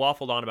we've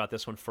waffled on about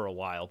this one for a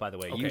while. By the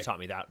way, you Okay. taught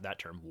me that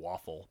term,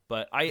 waffle.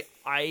 But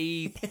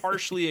I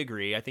partially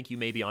agree. I think you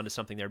may be onto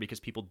something there because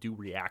people do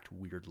react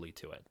weirdly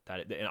to it.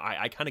 And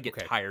I kind of get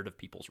tired of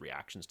people's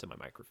reactions to my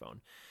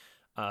microphone.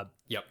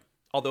 Yep.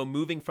 Although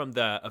moving from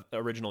the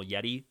original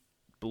Yeti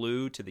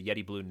Blue to the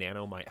Yeti Blue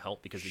Nano might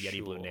help because the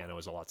Yeti Blue Sure. Nano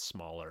is a lot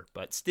smaller.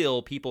 But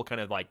still, people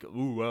kind of like,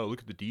 ooh, wow, look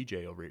at the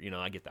DJ over here.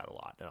 I get that a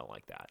lot. I don't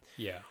like that.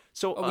 Yeah.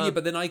 So, Oh, yeah,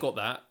 but then I got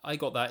that. I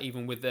got that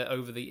even with the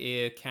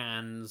over-the-ear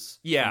cans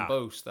Yeah. from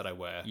Bose that I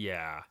wear.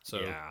 yeah,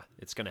 So-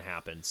 it's going to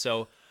happen.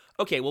 So,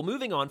 okay, well,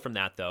 moving on from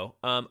that, though,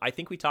 I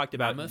think we talked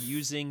about Mammoth.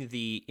 using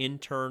the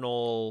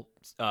internal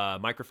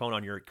microphone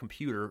on your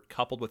computer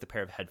coupled with a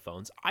pair of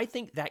headphones. I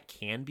think that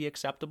can be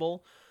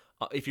acceptable.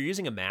 If you're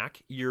using a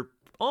Mac, you're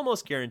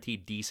almost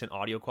guaranteed decent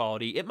audio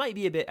quality. It might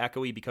be a bit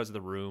echoey because of the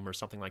room or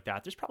something like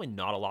that. There's probably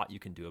not a lot you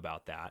can do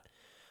about that.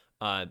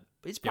 But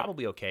it's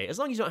probably okay. As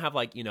long as you don't have,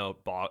 like,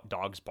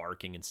 dogs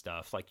barking and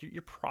stuff, like,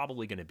 you're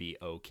probably going to be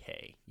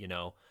okay,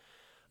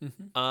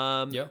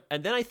 Mm-hmm. Yeah.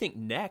 And then I think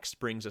next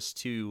brings us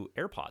to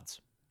AirPods.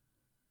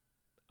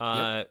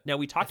 Yep. Now,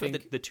 we talked about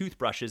think- the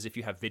toothbrushes if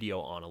you have video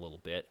on a little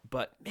bit,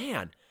 but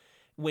man,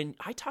 when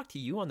I talk to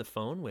you on the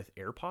phone with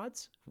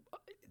AirPods,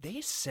 they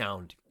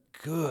sound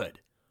good.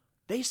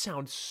 They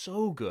sound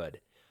so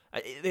good.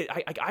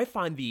 I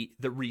find the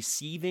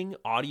receiving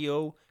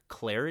audio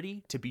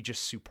clarity to be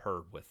just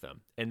superb with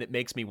them, and it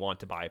makes me want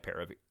to buy a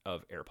pair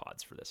of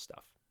AirPods for this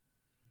stuff.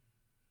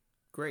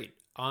 Great.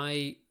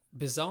 I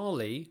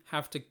bizarrely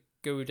have to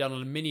go down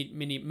a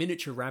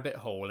miniature rabbit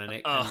hole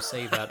and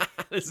say that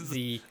This is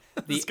the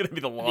this is going to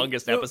be the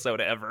longest no.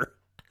 episode ever.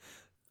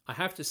 I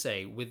have to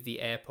say with the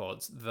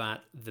AirPods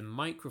that the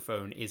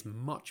microphone is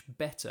much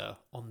better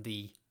on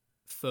the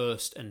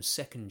first and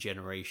second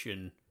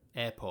generation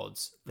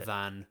AirPods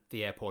than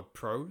the AirPod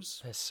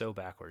Pros. That's so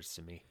backwards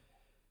to me.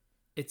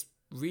 It's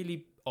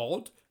really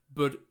odd,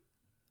 but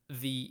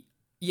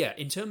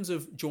in terms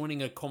of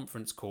joining a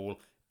conference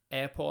call,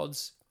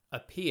 AirPods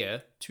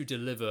appear to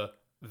deliver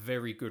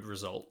very good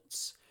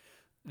results.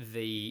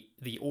 The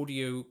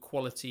audio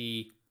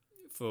quality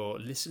for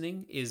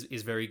listening is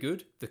very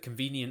good. The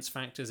convenience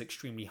factor is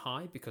extremely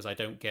high because I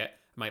don't get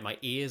my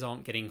ears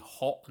aren't getting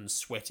hot and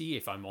sweaty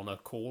if I'm on a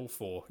call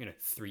for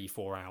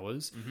 3-4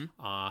 hours.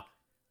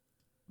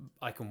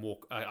 I can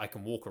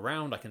walk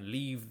around. I can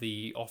leave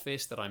the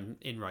office that I'm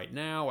in right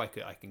now. I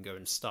can go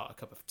and start a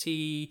cup of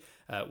tea,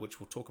 which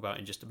we'll talk about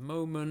in just a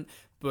moment.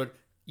 But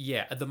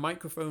yeah, the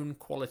microphone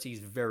quality is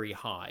very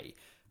high.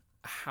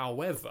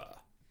 However,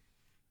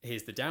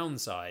 here's the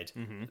downside: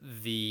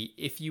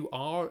 if you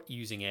are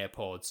using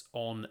AirPods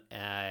on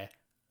a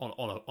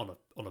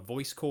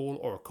voice call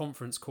or a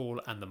conference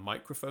call and the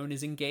microphone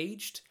is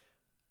engaged,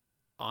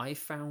 I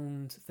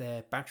found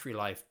their battery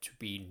life to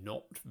be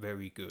not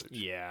very good.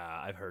 Yeah,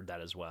 I've heard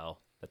that as well.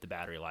 That the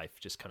battery life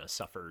just kind of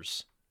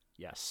suffers.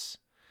 Yes.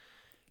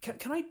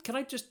 Can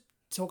I just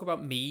talk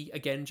about me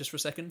again just for a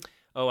second?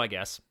 Oh, I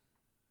guess.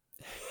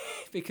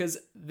 Because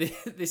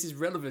this is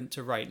relevant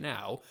to right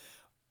now.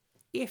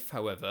 If,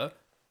 however,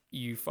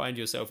 you find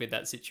yourself in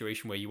that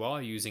situation where you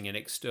are using an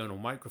external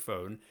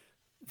microphone,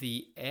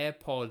 the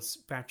AirPods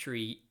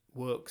battery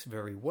works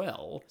very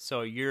well.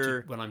 So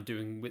you're when I'm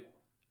doing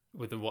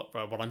with them what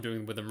I'm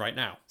doing with them right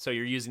now. So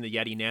you're using the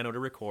Yeti Nano to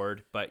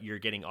record, but you're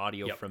getting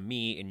audio from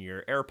me in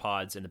your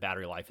AirPods, and the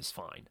battery life is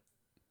fine.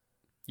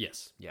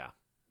 Yes. Yeah.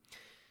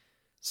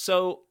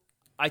 So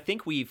I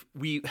think we've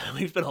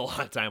spent a lot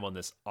of time on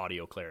this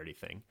audio clarity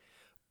thing.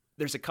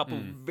 There's a couple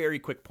very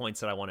quick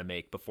points that I want to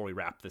make before we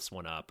wrap this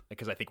one up,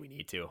 because I think we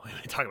need to. We've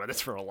been talking about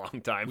this for a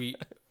long time. We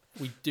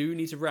do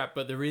need to wrap,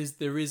 but there is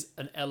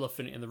an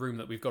elephant in the room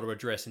that we've got to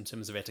address in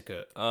terms of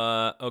etiquette.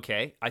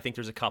 Okay. I think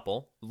there's a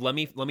couple. Let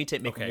me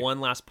make one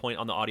last point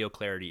on the audio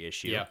clarity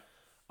issue. Yeah.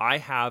 I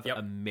have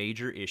a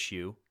major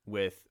issue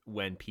with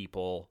when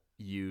people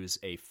use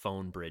a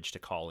phone bridge to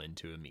call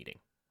into a meeting.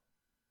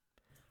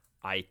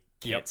 I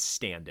can't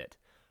stand it.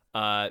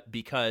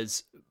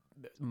 Because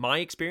my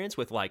experience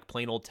with like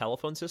plain old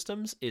telephone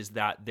systems is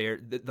that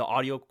the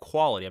audio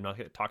quality, I'm not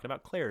talking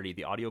about clarity,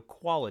 the audio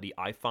quality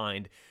I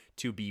find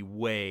to be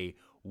way,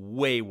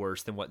 way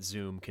worse than what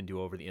Zoom can do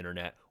over the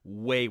internet,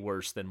 way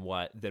worse than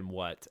what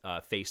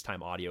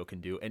FaceTime audio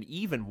can do, and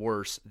even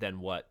worse than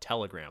what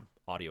Telegram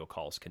audio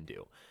calls can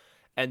do.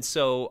 And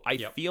so I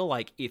Yep. feel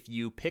like if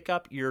you pick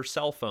up your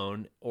cell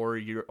phone or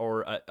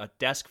a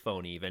desk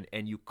phone even,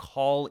 and you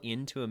call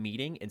into a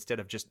meeting instead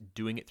of just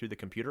doing it through the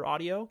computer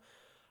audio,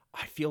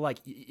 I feel like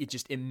it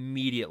just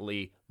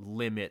immediately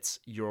limits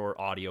your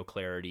audio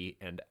clarity,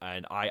 and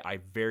I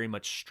very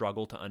much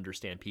struggle to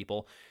understand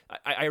people.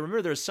 I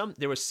remember there was some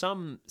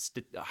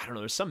I don't know,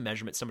 there's some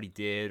measurement somebody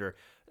did, or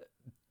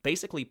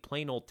basically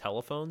plain old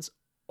telephones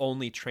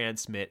only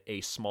transmit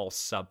a small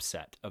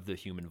subset of the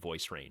human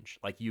voice range.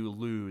 Like, you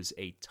lose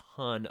a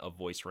ton of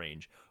voice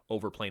range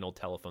over plain old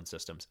telephone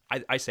systems.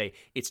 I say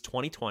it's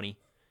 2020.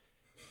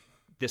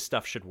 This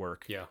stuff should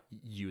work. Yeah.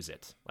 Use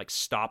it. Like,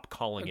 stop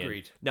calling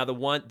Agreed. in. Now, the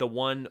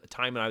one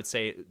time I would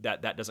say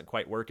that doesn't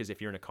quite work is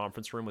if you're in a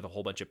conference room with a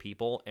whole bunch of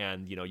people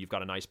and, you've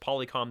got a nice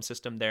Polycom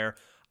system there.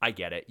 I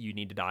get it. You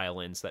need to dial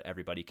in so that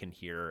everybody can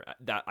hear.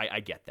 That I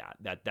get that.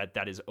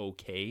 That is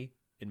okay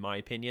in my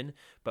opinion.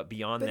 But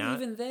beyond that,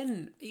 even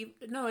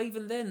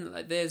then,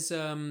 like, there's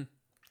what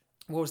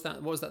was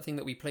that thing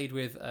that we played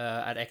with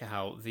at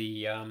Ekahau?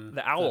 The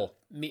owl.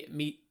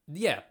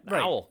 The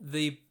owl.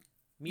 The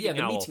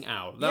Meeting owl. meeting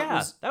owl.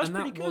 That was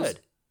pretty good.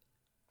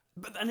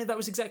 But that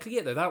was exactly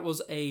it, though. That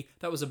was a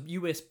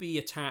USB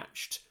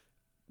attached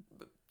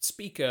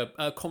speaker,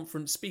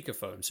 conference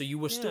speakerphone. So you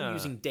were still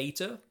using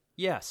data.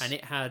 Yes, and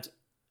it had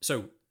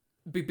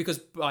because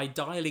by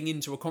dialing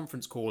into a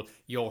conference call,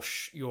 you're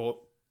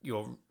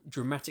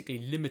dramatically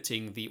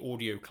limiting the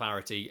audio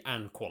clarity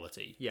and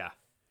quality. Yeah.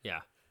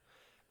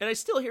 And I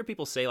still hear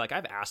people say, like,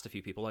 I've asked a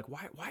few people, like,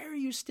 why are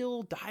you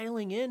still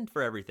dialing in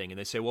for everything? And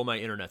they say, well, my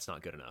internet's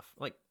not good enough.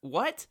 Like,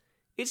 what?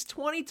 It's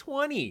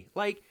 2020.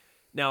 Like,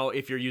 now,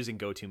 if you're using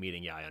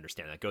GoToMeeting, yeah, I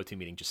understand that.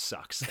 GoToMeeting just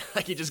sucks.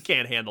 Like, you just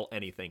can't handle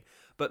anything.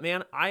 But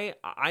man, I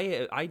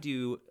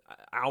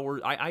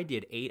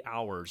did 8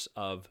 hours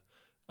of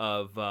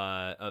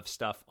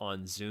stuff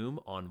on Zoom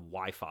on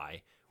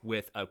Wi-Fi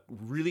with a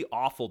really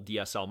awful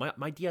DSL.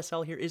 My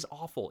DSL here is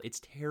awful.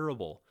 It's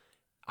terrible.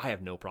 I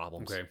have no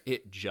problems. Okay.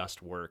 It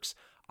just works.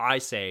 I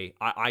say,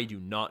 I do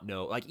not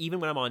know. Like, even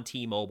when I'm on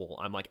T-Mobile,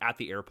 I'm like at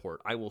the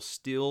airport, I'll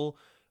still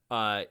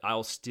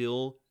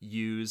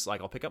use,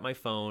 like, I'll pick up my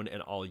phone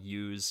and I'll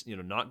use,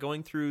 not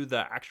going through the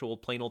actual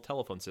plain old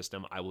telephone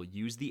system. I will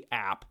use the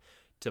app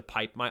to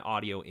pipe my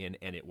audio in,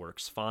 and it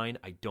works fine.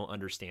 I don't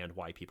understand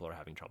why people are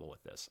having trouble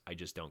with this. I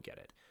just don't get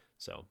it.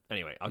 So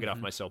anyway, I'll get off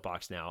my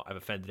soapbox now. I've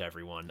offended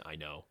everyone. I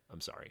know. I'm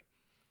sorry.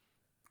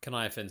 Can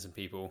I offend some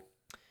people?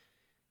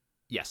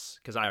 Yes,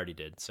 because I already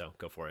did, so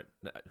go for it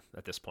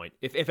at this point.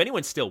 If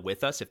anyone's still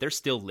with us, if they're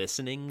still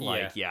listening,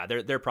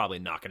 they're probably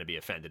not going to be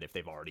offended if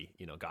they've already,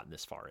 gotten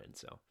this far in.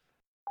 So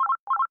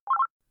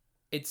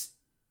it's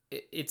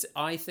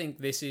I think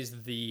this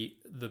is the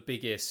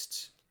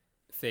biggest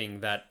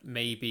thing that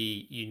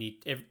maybe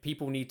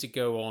people need to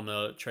go on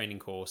a training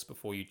course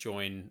before you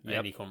join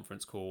any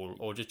conference call,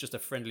 or just a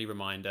friendly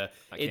reminder.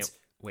 I can't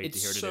wait to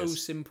hear it's what it so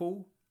is.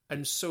 simple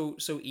and so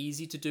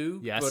easy to do.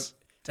 Yes, but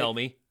tell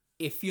me.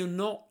 If you're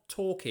not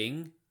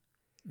talking,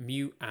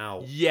 mute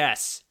out.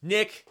 Yes,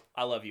 Nick,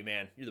 I love you,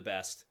 man. You're the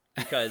best.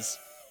 Because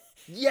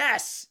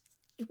yes,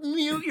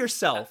 mute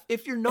yourself.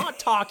 If you're not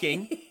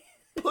talking,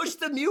 push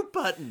the mute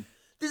button.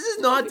 This is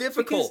not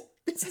difficult.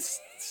 This is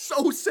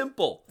so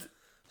simple.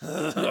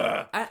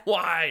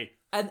 Why?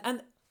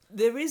 And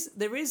there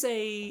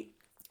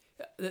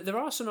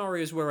are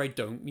scenarios where I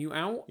don't mute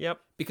out.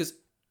 Yep. Because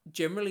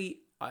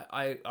generally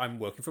I'm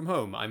working from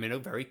home. I'm in a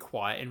very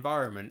quiet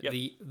environment.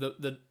 Yep.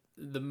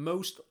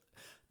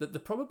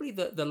 Probably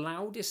the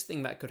loudest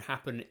thing that could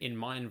happen in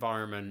my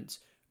environment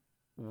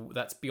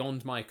that's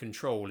beyond my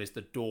control is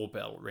the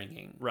doorbell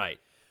ringing. Right.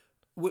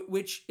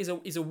 Which is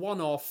a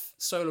one-off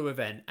solo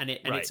event, and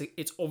Right.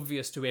 it's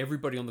obvious to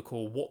everybody on the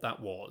call what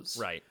that was.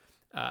 Right.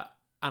 And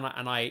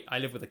I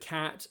live with a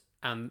cat,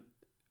 and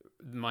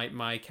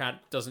my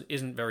cat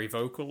isn't very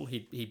vocal.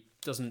 He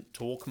doesn't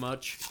talk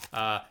much,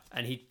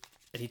 and he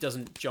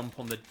doesn't jump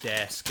on the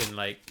desk and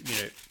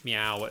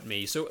meow at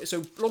me. So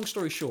long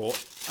story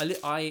short,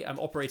 I am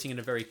operating in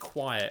a very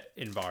quiet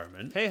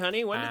environment. Hey,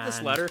 honey, when did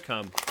this letter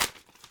come?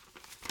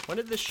 When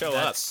did this show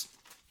up?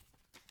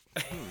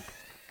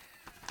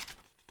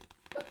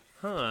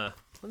 Huh.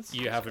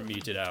 You haven't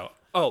muted out.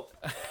 Oh,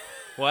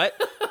 what?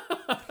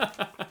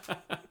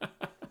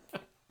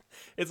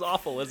 It's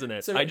awful, isn't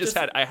it? So I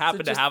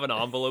happened to have an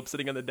envelope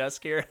sitting on the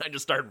desk here, and I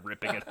just started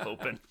ripping it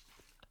open.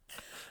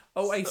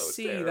 Oh, I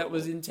see. terrible. That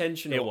was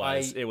intentional. It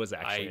was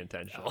actually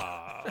intentional.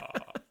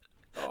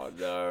 Oh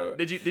no!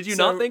 Did you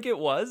not think it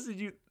was? Did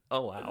you?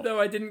 Oh wow! No,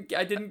 I didn't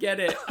get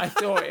it. I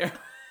thought.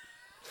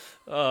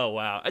 Oh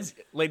wow!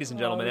 Ladies and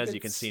gentlemen, as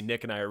you can see,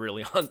 Nick and I are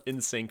really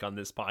in sync on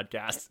this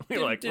podcast. I'm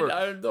not very quick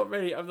I on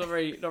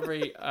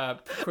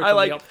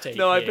the uptake.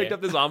 I picked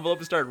up this envelope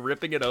and started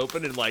ripping it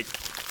open and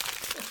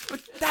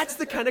But that's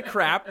the kind of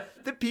crap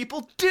that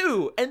people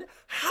do. And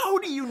how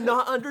do you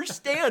not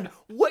understand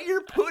what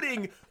you're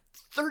putting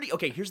 30...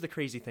 Okay, here's the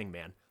crazy thing,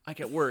 man. Like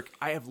at work,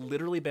 I have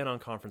literally been on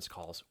conference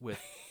calls with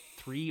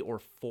 300 or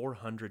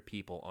 400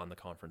 people on the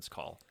conference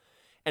call.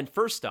 And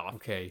first off,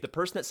 Okay. the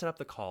person that set up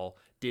the call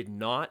did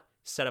not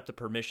set up the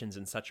permissions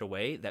in such a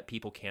way that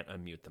people can't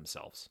unmute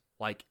themselves.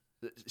 Like,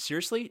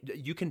 seriously,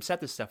 you can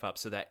set this stuff up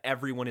so that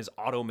everyone is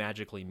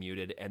auto-magically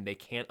muted and they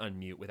can't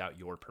unmute without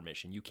your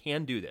permission. You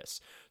can do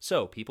this.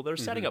 So people that are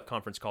setting up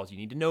conference calls, you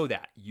need to know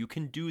that. You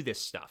can do this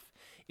stuff.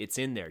 It's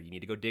in there. You need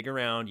to go dig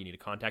around. You need to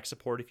contact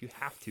support if you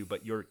have to,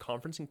 but your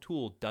conferencing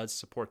tool does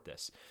support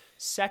this.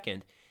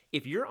 Second,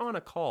 if you're on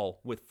a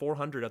call with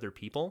 400 other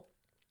people,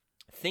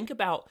 think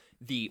about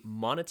the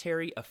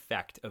monetary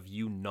effect of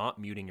you not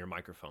muting your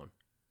microphone.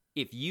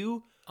 If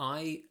you...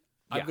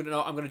 I'm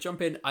gonna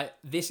jump in.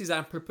 This is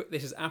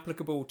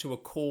applicable to a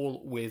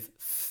call with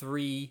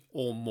 3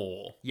 or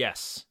more.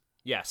 Yes.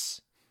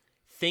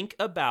 Think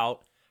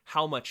about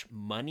how much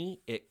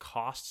money it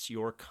costs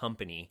your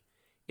company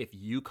if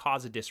you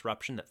cause a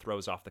disruption that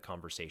throws off the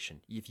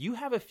conversation. If you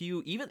have a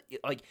few, you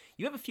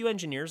have a few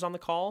engineers on the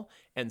call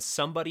and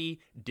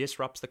somebody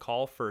disrupts the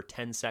call for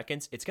 10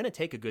 seconds, it's going to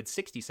take a good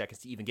 60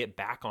 seconds to even get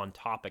back on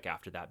topic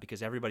after that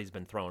because everybody's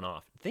been thrown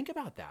off. Think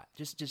about that.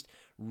 Just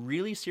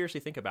really seriously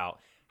think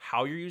about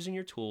how you're using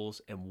your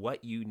tools and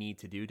what you need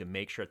to do to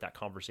make sure that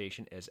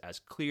conversation is as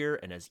clear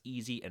and as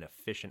easy and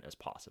efficient as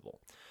possible.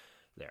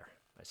 There,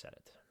 I said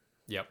it.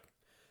 Yep.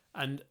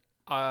 And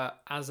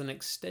as an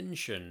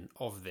extension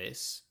of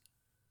this,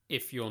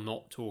 if you're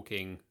not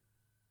talking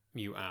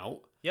mute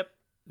out,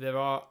 there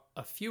are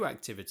a few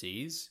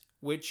activities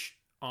which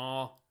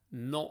are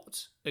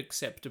not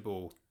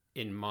acceptable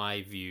in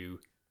my view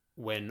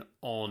when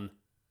on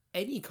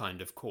any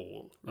kind of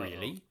call,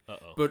 really.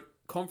 But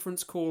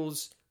conference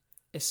calls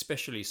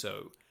especially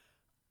so.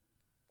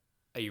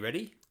 Are you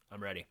ready?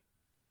 I'm ready.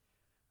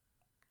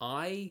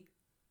 I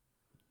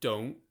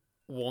don't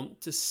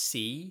want to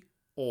see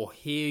or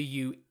hear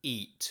you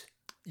eat.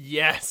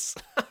 Yes.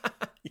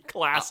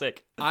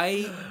 Classic.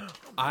 I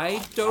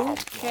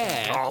don't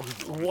care.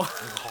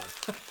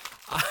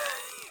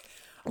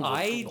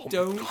 I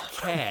don't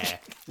care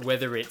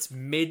whether it's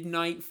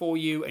midnight for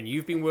you and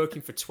you've been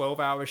working for 12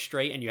 hours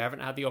straight and you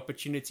haven't had the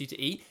opportunity to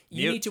eat.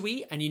 You need to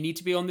eat and you need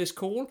to be on this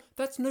call.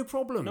 That's no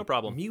problem. No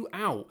problem. Mute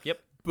out. Yep.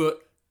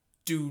 But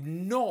do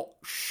not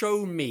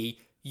show me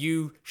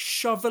you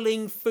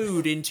shoveling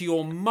food into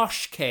your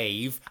mush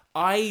cave.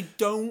 I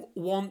don't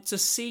want to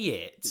see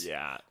it.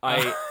 Yeah.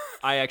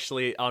 I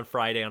actually, on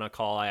Friday on a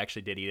call, I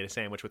actually did eat a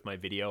sandwich with my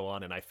video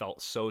on, and I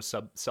felt so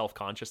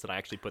self-conscious that I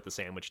actually put the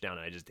sandwich down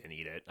and I just didn't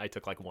eat it. I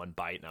took like one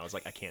bite and I was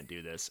like, I can't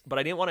do this. But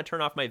I didn't want to turn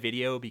off my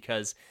video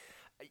because,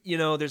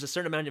 there's a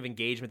certain amount of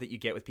engagement that you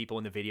get with people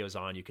when the video's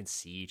on. You can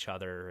see each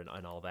other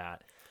and all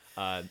that.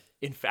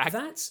 In fact,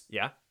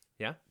 Yeah.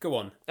 Go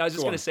on. I was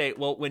just going to say,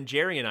 well, when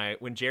Jerry and I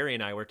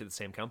worked at the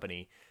same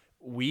company,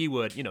 we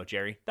would,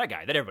 Jerry, that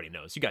guy that everybody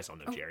knows. You guys all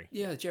know Jerry.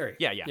 Yeah, Jerry.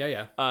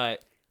 Yeah.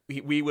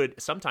 We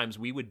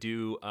would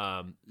do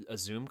a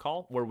Zoom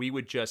call where we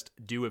would just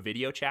do a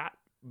video chat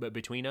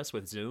between us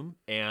with Zoom,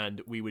 and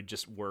we would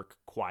just work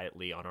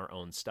quietly on our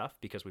own stuff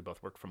because we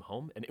both work from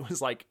home. And it was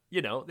like,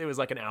 it was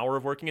like an hour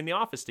of working in the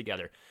office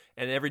together.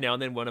 And every now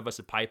and then one of us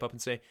would pipe up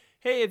and say,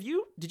 hey,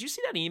 did you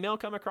see that email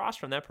come across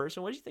from that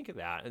person? What did you think of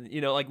that? And,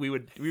 we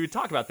would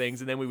talk about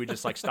things and then we would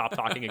just like stop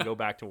talking and go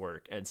back to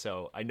work. And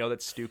so I know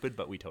that's stupid,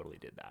 but we totally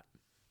did that.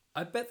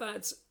 I bet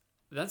that's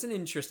an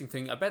interesting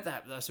thing. I bet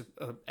that's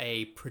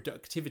a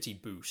productivity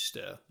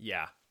booster.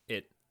 Yeah,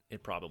 it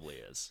probably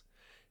is.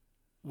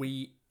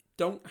 We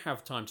don't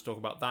have time to talk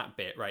about that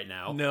bit right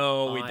now.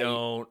 No, we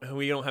don't.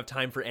 We don't have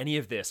time for any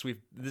of this.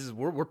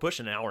 We're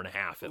pushing an hour and a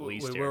half at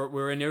least.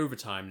 We're in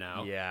overtime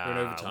now. Yeah, we're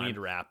in overtime. We need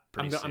to wrap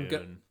pretty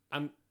soon.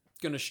 I'm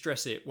gonna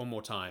stress it one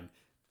more time.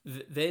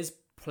 There's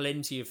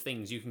plenty of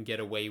things you can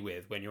get away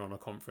with when you're on a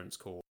conference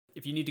call.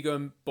 If you need to go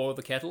and boil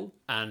the kettle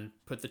and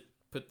put the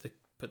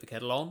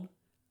kettle on,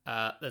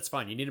 that's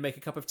fine. You need to make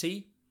a cup of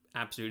tea,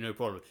 absolutely no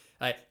problem.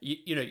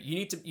 You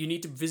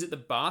need to visit the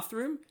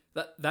bathroom.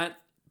 That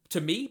to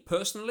me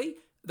personally,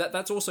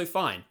 that's also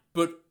fine.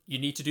 But you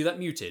need to do that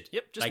muted.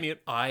 Yep, just mute.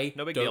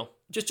 No big deal.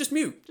 Just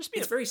mute. Just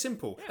mute. It's very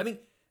simple. Yeah. I mean,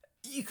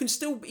 you can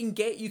still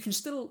engage. You can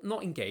still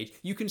not engage.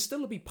 You can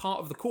still be part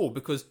of the call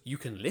because you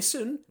can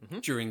listen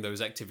during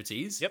those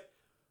activities. Yep.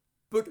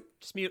 But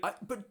just mute.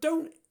 But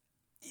don't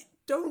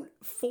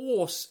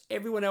force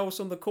everyone else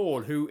on the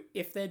call who,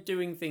 if they're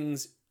doing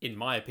things, in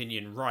my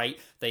opinion, right,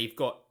 they've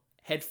got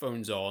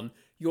headphones on,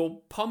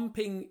 you're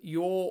pumping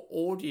your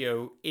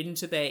audio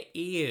into their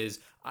ears.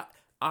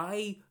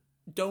 I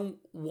don't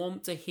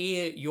want to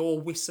hear your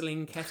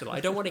whistling kettle.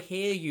 I don't want to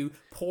hear you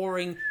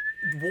pouring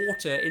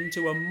water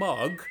into a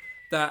mug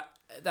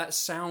that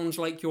sounds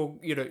like you're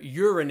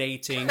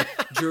urinating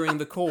during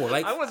the call.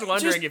 Like, I was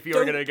wondering if you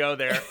were going to go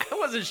there. I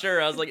wasn't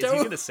sure. I was like, is he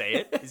going to say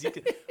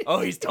it? Oh,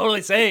 he's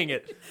totally saying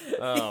it.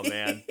 Oh,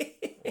 man.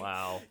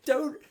 Wow.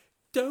 Don't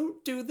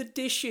do the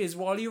dishes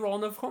while you're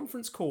on a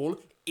conference call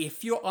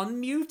if you're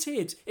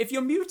unmuted. If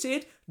you're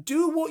muted,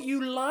 do what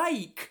you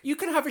like. You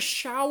can have a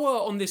shower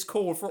on this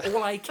call for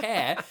all I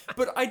care,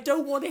 but I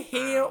don't want to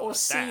hear or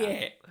see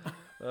it.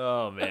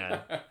 Oh, man.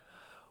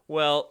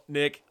 Well,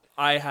 Nick,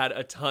 I had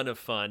a ton of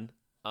fun.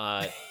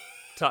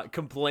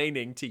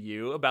 complaining to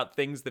you about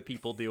things that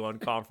people do on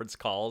conference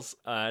calls,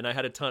 and I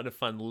had a ton of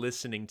fun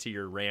listening to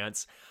your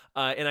rants.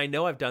 And I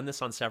know I've done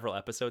this on several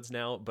episodes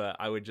now, but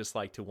I would just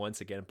like to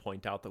once again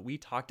point out that we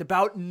talked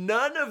about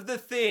none of the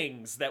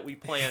things that we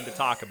planned to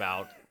talk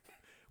about.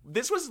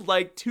 This was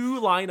like 2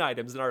 line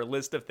items in our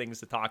list of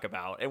things to talk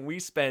about, and we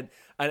spent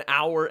an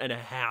hour and a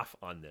half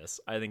on this.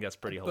 I think that's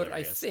pretty hilarious. But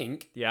I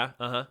think, yeah,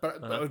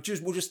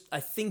 I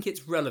think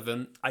it's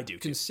relevant. I do too.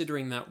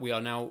 Considering that we are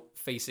now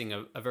facing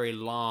a very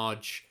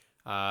large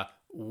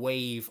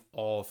wave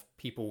of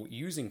people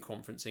using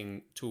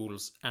conferencing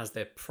tools as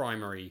their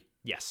primary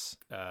yes.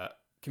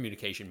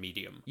 Communication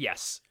medium.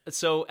 Yes.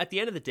 So at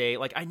the end of the day,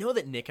 like, I know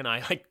that Nick and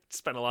I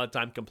spend a lot of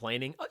time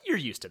complaining. You're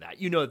used to that.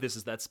 You know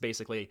that's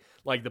basically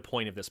like the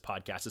point of this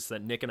podcast, is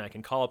that Nick and I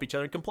can call up each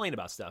other and complain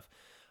about stuff.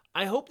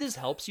 I hope this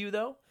helps you,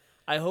 though.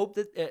 I hope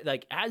that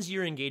like as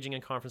you're engaging in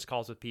conference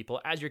calls with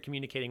people, as you're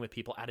communicating with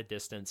people at a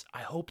distance,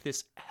 I hope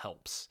this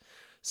helps.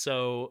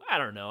 So I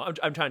don't know.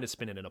 I'm trying to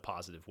spin it in a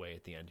positive way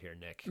at the end here,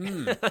 Nick.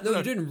 No,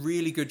 you're doing a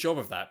really good job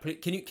of that.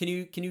 Can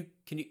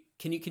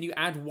you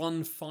add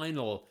one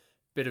final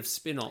bit of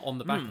spin on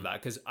the back of that?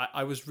 Because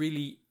I was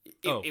really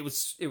it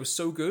was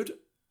so good.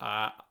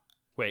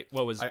 Wait,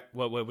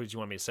 what did you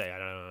want me to say? I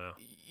don't know.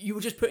 You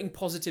were just putting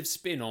positive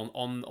spin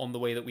on the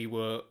way that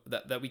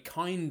we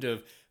kind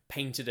of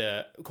painted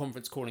a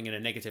conference calling in a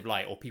negative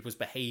light, or people's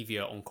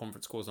behavior on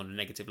conference calls on a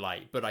negative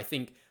light. But I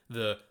think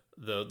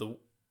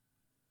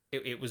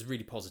it was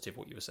really positive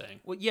what you were saying.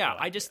 Well, yeah,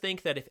 I just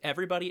think that if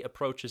everybody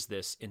approaches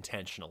this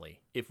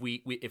intentionally, if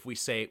we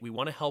say we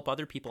want to help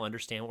other people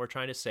understand what we're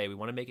trying to say, we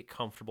want to make it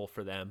comfortable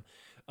for them,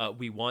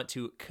 we want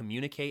to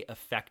communicate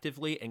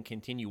effectively and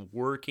continue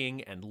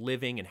working and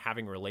living and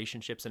having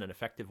relationships in an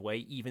effective way,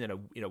 even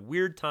in a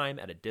weird time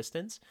at a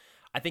distance.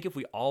 I think if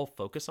we all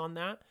focus on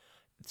that,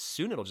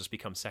 soon it'll just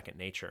become second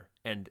nature,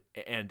 and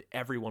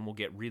everyone will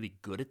get really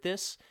good at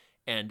this.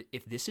 And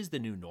if this is the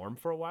new norm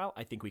for a while,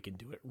 I think we can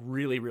do it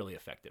really, really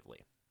effectively.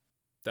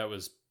 That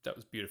was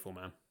beautiful,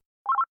 man.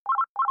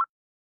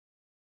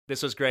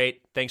 This was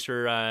great. Thanks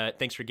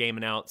for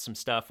gaming out some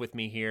stuff with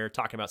me here,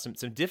 talking about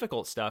some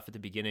difficult stuff at the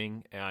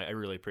beginning. I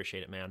really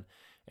appreciate it, man.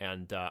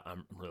 And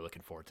I'm really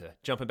looking forward to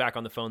jumping back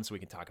on the phone so we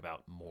can talk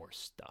about more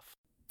stuff.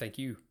 Thank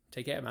you.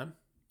 Take care, man.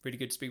 Really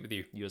good to speak with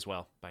you. You as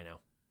well. Bye now.